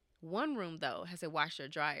 One room though has a washer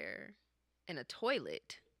dryer and a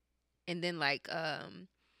toilet, and then like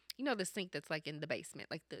you know the sink that's like in the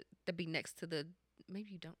basement, like the be next to the.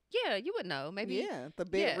 Maybe you don't. Yeah, you would know. Maybe Yeah, the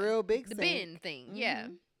big, yeah, real big the sink. bin thing. Yeah,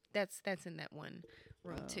 Mhm. that's in that one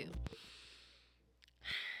room Oh. too.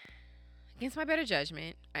 Against my better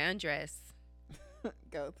judgment, I undress.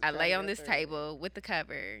 Go I try lay to on go this through. table with the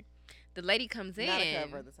cover. The lady comes in. Not a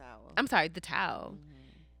cover, the towel. I'm sorry, the towel. Mhm.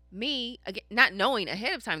 Me, again, not knowing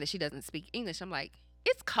ahead of time that she doesn't speak English, I'm like,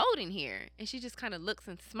 it's cold in here. And she just kind of looks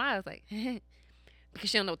and smiles like, because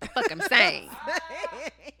she don't know what the fuck I'm saying.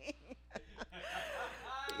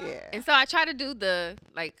 Yeah. And so I try to do the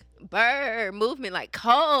like bird movement like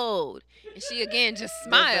cold. And she again just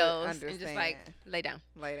smiles and just like understand. lay down.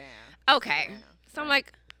 Lay down. Okay. Yeah, So I'm right.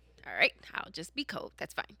 like, all right, I'll just be cold.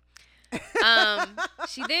 That's fine.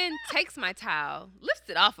 She then takes my towel, lifts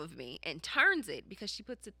it off of me, and turns it because she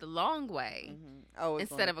puts it the long way Mhm. Oh,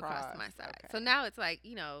 it's instead going of across my side. Okay. So now it's like,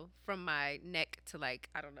 you know, from my neck to like,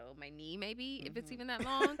 I don't know, my knee maybe, if it's Mhm. even that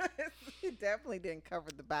long. It definitely didn't cover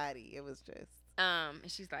the body. It was just. And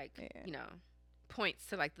she's like, Yeah. you know, points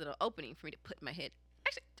to like the little opening for me to put my head.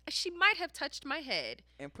 Actually, she might have touched my head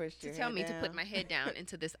And pushed to your tell head me to put down. my head down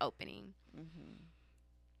into this opening. Mhm.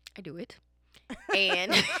 I do it.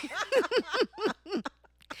 And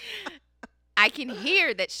I can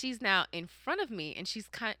hear that she's now in front of me and she's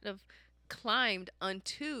kind of climbed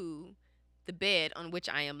onto the bed on which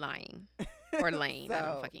I am lying or laying. I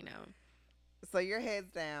don't So- fucking know. So your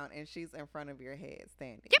head's down and she's in front of your head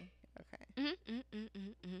standing. Yep. Okay.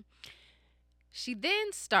 She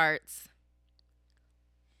then starts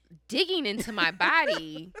digging into my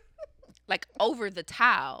body, like over the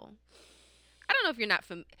towel. I don't know if you're not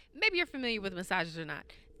maybe you're familiar with massages or not.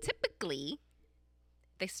 Typically,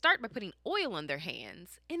 they start by putting oil on their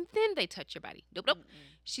hands and then they touch your body. Nope.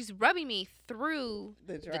 She's rubbing me through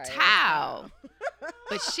the towel,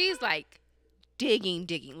 but she's like digging,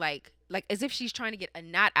 like as if she's trying to get a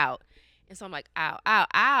knot out. And so I'm like, ow, ow,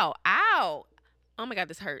 ow, ow. Oh my God,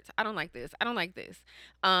 this hurts. I don't like this.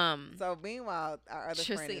 So meanwhile, our other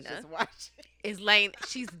friend is just watching. Is laying,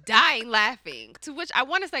 she's dying laughing. To which I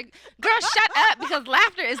want to say, girl, shut up, because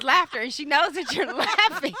laughter is laughter, and she knows that you're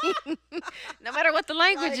laughing, no matter what the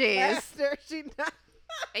language is. Laughter,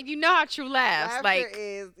 and you know how true laughs, laughter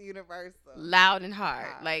is universal, loud and hard.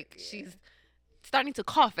 She's starting to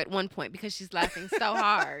cough at one point because she's laughing so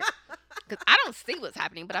hard. Because I don't see what's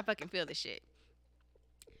happening, but I fucking feel the shit.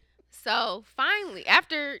 So finally,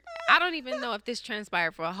 after, I don't even know if this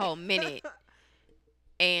transpired for a whole minute,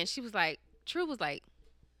 and she was like, True was like,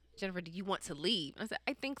 Jennifer, do you want to leave? And I said,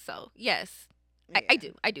 I think so. Yes, yeah. I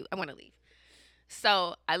do. I want to leave.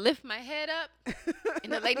 So I lift my head up,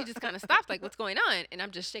 and the lady just kind of stops, like, what's going on? And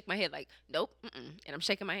I'm just shaking my head like, nope, and I'm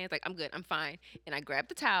shaking my hands like, I'm good, I'm fine. And I grab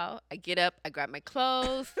the towel, I get up, I grab my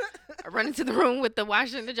clothes, I run into the room with the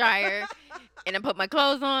washer and the dryer, and I put my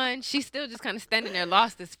clothes on. She's still just kind of standing there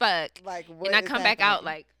lost as fuck. Like, what and I is come happening? back out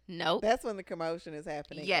like, nope. That's when the commotion is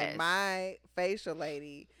happening. Yes. And my facial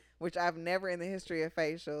lady, which I've never in the history of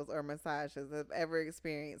facials or massages have ever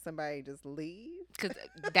experienced somebody just leave. Because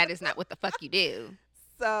that is not what the fuck you do.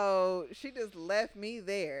 So she just left me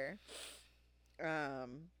there,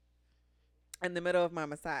 in the middle of my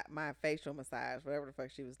my facial massage, whatever the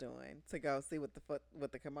fuck she was doing, to go see what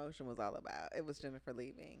the commotion was all about. It was Jennifer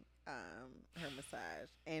leaving her massage,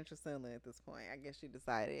 and Trisula at this point. I guess she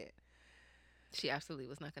decided she absolutely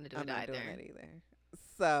was not going to do I'm it not either. doing it either.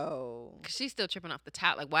 So 'cause she's still tripping off the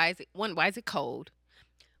towel. Like, why is it cold?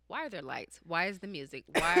 Why are there lights? Why is the music?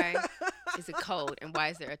 Why is it cold? And why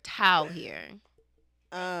is there a towel here?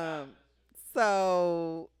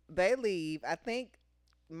 So they leave. I think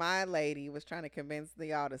my lady was trying to convince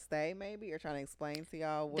y'all to stay, maybe, or trying to explain to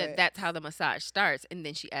y'all what. That's how the massage starts, and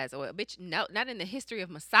then she adds oil. Bitch, no, not in the history of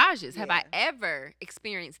massages have I ever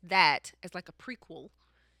experienced that as like a prequel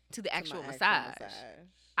to the actual massage.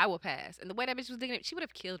 I will pass. And the way that bitch was digging it, she would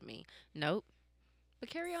have killed me. Nope. But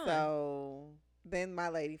carry on. So then my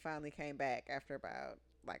lady finally came back after about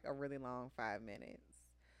like a really long 5 minutes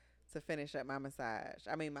to finish up my massage.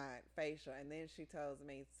 I mean, my facial. And then she tells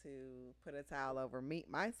me to put a towel over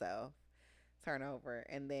myself, turn over.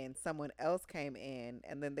 And then someone else came in.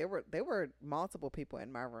 And then there were multiple people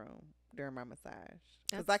in my room during my massage.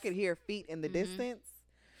 Because I could hear feet in the distance,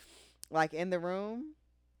 like in the room.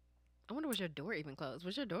 I wonder, was your door even closed?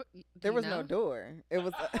 Was your door? There was no door. It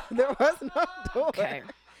was there was no door. Okay.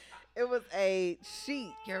 It was a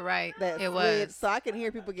sheet. You're right. That it slid, was. so I can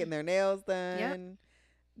hear people getting their nails done, Yep.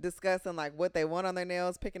 discussing like what they want on their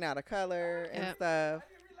nails, picking out a color and stuff.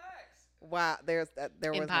 Wow, there was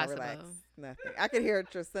Impossible. no relax, nothing. I could hear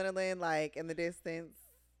Trisula like in the distance.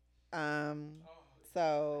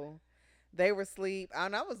 So they were asleep,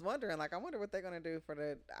 and I was wondering, like, I wonder what they're gonna do for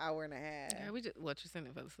the hour and a half. Yeah,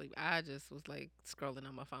 Trisula fell asleep. I just was like scrolling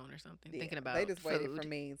on my phone or something, thinking about They just waited food. for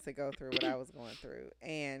me to go through what I was going through,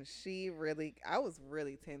 and I was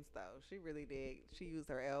really tense though. She really did. She used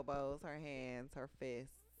her elbows, her hands, her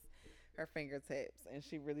fists, her fingertips, and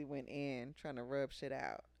she really went in trying to rub shit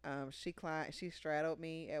out. She straddled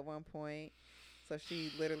me at one point, so she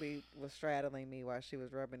literally was straddling me while she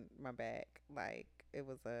was rubbing my back like it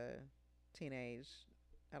was a teenage,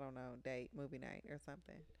 I don't know, movie night or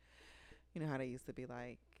something. You know how they used to be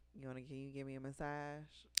like, can you give me a massage?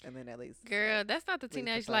 And then at least, Girl, that's not the least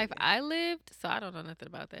teenage the life fucking- I lived, so I don't know nothing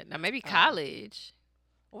about that. Now maybe college.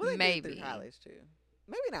 well, they did maybe through college too.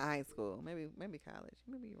 Maybe not high school. Maybe college.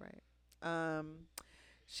 Maybe you're right.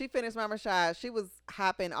 She finished my massage. She was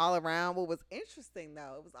hopping all around. What was interesting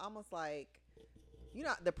though, it was almost like,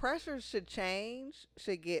 the pressure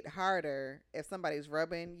should get harder if somebody's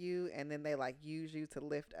rubbing you and then they like use you to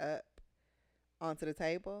lift up onto the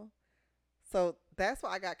table. So that's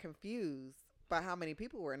why I got confused by how many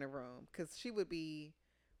people were in the room, because she would be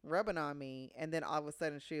rubbing on me and then all of a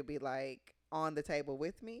sudden she would be like on the table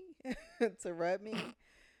with me to rub me.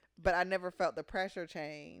 But I never felt the pressure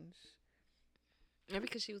change. Maybe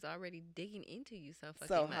because she was already digging into you so fucking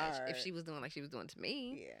So much. hard. If she was doing like she was doing to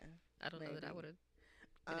me, Yeah. I don't know that I maybe. would have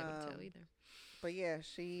been able to tell either. But yeah,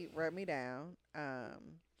 she rubbed me down,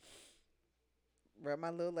 rubbed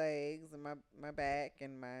my little legs and my back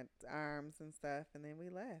and my arms and stuff, and then we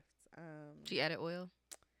left. She added oil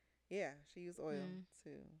Yeah, she used oil Mm. to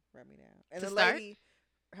rub me down. And To the start? lady,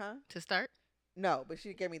 huh? to start. No, but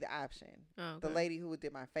she gave me the option. Oh, The okay. lady who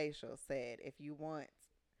did my facial said, if you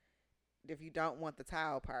don't want the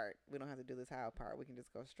towel part, we don't have to do the towel part. We can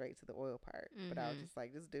just go straight to the oil part. But I was Mhm. just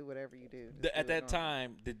like, just do whatever you do. Just At do it that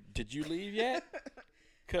time, did you leave yet?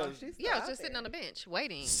 Oh, Cause she's Yeah, I was still just out sitting on the there. bench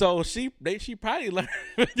waiting. so she probably learned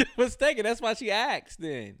you mistaken. That's why she asked.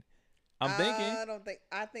 Then I'm thinking.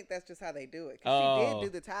 I think that's just how they do it. 'Cause she did Oh. do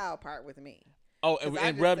the towel part with me. Oh, 'cause and, I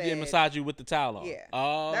and just rubbed you and said- massaged you with the towel on. Yeah.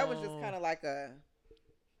 Oh, That was just kind of like a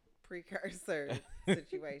precursor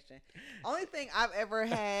situation. Only thing I've ever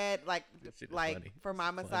had, like This shit is like funny. for my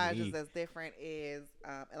It's funny. massages that's different is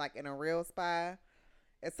like in a real spa.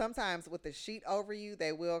 And sometimes with the sheet over you,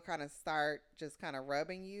 they will kind of start just kind of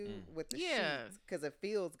rubbing you with the Yeah. sheets because it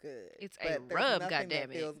feels good. It's a But there's rub, nothing that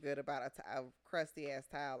goddammit. feels good about a crusty ass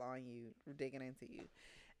towel on you, digging into you.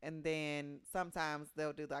 And then sometimes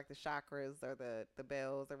they'll do like the chakras or the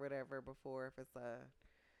bells or whatever before if it's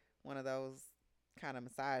one of those kind of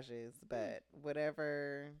massages. But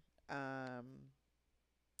whatever,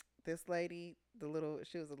 this lady,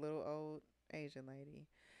 she was a little old Asian lady.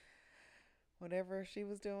 Whatever she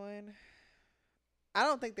was doing, I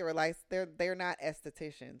don't think they were they're not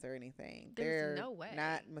estheticians or anything. There's They're no way.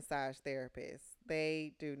 not massage therapists.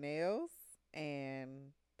 They do nails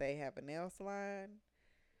and they have a nail salon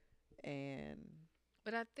and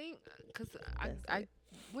But I think because I That's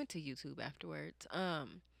went to YouTube afterwards.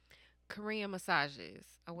 Korean massages.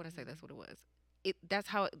 I want to say that's what it was. That's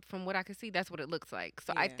how from what I could see, that's what it looks like.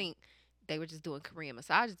 So I Yeah. think they were just doing Korean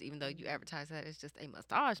massages, even though you Mhm. advertise that it's just a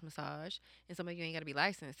massage, and some of you ain't got to be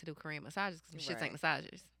licensed to do Korean massages because shits Right. ain't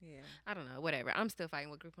massages. yeah. I don't know, whatever. I'm still fighting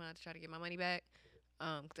with Groupon to try to get my money back.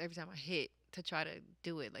 'Cause every time I hit to try to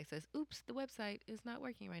do it, like says, "Oops, the website is not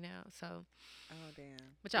working right now." So, Oh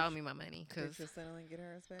damn. but y'all owe me my money Did because Tristan get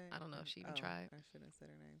hers back? I don't know if she even Oh, tried. I shouldn't have said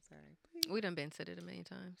her name. Sorry. We done been said it a million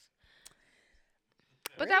times.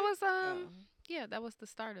 But that was yeah, that was the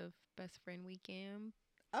start of Best Friend Weekend.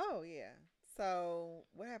 Oh yeah. So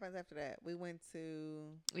what happens after that? We went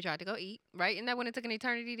to. We tried to go eat, right? And that when it took an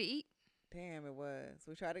eternity to eat. Damn, it was.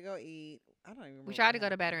 We tried to go eat. I don't even remember. We tried what to go to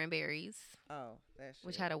happened. Batter and Berries, Oh, that shit.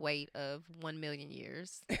 which had a wait of 1,000,000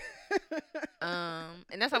 years.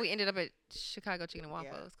 And that's how we ended up at Chicago Chicken and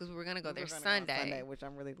Yeah. Waffles because we were gonna go We there were gonna go on Sunday. which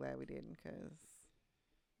I'm really glad we didn't because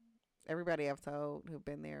everybody I've told who've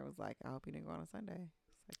been there was like, I hope you didn't go on a Sunday.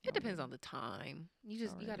 It depends on the time. You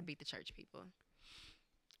got to really? beat the church people,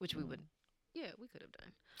 which we Mm. would. Yeah, we could have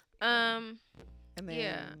done. And then,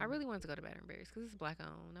 Yeah, I really wanted to go to Batter and Berries because it's black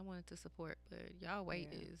owned. I wanted to support, but y'all wait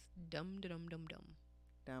Yeah. is dumb. dumb.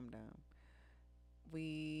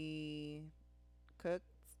 We cooked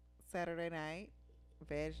Saturday night,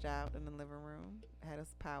 vegged out in the living room, had a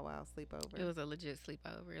powwow sleepover. It was a legit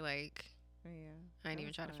sleepover. Like yeah. I ain't that even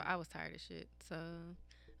was try to. fun. I was tired of shit, so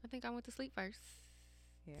I think I went to sleep first,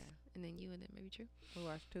 Yeah. and then you, and then maybe True. We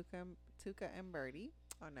watched Tuca and Birdie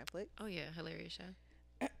on Netflix. Oh yeah, hilarious show.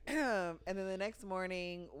 And then the next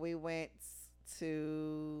morning we went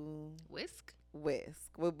to Whisk.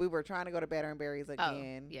 Whisk. We were trying to go to Batter and Berries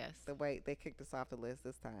again. Yes. The way they kicked us off the list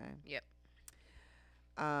this time. Yep.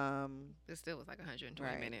 Um, It still was like 120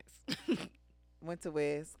 Right. minutes. went to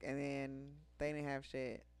Whisk and then they didn't have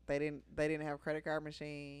shit. They didn't have a credit card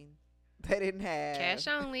machine. They didn't have Cash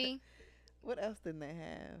only. What else didn't they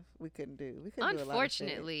have? We couldn't do. We couldn't do a lot of shit.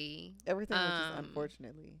 Unfortunately, Everything was just um,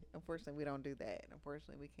 unfortunately. Unfortunately, we don't do that.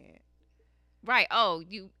 Unfortunately, we can't. right? Oh,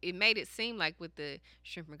 it made it seem like with the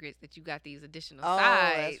shrimp and grits that you got these additional Oh,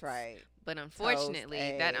 sides. that's right. But unfortunately,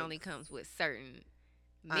 that only eggs, comes with certain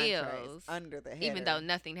Entrees meals. under the header. Even though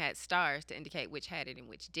nothing had stars to indicate which had it and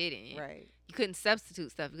which didn't. right. You couldn't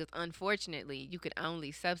substitute stuff because unfortunately you could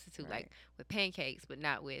only substitute Right. like with pancakes but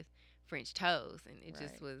not with French toast, and it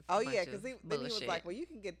just Right. was Oh a bunch yeah, of because then he bullshit. was like, "Well, you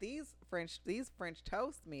can get these French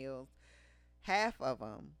toast meals, half of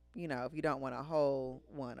them. You know, if you don't want a whole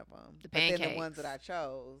one of them. The But then the ones that I pancakes.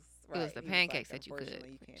 chose, It was right, the he pancakes that you could.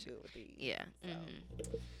 "Unfortunately, you can't do it with these." Yeah. So,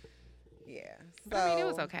 yeah. But I mean, it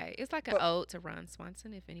was So- okay. It's like an but- ode to Ron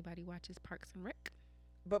Swanson if anybody watches Parks and Rec.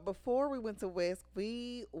 But before we went to Whisk,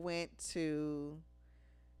 we went to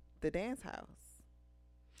the dance house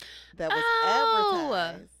that was Oh,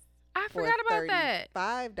 advertised. I for forgot about that.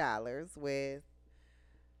 $35 with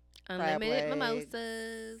Unlimited legs,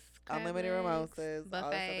 mimosas. crab unlimited legs, mimosas, all this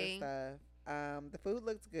buffet. other stuff. The food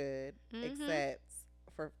looks good, Mhm. except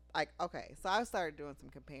for like okay. So I started doing some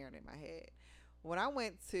comparing in my head. When I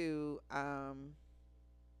went to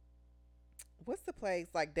what's the place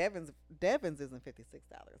like Devon's isn't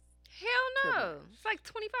 $56. Hell no. Brunch. It's like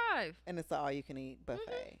 25. And it's an all-you-can-eat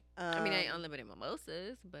buffet. I mean, they ain't unlimited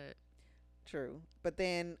mimosas, but True. But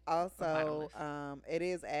then also, bottomless. it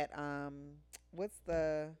is at what's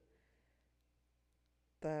the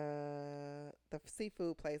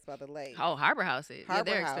seafood place by the lake? Harbor House is. Yeah,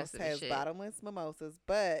 Harbor they're House expensive as has shit. bottomless mimosas,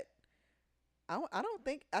 but I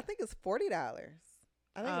think it's $40.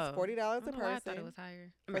 I think it's $40 I a don't know why I thought person. it was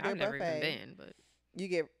higher. I for mean, their I've never buffet. even been, but You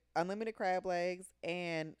get unlimited crab legs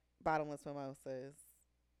and bottomless mimosas,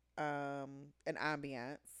 an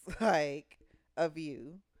ambiance, like a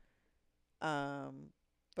view.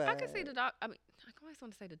 But I could see the dog. I mean, I always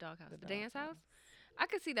want to say the doghouse, the dance house. I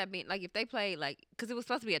could see that being like if they played like because it was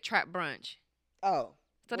supposed to be a trap brunch, Oh,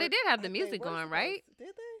 so they what- did have I the think music we're going, supposed- right? Did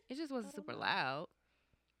they? It just wasn't I don't super know. loud.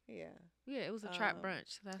 Yeah, Yeah, it was a trap Um, brunch.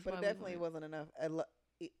 So that's but why it we definitely went. wasn't enough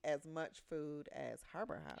as much food as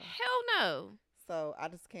Harbor House. Hell no! So I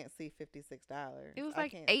just can't see $56. It was I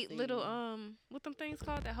like can't 8 see little what them things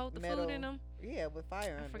called that hold the metal- food in them. Yeah, with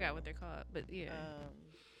fire. I under forgot them. what they're called, but yeah.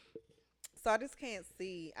 So I just can't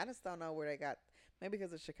see. I just don't know where they got. Maybe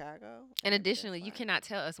because of Chicago. And Maybe additionally, that's you why. cannot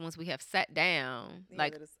tell us once we have sat down, Yeah,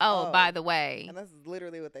 like, that it's- oh, by oh, the way, And this is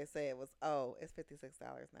literally what they said was, oh, it's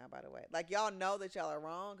 $56 now. By the way, like y'all know that y'all are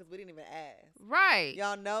wrong because we didn't even ask. right?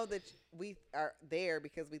 Y'all know that we are there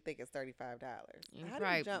because we think it's $35. How do you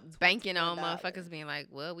Right, jump banking on $21? motherfuckers being like,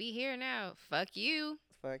 well, we here now. Fuck you.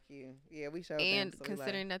 Fuck you. Yeah, we showed And them. So we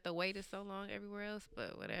considering that the wait is so long everywhere else,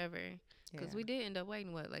 but whatever. Because we did end up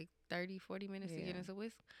waiting, what, like 30, 40 minutes to get Yeah. into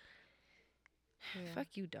Whisk? Yeah. Fuck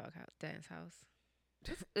you, Dance House.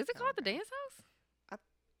 Is it called the Dance House?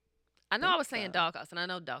 I I know I think was saying so. Doghouse, and I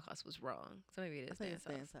know Doghouse was wrong. So maybe it I is think Dance it's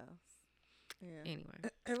House. Dance House. Yeah. Anyway.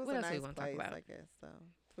 It was What a else we nice wanna talk place, about? I guess. So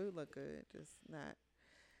food looked good, just not.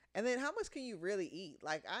 And then how much can you really eat?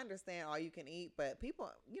 Like I understand all you can eat, but people,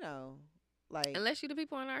 like Unless you the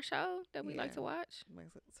people on our show that we like Yeah. to watch.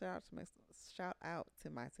 shout out to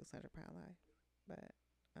my 600-pound life. But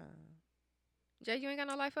Jay, you ain't got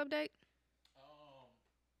no life update?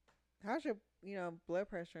 how's your blood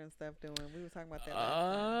pressure and stuff doing? We were talking about that.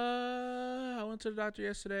 Last time. I went to the doctor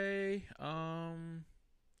yesterday.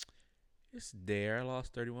 It's there. I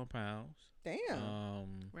lost 31 pounds.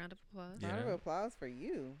 Damn. Round of applause. Yeah. Round of applause for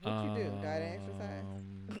you. What you do? Diet and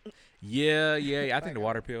exercise? Yeah. I think Like the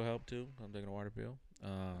water pill helped too. I'm taking a water pill.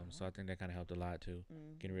 So I think that kind of helped a lot too.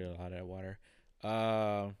 Mm. Getting rid of a lot of that water.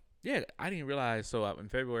 Yeah, I didn't realize. So in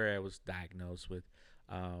February, I was diagnosed with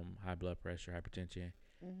high blood pressure, hypertension,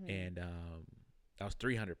 Mhm. and I was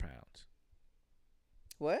 300 pounds.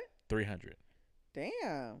 What? 300.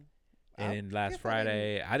 Damn. And then last guess I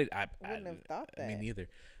Friday, I wouldn't have thought that. Me neither.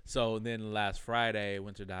 So then last Friday,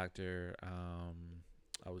 went to the doctor.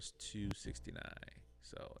 I was 269.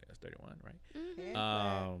 So yeah, that's 31, right?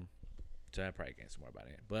 Mm-hmm. So I probably gained some more by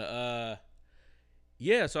then. But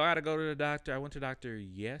yeah. So I had to go to the doctor. I went to the doctor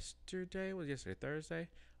yesterday. Was yesterday Thursday?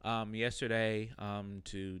 Yesterday,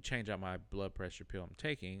 to change out my blood pressure pill I'm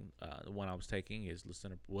taking. The one I was taking was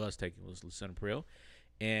lisinopril,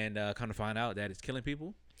 and come to find out that it's killing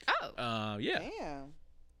people. Oh. Yeah. Damn.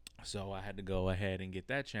 So I had to go ahead and get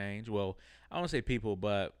that changed. Well, I don't want to say people,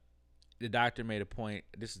 but the doctor made a point.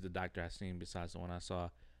 This is the doctor I seen besides the one I saw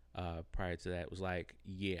prior to that. Was like,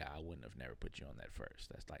 yeah, I wouldn't have never put you on that first.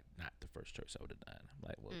 That's like not the first choice I would have done. I'm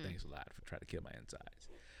like, well, thanks a lot for trying to kill my insides.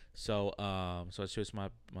 So so I switched my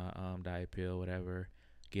diet pill, whatever.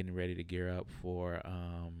 Getting ready to gear up for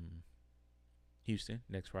Houston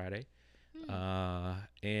next Friday.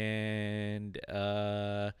 And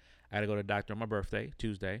I gotta go to the doctor on my birthday,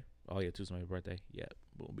 Tuesday. Oh yeah, Tuesday's my birthday. Yep,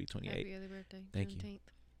 we'll be 28. Happy early birthday. Thank you. 17th.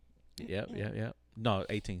 Yep. No,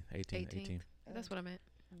 18th. That's what I meant.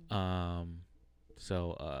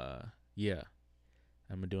 So yeah,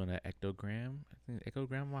 I'm doing an ectogram. I think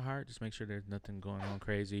ectogram of my heart, just make sure there's nothing going on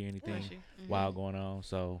crazy, anything Bless you. wild going on.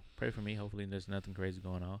 So pray for me. Hopefully there's nothing crazy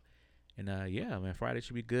going on. And yeah, man, Friday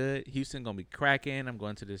should be good. Houston gonna be cracking. I'm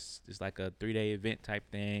going to this like a 3-day event type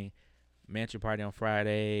thing. Mansion party on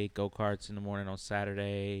Friday, go-karts in the morning on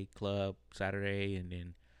Saturday, club Saturday, and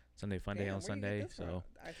then Sunday fun day Damn, on where you get Sunday. this So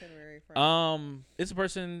itinerary from? it's a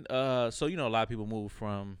person so a lot of people move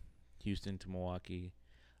from Houston to Milwaukee.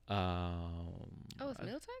 Oh, it's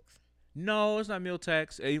Miltex? No, it's not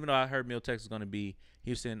Miltex. Even though I heard Miltex is going to be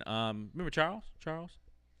Houston. Remember Charles? From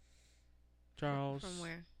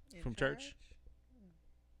where? In from charge? church?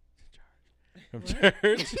 From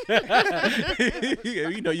church.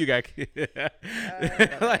 You know you got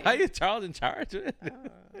like how you Charles in charge?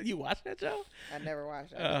 You watch that show? I never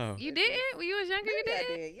watched that. Oh. You didn't? When you was younger, you Maybe I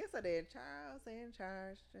didn't? did. Yes, I did. Charles in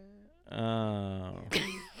charge. Oh.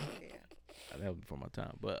 Yeah. That was before my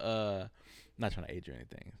time. But not trying to age or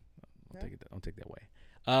anything. Don't take that way.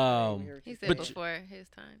 we heard He you said But before his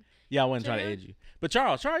time. Yeah, I wasn't trying to Yeah. edge you. But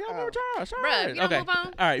Charles, y'all remember Charles? Bruh, we gotta okay. move on.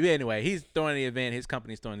 All right. Yeah, anyway, he's throwing the event. His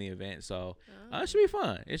company's throwing the event. So it should be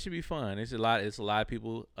fun. It should be fun. It's a lot of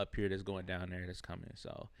people up here that's going down there that's coming.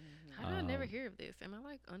 So How did I never hear of this? Am I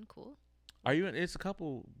like uncool? are you in? It's a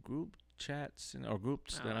couple group chats or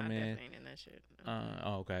groups that I'm I in. definitely ain't in that shit.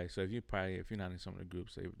 Okay. So if you're not in some of the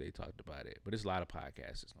groups, they talked about it. But there's a lot of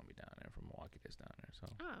podcasts that's gonna be down there from Milwaukee that's down there. So.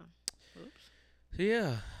 Oops. So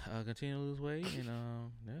yeah, continue to lose weight, and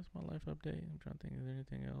that's my life update. I'm trying to think of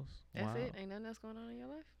anything else. That's it? Ain't nothing else going on in your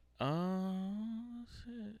life? That's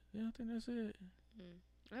it. Yeah, I think that's it.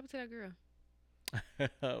 What happened to that girl?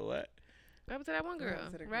 What? What happened to that one girl?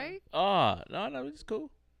 happened to the girl? Right? Oh, no, it's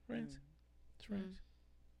cool. Friends. It's friends.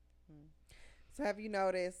 So have you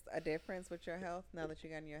noticed a difference with your health now that you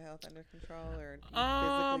got your health under control, or do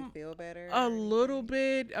you physically feel better? A or little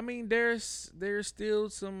anything? bit. I mean, there's still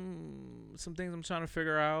some things I'm trying to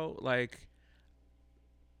figure out. Like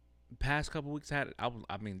past couple weeks, I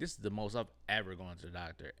mean, this is the most I've ever gone to the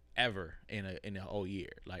doctor ever in a whole year.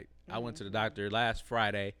 Like I went to the doctor last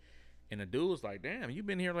Friday, and the dude was like, "Damn, you've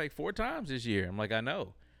been here like 4 times this year." I'm like, "I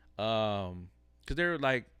know," because they're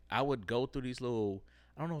like, I would go through these little.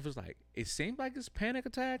 I don't know if it's like it seemed like it's panic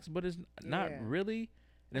attacks, but it's not Yeah. really.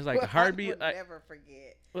 And it's like Well, heartbeat. I would like, never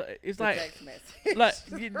forget. it's the like text message. like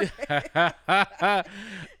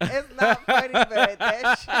It's not funny, but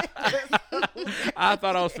that shit. I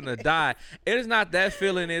thought I was gonna die. It is not that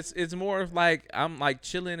feeling. It's more of like I'm like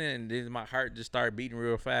chilling and then my heart just started beating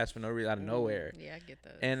real fast for no reason out of nowhere. Yeah, I get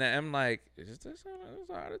those. And I'm like, is this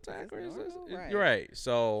a heart attack It's or is this? normal, right. You're right.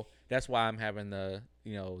 So that's why I'm having the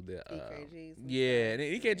EKGs and yeah, stuff. and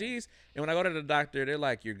the EKGs. And when I go to the doctor, they're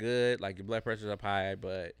like, you're good, like your blood pressure's up high,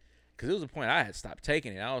 but because it was a point I had stopped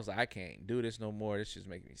taking it. I was like, I can't do this no more. This just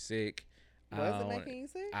making me sick. Was it making you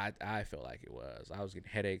sick? I felt like it was. I was getting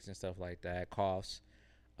headaches and stuff like that, coughs.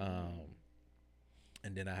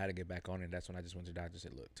 And then I had to get back on it. That's when I just went to the doctor and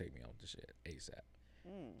said, look, take me off the shit ASAP.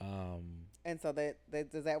 And so that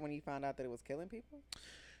is that when you found out that it was killing people?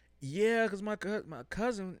 Yeah, because my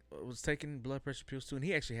cousin was taking blood pressure pills too, and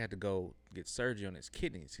he actually had to go get surgery on his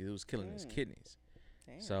kidneys. He was killing his kidneys.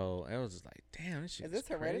 Damn. So it was just like, damn, this shit Is this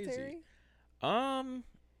hereditary? Crazy.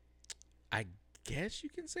 I guess you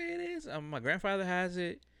can say it is. My grandfather has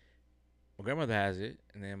it. My grandmother has it,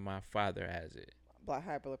 and then my father has it.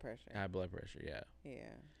 High blood pressure. High blood pressure, yeah. Yeah.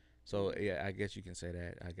 So yeah, I guess you can say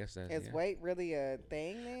that. I guess that's. Is weight really a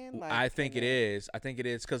thing then? Like, I think it is. I think it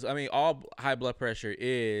is because I mean, all high blood pressure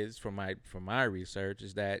is, from my research,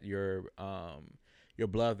 is that your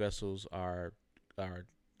blood vessels are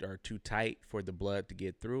too tight for the blood to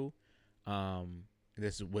get through.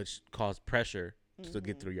 This is which causes pressure to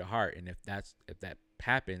get through your heart, and if that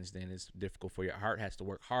happens, then it's difficult for your heart has to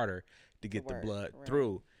work harder to get the blood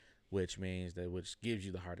through, which means which gives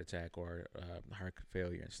you the heart attack or heart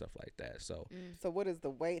failure and stuff like that. So, so what does the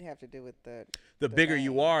weight have to do with the bigger vein?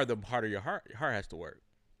 you are, the harder your heart has to work.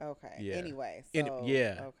 Okay. Yeah. Anyway. So,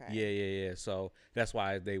 yeah. Okay. Yeah. So that's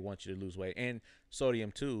why they want you to lose weight, and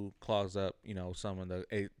sodium too clogs up. Some of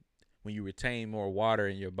when you retain more water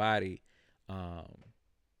in your body,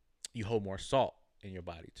 you hold more salt in your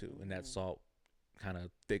body too, and that salt kind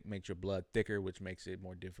of makes your blood thicker, which makes it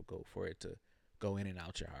more difficult for it to go in and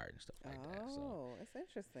out your heart and stuff like that. So. Oh, it's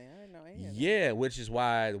interesting. I didn't know any of that. Yeah, which is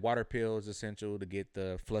why the water pill is essential to get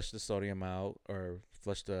flush the sodium out or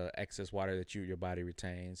flush the excess water that your body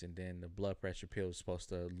retains, and then the blood pressure pill is supposed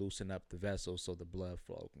to loosen up the vessels so the blood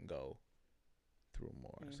flow can go through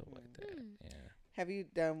more and stuff like that. Yeah. Have you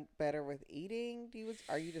done better with eating?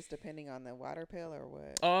 Are you just depending on the water pill or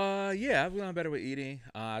what? Yeah, I've done better with eating.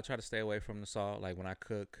 I try to stay away from the salt. Like when I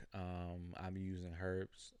cook, I'm using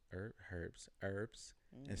herbs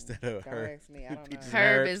instead of Don't herbs. ask me. I don't know. Peaches and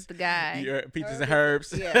Herb herbs. is the guy. Yeah, peaches Herb and is-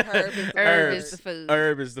 herbs. Yeah, herb is the Herb word. is the food.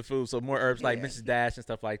 Herb is the food. So more herbs like Yeah. Mrs. Dash and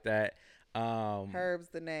stuff like that. Herb's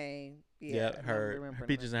the name. Yeah, Yeah, I'm herb. remembering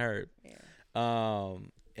Peaches and herb. Yeah.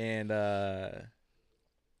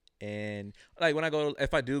 And like when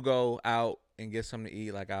if I do go out and get something to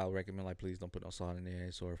eat, like I'll recommend like please don't put no salt in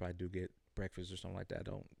this, or if I do get breakfast or something like that,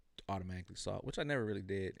 don't automatically salt, which I never really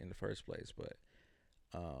did in the first place. But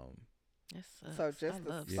That sucks. So just I the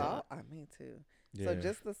love salt? I mean too. yeah. So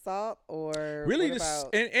just the salt, or really what just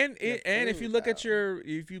about and your if you food, look at though?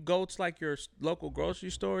 if you go to like your local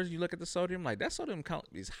grocery stores, you look at the sodium, like that sodium count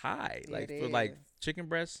is high, Yeah, like it for like is. chicken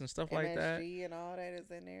breasts and stuff like that. MSG and all that is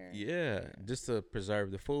in there? Yeah, just to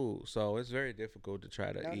preserve the food. So it's very difficult to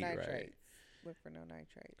try to No eat nitrates. right. Look for no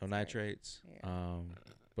nitrates. No right? nitrates. Yeah.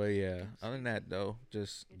 But yeah, other than that though,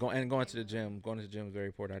 just going to the gym. Going to the gym is very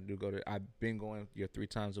important. I do go to. I've been going 3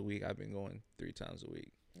 times a week. I've been going 3 times a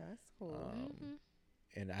week. That's cool.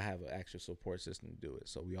 And I have an actual support system to do it,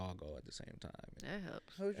 so we all go at the same time. That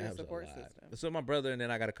helps. Who's It your helps a support lot. system? So my brother and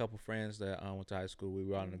then I got a couple friends that went to high school. We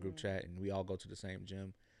were all in a group chat, and we all go to the same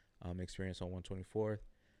gym. Experience on 124th.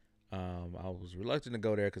 I was reluctant to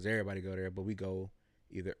go there because everybody go there, but we go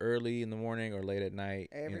either early in the morning or late at night.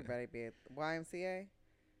 Everybody be at YMCA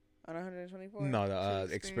on 124. No, the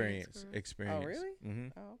Shit, experience. Oh, really? Mm-hmm.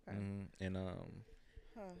 Oh, okay. And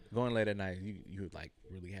Huh. going late at night, you would like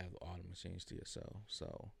really have all the machines to yourself.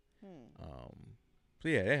 So, so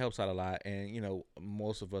yeah, that helps out a lot. And you know,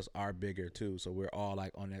 most of us are bigger too, so we're all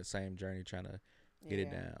like on that same journey trying to get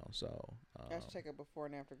it down. So, let's check a before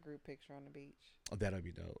and after group picture on the beach. that'll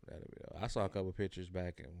be dope. I saw a couple pictures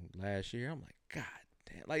back in last year. I'm like, God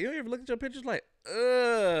damn! Like, you ever look at your pictures like, ugh?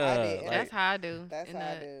 I did. Like, That's how I do. That's in how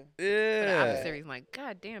I the- do. For the ugh. opposite reason, like,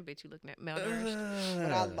 God damn, bitch, you looking at malnourished.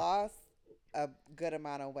 When I lost a good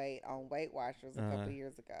amount of weight on Weight Watchers a couple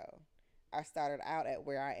years ago, I started out at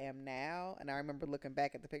where I am now, and I remember looking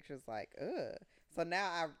back at the pictures like, ugh. So now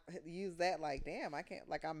I use that like, damn, I can't,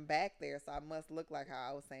 like, I'm back there, so I must look like how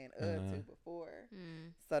I was saying to before.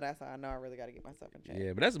 So that's how I know I really got to get myself in check.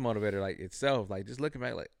 Yeah, but that's a motivator like itself. Like just looking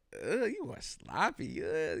back, like, you are sloppy.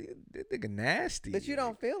 That nigga nasty. But you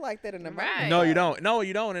don't feel like that in the moment. Right. No, you don't. No,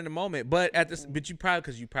 you don't in the moment. But at this, but you probably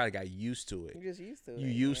because you probably got used to it. You're just used to it. You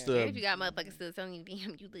used yeah. to. And if you got motherfuckers still telling you,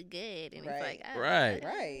 damn, you look good. And Right. it's like, oh, Right.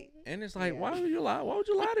 Right. And it's like, Yeah. why would you lie? Why would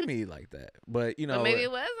you lie to me like that? But you know, But maybe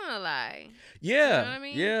it wasn't a lie. yeah, You know what I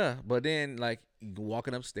mean? yeah. But then like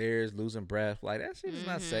walking upstairs, losing breath, like that shit is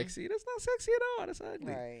not sexy. That's not sexy at all. That's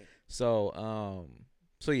ugly. Right. So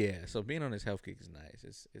yeah. So being on this health kick is nice.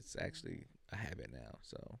 It's actually a habit now.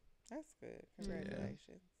 So That's good.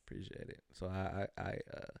 Congratulations. appreciate it. So I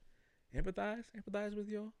empathize with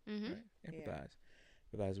y'all. Mm-hmm. Right?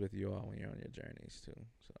 Empathize with you all when you're on your journeys too.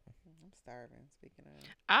 So I'm starving. Speaking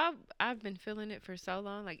of. I've been feeling it for so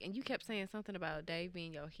long. Like, and you kept saying something about Dave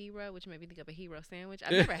being your hero, which made me think of a hero sandwich.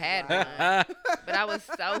 I've never had one, but I was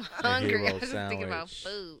so hungry. I hero was just thinking about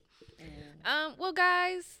sandwich. food. Well,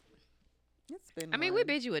 guys, It's been. I mean, we fun.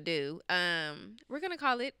 bid you adieu. We're gonna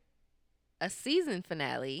call it a season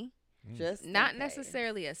finale, Just in not case.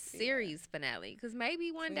 necessarily a series finale, because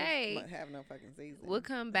maybe one We day might have no fucking season. we'll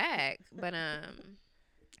come back. But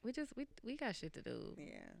we got shit to do.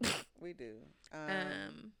 Yeah, we do.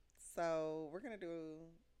 So we're gonna do,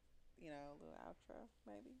 a little outro,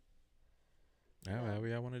 maybe. however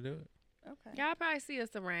y'all want to do it. Okay. Y'all probably see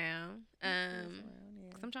us around. Yeah.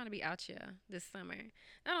 Cause I'm trying to be out here this summer.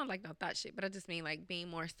 I don't like no thought shit, but I just mean like being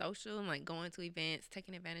more social and like going to events,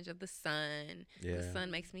 taking advantage of the sun. Yeah, The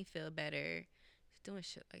sun makes me feel better. Just doing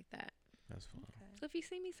shit like that. that's fun. So if you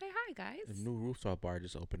see me, say hi, The guys. new rooftop bar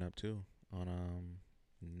just opened up too on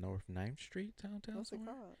North 9th Street downtown. What's it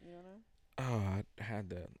somewhere. called? You don't know? Oh,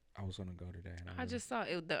 I was gonna go today. And I just saw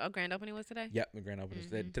it. The grand opening was today. Yep, the grand opening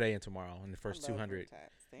is Mhm. today and tomorrow. And the first I love 200,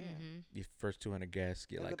 rooftops. Damn. Mm-hmm. the first 200 guests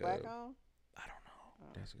get Is like it black a. on? I don't know. Oh,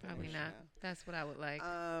 That's a good Probably question. not. That's what I would like.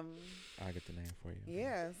 I'll get the name for you.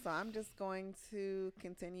 Yeah, so I'm just going to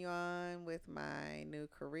continue on with my new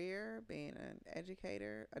career, being an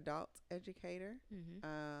educator, adult educator,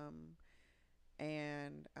 Mm-hmm.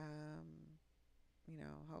 and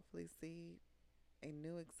hopefully see a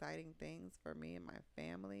new exciting things for me and my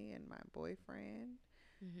family and my boyfriend.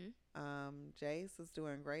 Mm-hmm. Jace is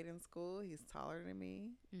doing great in school. He's taller than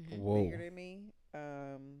me, Mm-hmm. Whoa. bigger than me.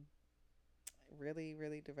 Really,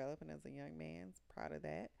 really developing as a young man. Proud of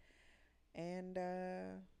that. And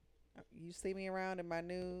you see me around in my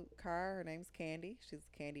new car. Her name's Candy. She's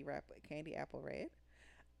Candy Apple Red,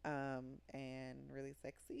 and really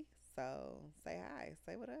sexy. So say hi,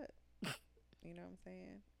 say what up. You know what I'm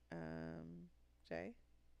saying? Jay,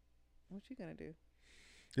 what you gonna do?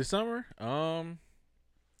 This summer,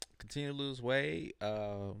 continue to lose weight.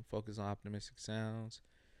 Focus on optimistic sounds.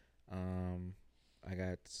 I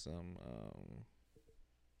got some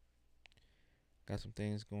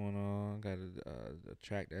things going on. Got a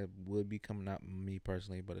track that would be coming out, me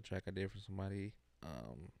personally, but a track I did for somebody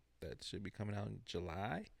that should be coming out in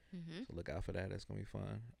July. Mm-hmm. So look out for that. That's gonna be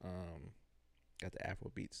fun. Got the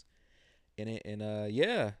Afro beats in it, and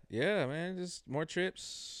yeah, man, just more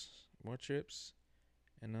trips, and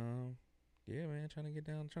yeah, man, trying to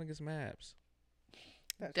get some abs.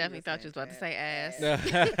 Definitely thought you was about to say ass. I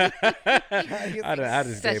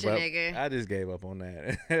just Such gave a up. nigga. I just gave up on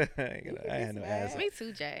that. I had no ass. Me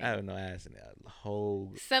too, Jay. I have no ass in a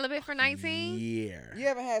whole Celibate for 19? year. You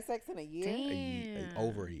haven't had sex in a year?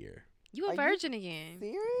 Over a year. You Are a you virgin again.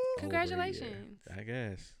 Serious? Over a year, Congratulations. I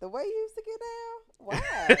guess. The way you used to get down?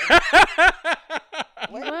 Why?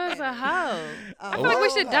 You Wait was a minute. hoe. A I feel like we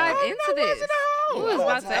should whole dive hoe. into this. We was hoe.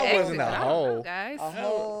 about to That exit, wasn't a but I don't know, hoe. guys. A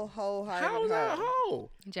wholehearted How was that a hoe.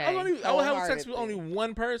 hoe? Jay, I was having sex with only Wholeheartedly.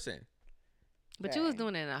 one person. but you was Jay.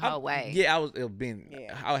 doing it in a hoe way. Yeah, I was. It was being.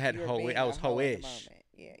 Yeah, I had you were hoe. being I a was hoe at the hoish. moment.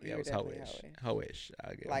 Yeah, Yeah, you I were was definitely hoish. hoish. Hoish.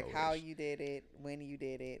 I get Like how hoish. you did it, when you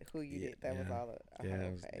did it, who you Yeah, did. That was yeah. all a Yeah, whole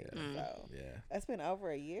it was- phase. yeah. Mm. So Yeah. that's been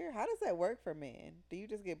over a year. How does that work for men? Do you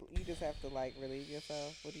just you just have to like relieve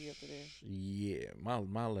yourself? What do you have to do? Yeah,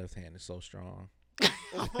 my left hand is so strong.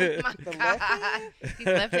 Oh The my left god. hand? He's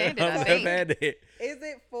left-handed, I'm I think. left-handed. Is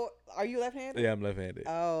it for? Are you left-handed? Yeah, I'm left-handed.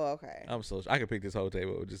 Oh, okay. I'm so. I could pick this whole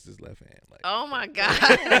table with just this left hand. Like, Oh my god.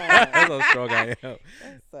 that's how strong I am.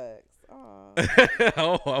 That sucks. Oh.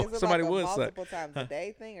 Oh, Is it somebody like a would suck. multiple times a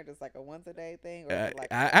day thing, or just like a once a day thing, or is it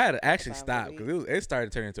like I had to actually times a stop week? because it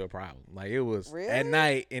started turning into a problem. Like it was Really? at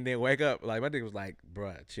night and then wake up. Like my dick was like,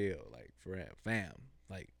 bruh, chill. Like fam,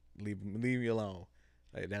 like leave me alone.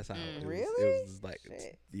 Like that's how it was. Really? It was just like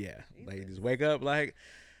Shit. yeah. Like you Jesus. just wake up like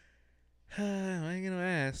I ain't gonna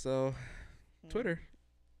ask. So Twitter,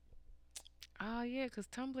 Oh yeah, because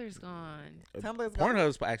Tumblr's gone. Tumblr's gone?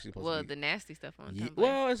 Pornhub's actually supposed Well, to be. the nasty stuff on Ye- Tumblr.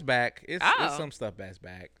 well, it's back. It's Oh. some stuff that's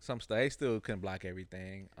back. Some stuff they still couldn't block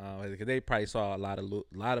everything because they probably saw a lot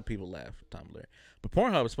of people left Tumblr. But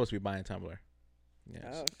Pornhub is supposed to be buying Tumblr. Yes.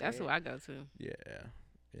 Oh, That's shit. who I go to. Yeah.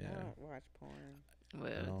 I Yeah. don't watch porn.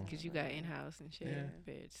 Well, No. because you got in-house and shit. Yeah.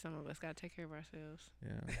 Bitch, some of us got to take care of ourselves.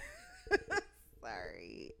 Yeah.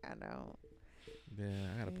 Sorry, I don't. Yeah.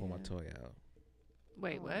 I gotta pull my Yeah. toy out.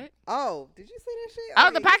 Wait, Oh. what? Oh, did you see that shit? Oh, yeah,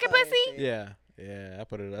 the you pocket saw that pussy? shit. Yeah. Yeah. I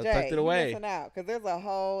put it. I Jay, tucked it you away. missing out because there's a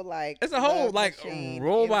whole like. It's a whole love like machine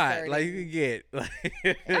robot like you inserting- can get.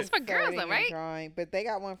 Like, That's for girls, inserting though, and right? Drawing, but they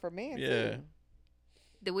got one for men Yeah. too.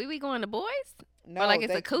 The wee going to boys? No, like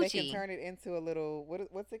it's a they can coochie. turn it into a little.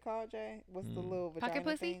 What's it called, Jay? What's the little Pocket vagina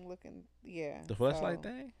pussy? thing looking? Yeah. the flashlight so,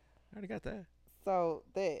 thing. I already got that. So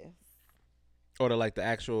this. Or the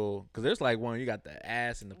actual because there's like one you got the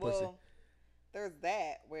ass and the pussy. Well, there's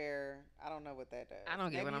that where I don't know what that does. I don't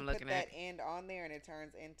get Maybe what you I'm put looking that at. end on there and it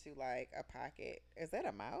turns into like a pocket. Is that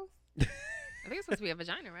a mouth? I think it's supposed to be a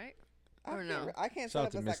vagina, right? I Or can't no? I can't Shout tell out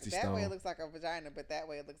if to it's like Misty that way. It Stone. looks like a vagina, but that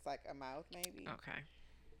way it looks like a mouth, maybe. Okay.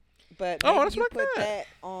 But Oh, maybe that's you what I put got. that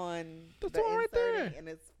on That's the the one right there. inserting, and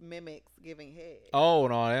it mimics giving head. Oh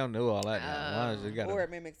no, they don't do all that. Now. Oh. You gotta- Or it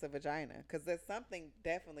mimics a vagina, because there's something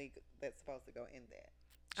definitely that's supposed to go in that.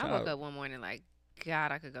 I Shout woke out- up one morning like,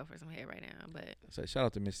 God, I could go for some hair right now. But So shout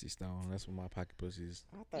out to Misty Stone. That's what my pocket pussy is.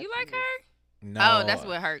 I thought you she like was- her? No. Oh, that's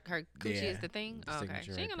what her coochie yeah, is the thing? the Oh, okay.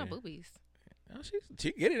 signature She ain't got no right there. boobies. Oh,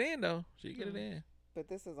 she get it in though. She get it Mm. in. But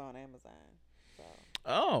this is on Amazon, so.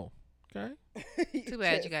 Oh, okay. Too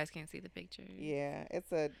bad you Just- guys can't see the picture. Yeah,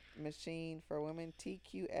 it's a machine for women.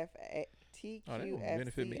 TQFA won't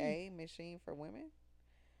benefit me. TQFCA machine for women.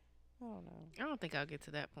 I don't know. I don't think I'll get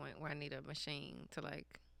to that point where I need a machine to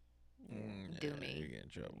like. Yeah. Do You me. get in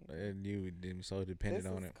trouble. And you didn't so dependent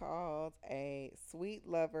This on is it. called a Sweet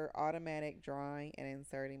Lover automatic drawing and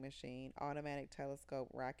inserting machine, automatic telescope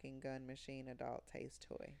rocking gun machine, adult taste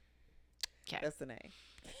toy. Okay. That's the name.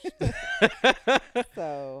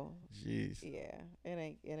 So Jeez. yeah,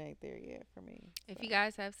 it ain't there yet for me. If so. you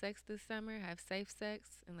guys have sex this summer, have safe sex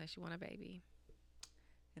unless you want a baby.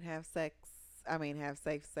 And have safe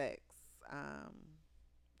sex,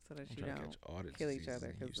 so that I'm you trying to don't catch all the kill each diseases other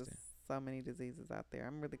in because Houston. there's so many diseases out there.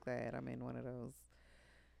 I'm really glad I'm in one of those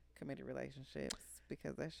committed relationships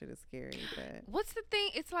because that shit is scary. But What's the thing?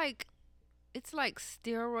 It's like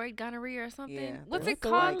steroid gonorrhea or something. yeah, What's there's it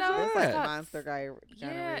called like though? There's that? like It's called- monster guy.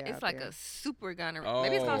 Yeah, it's like a super gonorrhea.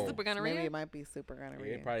 Maybe it's called Oh. super Maybe gonorrhea. it might be super Yeah,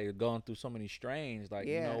 gonorrhea. they probably going through so many strains. Like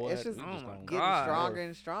you Yeah, know what? it's just We Oh my don't- getting God. stronger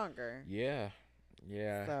and stronger. Yeah.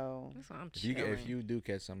 Yeah. So That's what I'm If you chilling. if you do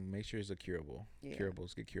catch something, make sure it's a curable. Yeah.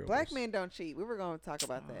 Curables, get curables. black men don't cheat. We were going to talk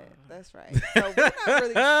about that. Oh. That's right. So we're not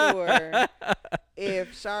really sure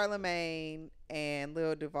if Charlemagne and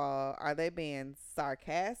Lil Duval are they being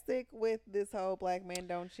sarcastic with this whole black men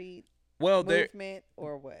don't cheat Well, movement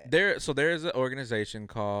or what? there's an organization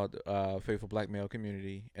called Faithful Black Male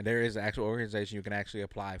Community, and there is an actual organization you can actually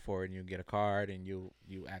apply for, and you get a card, and you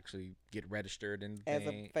actually get registered and As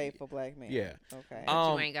a faithful black man. Yeah. Okay.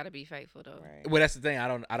 But you ain't gotta be faithful though. right. Well, that's the thing. I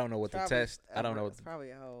don't know what It's the probably test. I don't know what It's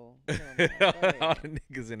probably a whole. all the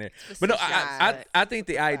niggas in there. But no, I think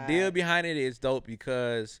the idea Right. behind it is dope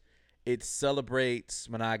because it celebrates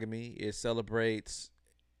monogamy. It celebrates,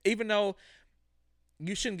 even though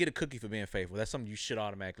you shouldn't get a cookie for being faithful. That's something you should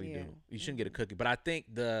automatically Yeah. do. You shouldn't get a cookie. But I think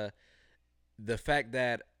the fact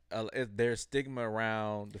that there's stigma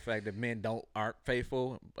around the fact that men aren't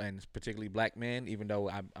faithful, and particularly black men. Even though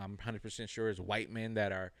I'm 100% sure it's white men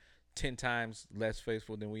that are 10 times less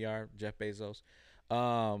faithful than we are. Jeff Bezos.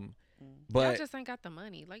 Y'all But just ain't got the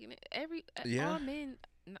money. Like Yeah. all men.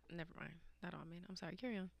 No, never mind. Not all men. I'm sorry.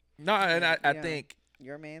 Carry on. no, and I Yeah. think.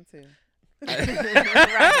 Your man too. Right.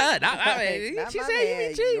 Not my man. Not She my said you man,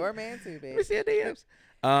 be cheating. your man too, Let me bitch. see her DMs.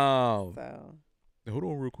 So Hold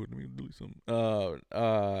on real quick. Let me delete something.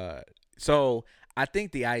 So I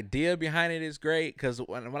think the idea behind it is great because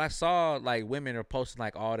when I saw like women are posting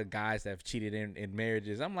like all the guys that have cheated in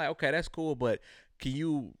marriages, I'm like, okay, that's cool, but can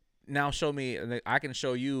you now show me? I can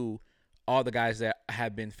show you all the guys that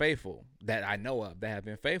have been faithful that I know of that have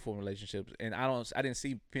been faithful in relationships, and I didn't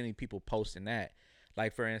see many people posting that.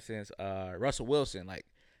 Like for instance, Russell Wilson, like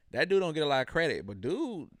that dude don't get a lot of credit, but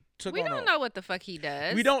dude took We on don't know what the fuck he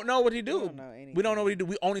does. we don't know what he do. don't know We don't know what he anything. do.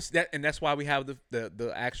 We only see that, and that's why we have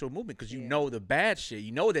the actual movement because you Yeah. know the bad shit.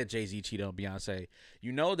 You know that Jay-Z cheated on Beyonce.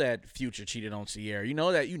 You know that Future cheated on Sierra. You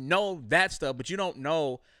know that stuff, but you don't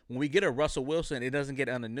know when we get a Russell Wilson. It doesn't get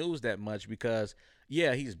on the news that much because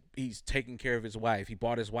yeah, he's taking care of his wife. He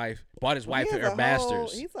bought his wife He has her a whole-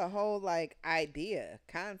 bastards. He's a whole like idea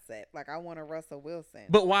concept. Like I want a Russell Wilson.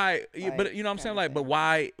 But why? Like, but you know what I'm saying? kinda Like, but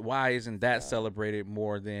thing. why isn't that So- celebrated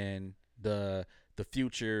more than the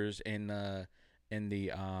Futures and the I don't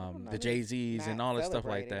know, the it's Jay-Z's and not all that stuff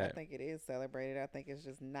like celebrated. that? I think it is celebrated. I think it's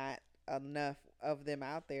just not enough of them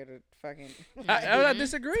out there to fucking. I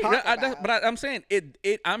disagree. talk But I'm saying it.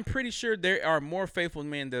 I'm pretty sure there are more faithful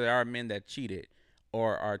men than there are men that cheated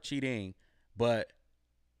or are cheating, but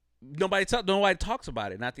nobody talks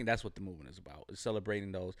about it. And I think that's what the movement is about: is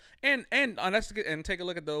celebrating those and take a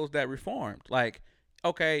look at those that reformed. Like,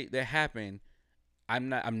 okay, that happened.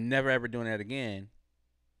 I'm never ever doing that again.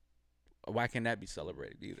 Why can't that be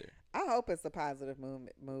celebrated either? I hope it's a positive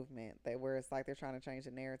movement that where it's like they're trying to change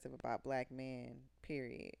the narrative about black men.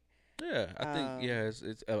 Period. Yeah, I think it's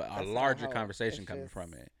That's a what I larger hope. conversation It's coming just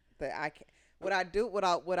from it. That I can. What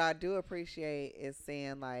I do appreciate is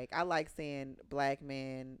seeing like I like seeing black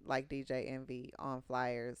men like DJ Envy on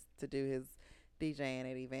flyers to do his DJing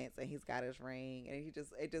at events, and he's got his ring, and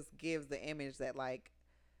it just gives the image that like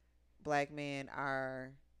black men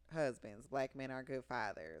are husbands, black men are good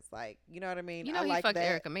fathers, like you know what I mean. You know I he like fucked that.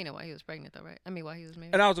 Erica Mena while he was pregnant, though, right? I mean, while he was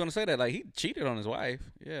married. And I was gonna say that like he cheated on his wife.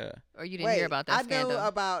 Yeah. Or you didn't Wait, hear about that I scandal? knew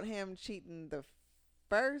about him cheating the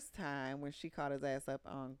first time when she caught his ass up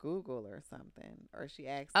on Google or something, or she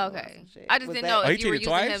asked him about Okay. some shit. I just Was didn't that- know Oh, he if you were cheated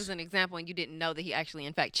using him twice? as an example and you didn't know that he actually,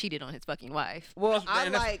 in fact, cheated on his fucking wife. Well, That's- I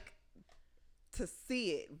and that's- like to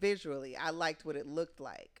see it visually. I liked what it looked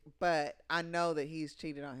like, but I know that he's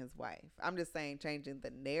cheated on his wife. I'm just saying, changing the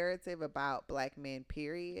narrative about black men.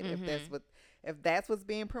 Period. If that's what's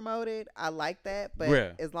being promoted, I like that. But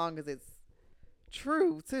Yeah. as long as it's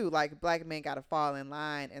true too, like black men got to fall in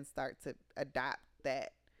line and start to adopt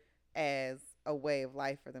that as a way of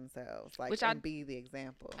life for themselves, like and be the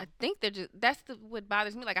example. I think that's what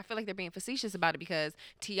bothers me. Like, I feel like they're being facetious about it because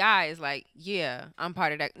T.I. is like, yeah, I'm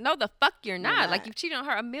part of that. No, the fuck you're not. Like, not. you've cheated on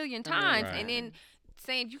her a million million times Right. and then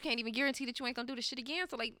saying you can't even guarantee that you ain't gonna do this shit again.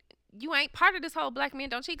 So, like, you ain't part of this whole black men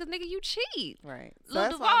don't cheat because, nigga, you cheat. Right. So Lil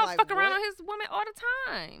that's why Duval I'm like, fuck around what? on his woman all the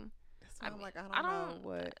time. That's why I'm like, I I don't know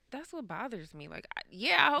what. That's what bothers me. Like, I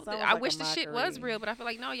hope It's almost I like a wish the shit was mockery. real, but I feel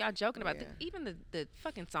like no, y'all joking about Yeah. even the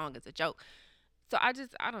fucking song is a joke. So I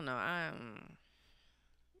don't know.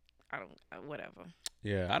 Whatever.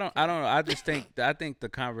 Yeah, I don't know. I just think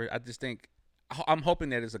I'm hoping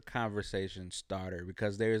that it's a conversation starter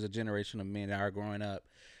because there is a generation of men that are growing up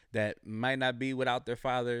that might not be without their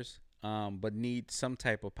fathers, but need some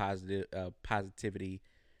type of positivity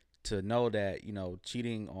to know that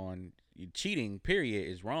cheating period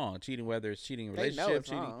is wrong. Cheating, whether it's cheating in They know relationship, it's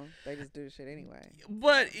cheating. wrong. They just do the shit anyway.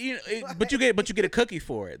 But but you get a cookie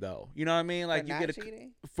for it though. You know what I mean? Like For you not get a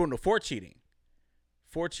cheating? for cheating.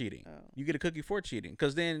 For cheating, Oh. you get a cookie for cheating,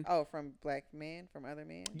 because then Oh, from black men, from other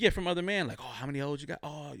men. yeah, from other men, like, oh, how many hoes you got?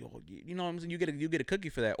 Oh, you know what I'm saying? You get a cookie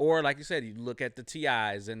for that, or like you said, you look at the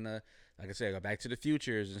T.I.s and the, like I said, go back to the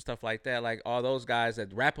Futures and stuff like that, like all those guys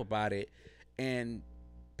that rap about it, and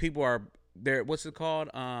people are there. What's it called?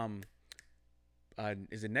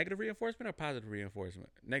 Is it negative reinforcement or positive reinforcement?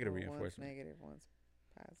 Negative Well, reinforcement. One's negative, one's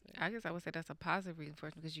positive. I guess I would say that's a positive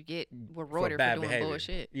reinforcement because you get For rewarded for bad doing behavior.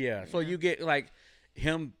 bullshit. Yeah, so you get like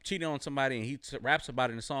him cheating on somebody and he raps about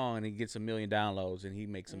it in a song and he gets 1 million downloads and he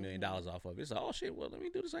makes $1 million off of it. It's like, oh shit, well let me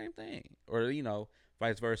do the same thing. Or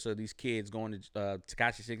vice versa, these kids going to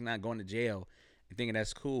Tekashi 69 going to jail and thinking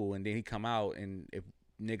that's cool, and then he come out and if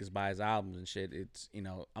niggas buy his albums and shit, it's I'm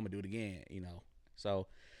gonna do it again. So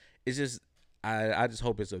it's just I just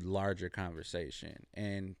hope it's a larger conversation,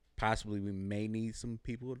 and possibly we may need some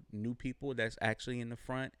people, new people that's actually in the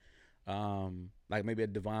front, like maybe a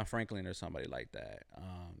Devon Franklin or somebody like that.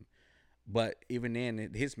 But even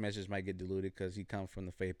then, his message might get diluted because he comes from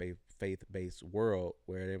the faith-based world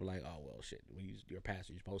where they were like, "Oh well, shit, you're a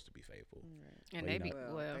pastor, you're supposed to be faithful." And Well, they you be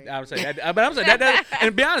know, well. I would say that, but I'm saying that does, and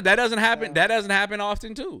to be honest, that doesn't happen. That doesn't happen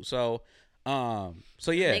often too. So yeah,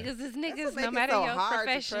 Niggas is That's niggas, what no make it matter so your hard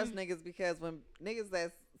profession. to trust niggas, because when niggas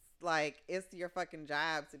that's like, it's your fucking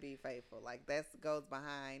job to be faithful. Like, that goes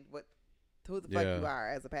behind who the fuck Yeah. you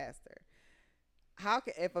are as a pastor. How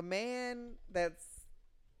can, if a man that's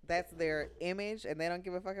their image and they don't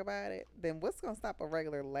give a fuck about it, then what's gonna stop a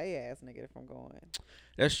regular lay ass nigga from going?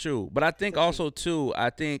 that's true. But I think To also too, I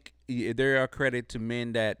think there are credit to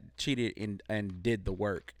men that cheated and did the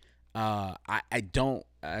work. I don't,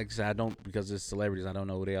 I don't, because it's celebrities. I don't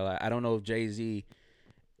know who they are. I don't know if Jay-Z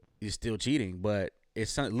is still cheating, but it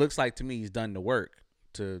looks like to me he's done the work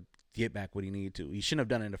to get back what he needed to. He shouldn't have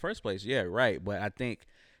done it in the first place. Yeah, right. But I think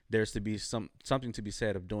there's to be something to be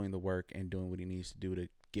said of doing the work and doing what he needs to do to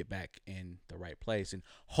get back in the right place, and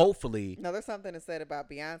hopefully. No, there's something to said about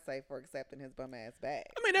Beyonce for accepting his bum ass back.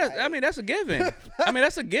 I mean that's a given. I mean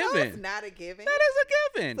that's a No, given. it's not a given. That is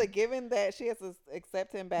a given. It's a given that she has to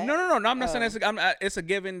accept him back. No. I'm not saying Oh. it's a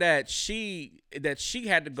given that she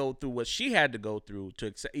had to go through what she had to go through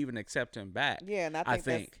to even accept him back. Yeah, and I I think,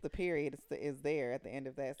 think. that's the period is there at the end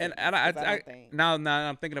of that. And sentence, 'cause I don't think now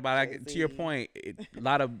I'm thinking about it. To your Jay-Z. point, a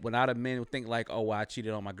lot of men would think like, oh, well, I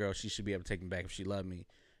cheated on my girl, she should be able to take me back if she loved me.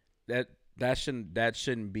 That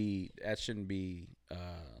shouldn't be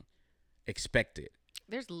expected.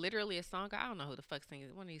 There's literally a song, I don't know who the fuck sings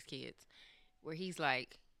it, one of these kids, where he's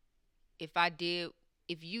like, if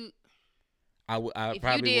you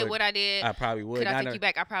Probably did would. what I did, I probably would. could I Not take a- you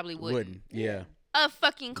back? I probably wouldn't. Yeah. Of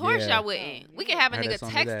fucking course Yeah. y'all wouldn't. We can have a I had nigga that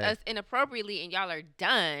song text today. us inappropriately and y'all are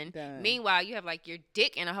done. Done. Meanwhile, you have like your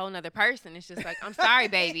dick in a whole nother person. It's just like, I'm sorry,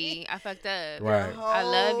 baby. I fucked up. Right. I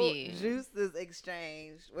love whole you. Juice's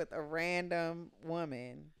exchange with a random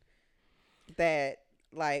woman that,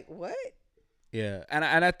 like, what? Yeah. And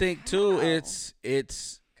I think too, How?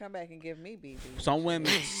 it's Come back and give me BB. some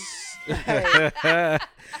women.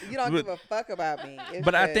 You don't give a fuck about me. It's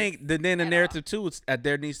But I just- think then the At narrative too, it's,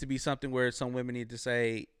 there needs to be something where some women need to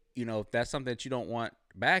say, you know, if that's something that you don't want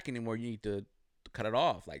back anymore, you need to cut it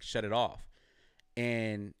off, like shut it off.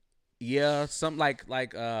 And yeah, some like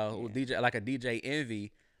DJ, like a DJ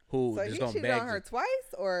Envy, who So just he gonna cheated beg. on her twice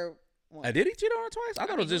or once? Did he cheat on her twice? I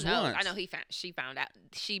thought it was mean, just who knows? once. I know she found out.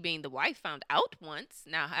 She being the wife found out once.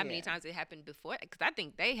 Now, how many Yeah. times it happened before? Because I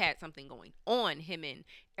think they had something going on, him and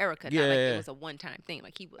Erica. Not like Yeah. it was a one-time thing.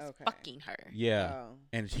 Like he was Okay. fucking her. Yeah, Oh.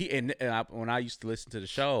 and when I used to listen to the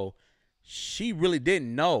show, she really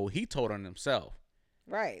didn't know. He told on himself.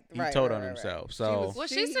 Right. He right, told right, on right, himself, right. so- Well,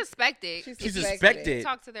 she suspected. She She suspected. suspected.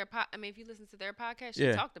 Talk to their I mean, if you listen to their podcast, she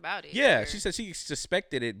Yeah. talked about it. Yeah, where- she said she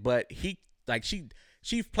suspected it, but he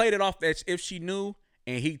she played it off as if she knew,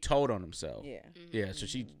 and he told on himself. Yeah. Yeah, so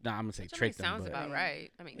she. Nah, I'm gonna say Which, I mean, tricked him. sounds But, about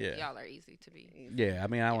right. I mean, Yeah. y'all are easy to be. yeah, I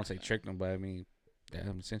mean, I won't say tricked him, but I mean, that's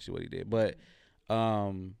essentially what he did. But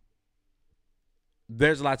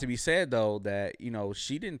there's a lot to be said though that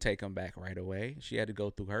she didn't take him back right away. She had to go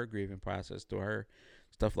through her grieving process, through her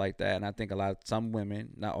stuff like that. And I think some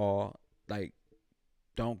women, not all, like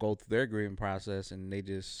don't go through their grieving process and they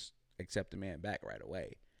just accept the man back right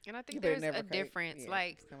away. And I You think better there's never a difference. yeah,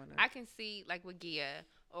 Like it's coming up. I can see like with Gia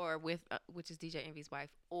or with which is DJ Envy's wife,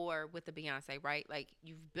 or with the Beyonce, right? Like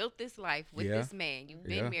you've built this life with Yeah. this man, you've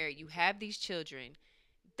been Yeah. married, you have these children.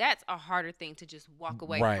 That's a harder thing to just walk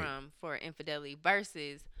away Right. from for infidelity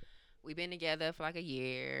versus we've been together for like a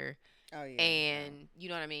year Oh yeah. and you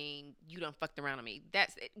know what I mean, you done fucked around on me.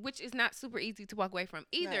 That's it, which is not super easy to walk away from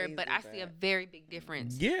either, but easy, I see a but- very big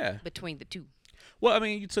difference Yeah. between the two. Well, I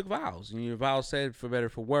mean, you took vows, and your vows said for better,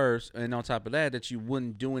 for worse, and on top of that you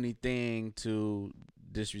wouldn't do anything to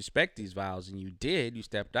disrespect these vows, and you did. You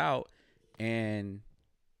stepped out, and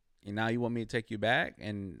now you want me to take you back,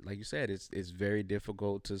 and like you said, it's very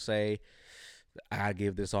difficult to say I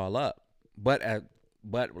give this all up. But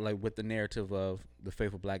like with the narrative of the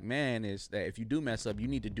faithful black man is that if you do mess up, you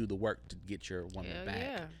need to do the work to get your woman Hell back.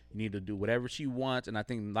 yeah. You need to do whatever she wants, and I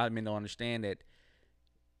think a lot of men don't understand that.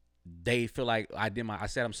 They feel like I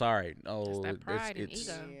said I'm sorry. No, Just that pride and it's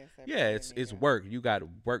ego. yeah, it's work. You got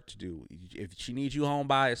work to do. If she needs you home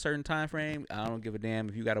by a certain time frame, I don't give a damn.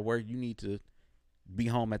 If you got to work, you need to be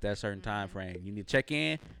home at that certain time frame. You need to check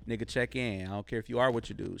in, nigga. Check in. I don't care if you are what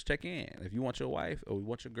you do. Check in. If you want your wife or you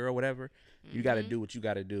want your girl, whatever, you got to do what you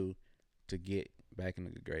got to do to get back in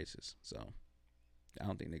the good graces. So I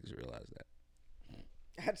don't think niggas realize that.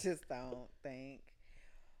 I just don't think.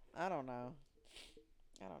 I don't know.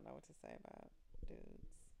 I don't know what to say about dudes.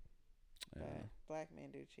 Yeah. But black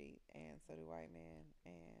men do cheat, and so do white men,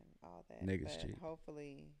 and all that. Niggas but cheat.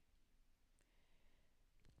 Hopefully,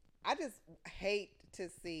 I just hate to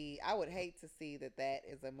see. I would hate to see that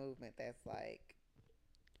is a movement that's like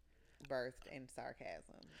birthed in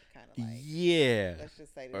sarcasm, kind of like Yeah. let's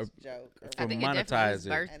just say Or this joke. Or for I think whatever. it definitely is monetize it.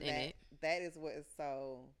 birthed And in it. that is what is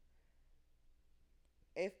so.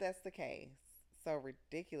 If that's the case, so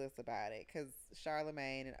ridiculous about it, because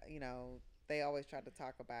Charlemagne and they always try to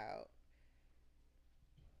talk about.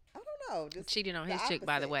 I don't know, just Cheated on the his chick,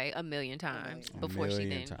 by the opposite. way, a million times times. before she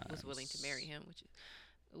million then was willing to marry times. him, which is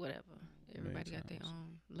whatever. Everybody got their times.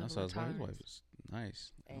 own I level saw of his wife. His wife tolerance. was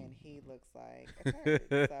nice. And he looks like a turd.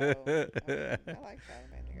 So I like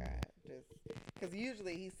Charlemagne the God, just because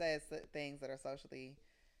usually he says things that are socially,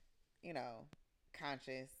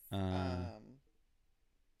 conscious,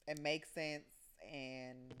 and make sense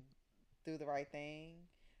and do the right thing.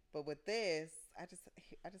 But with this, I just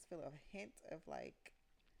feel a hint of like.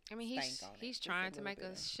 I mean, stank on it, he's just a trying to little make bit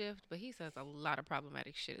us of- shift, but he says a lot of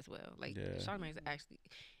problematic shit as well. Like, Yeah. Charlamagne's actually,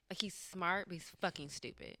 like, he's smart, but he's fucking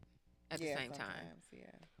stupid at the same time. sometimes,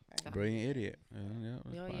 yeah. Brilliant idiot. Yeah,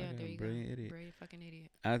 Oh, yeah, there you Brilliant go. idiot. Brilliant fucking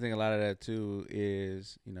idiot. I think a lot of that too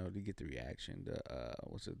is, to get the reaction,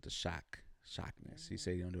 the shockness. He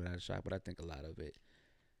said he don't do it out of shock, but I think a lot of it,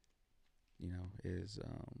 is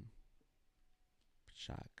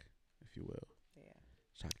shock, if you will. Yeah.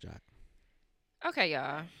 Shock jock. Okay,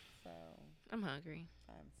 y'all. So I'm hungry.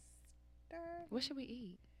 I'm starving. What should we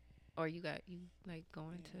eat? Or you going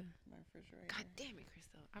to? My refrigerator. God damn it,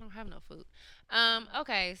 Crystal. I don't have no food.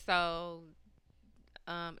 Okay, so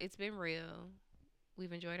it's been real.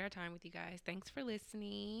 We've enjoyed our time with you guys. Thanks for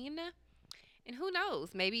listening. And who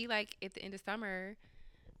knows? Maybe like at the end of summer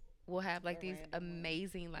we'll have like A these random one.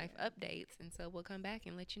 amazing life Yeah. updates, and so we'll come back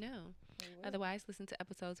and let you know. We will. Otherwise, listen to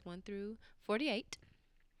episodes 1 through 48.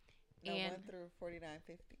 No, and 1 through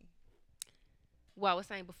 49.50. well, I was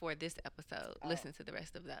saying before this episode, Oh. listen to the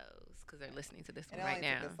rest of those because they're listening to this And one it right only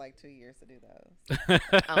now. took us like 2 years to do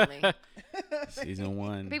those. Only. Season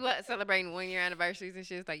 1. People celebrating 1 year anniversaries and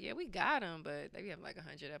shit. It's like, yeah, we got them, but they be having like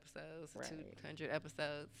 100 episodes, Right. 200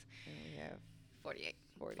 episodes, And we have 48,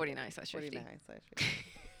 40, 49/50. 49/50.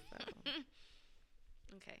 So,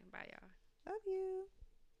 Okay, bye, y'all. love you.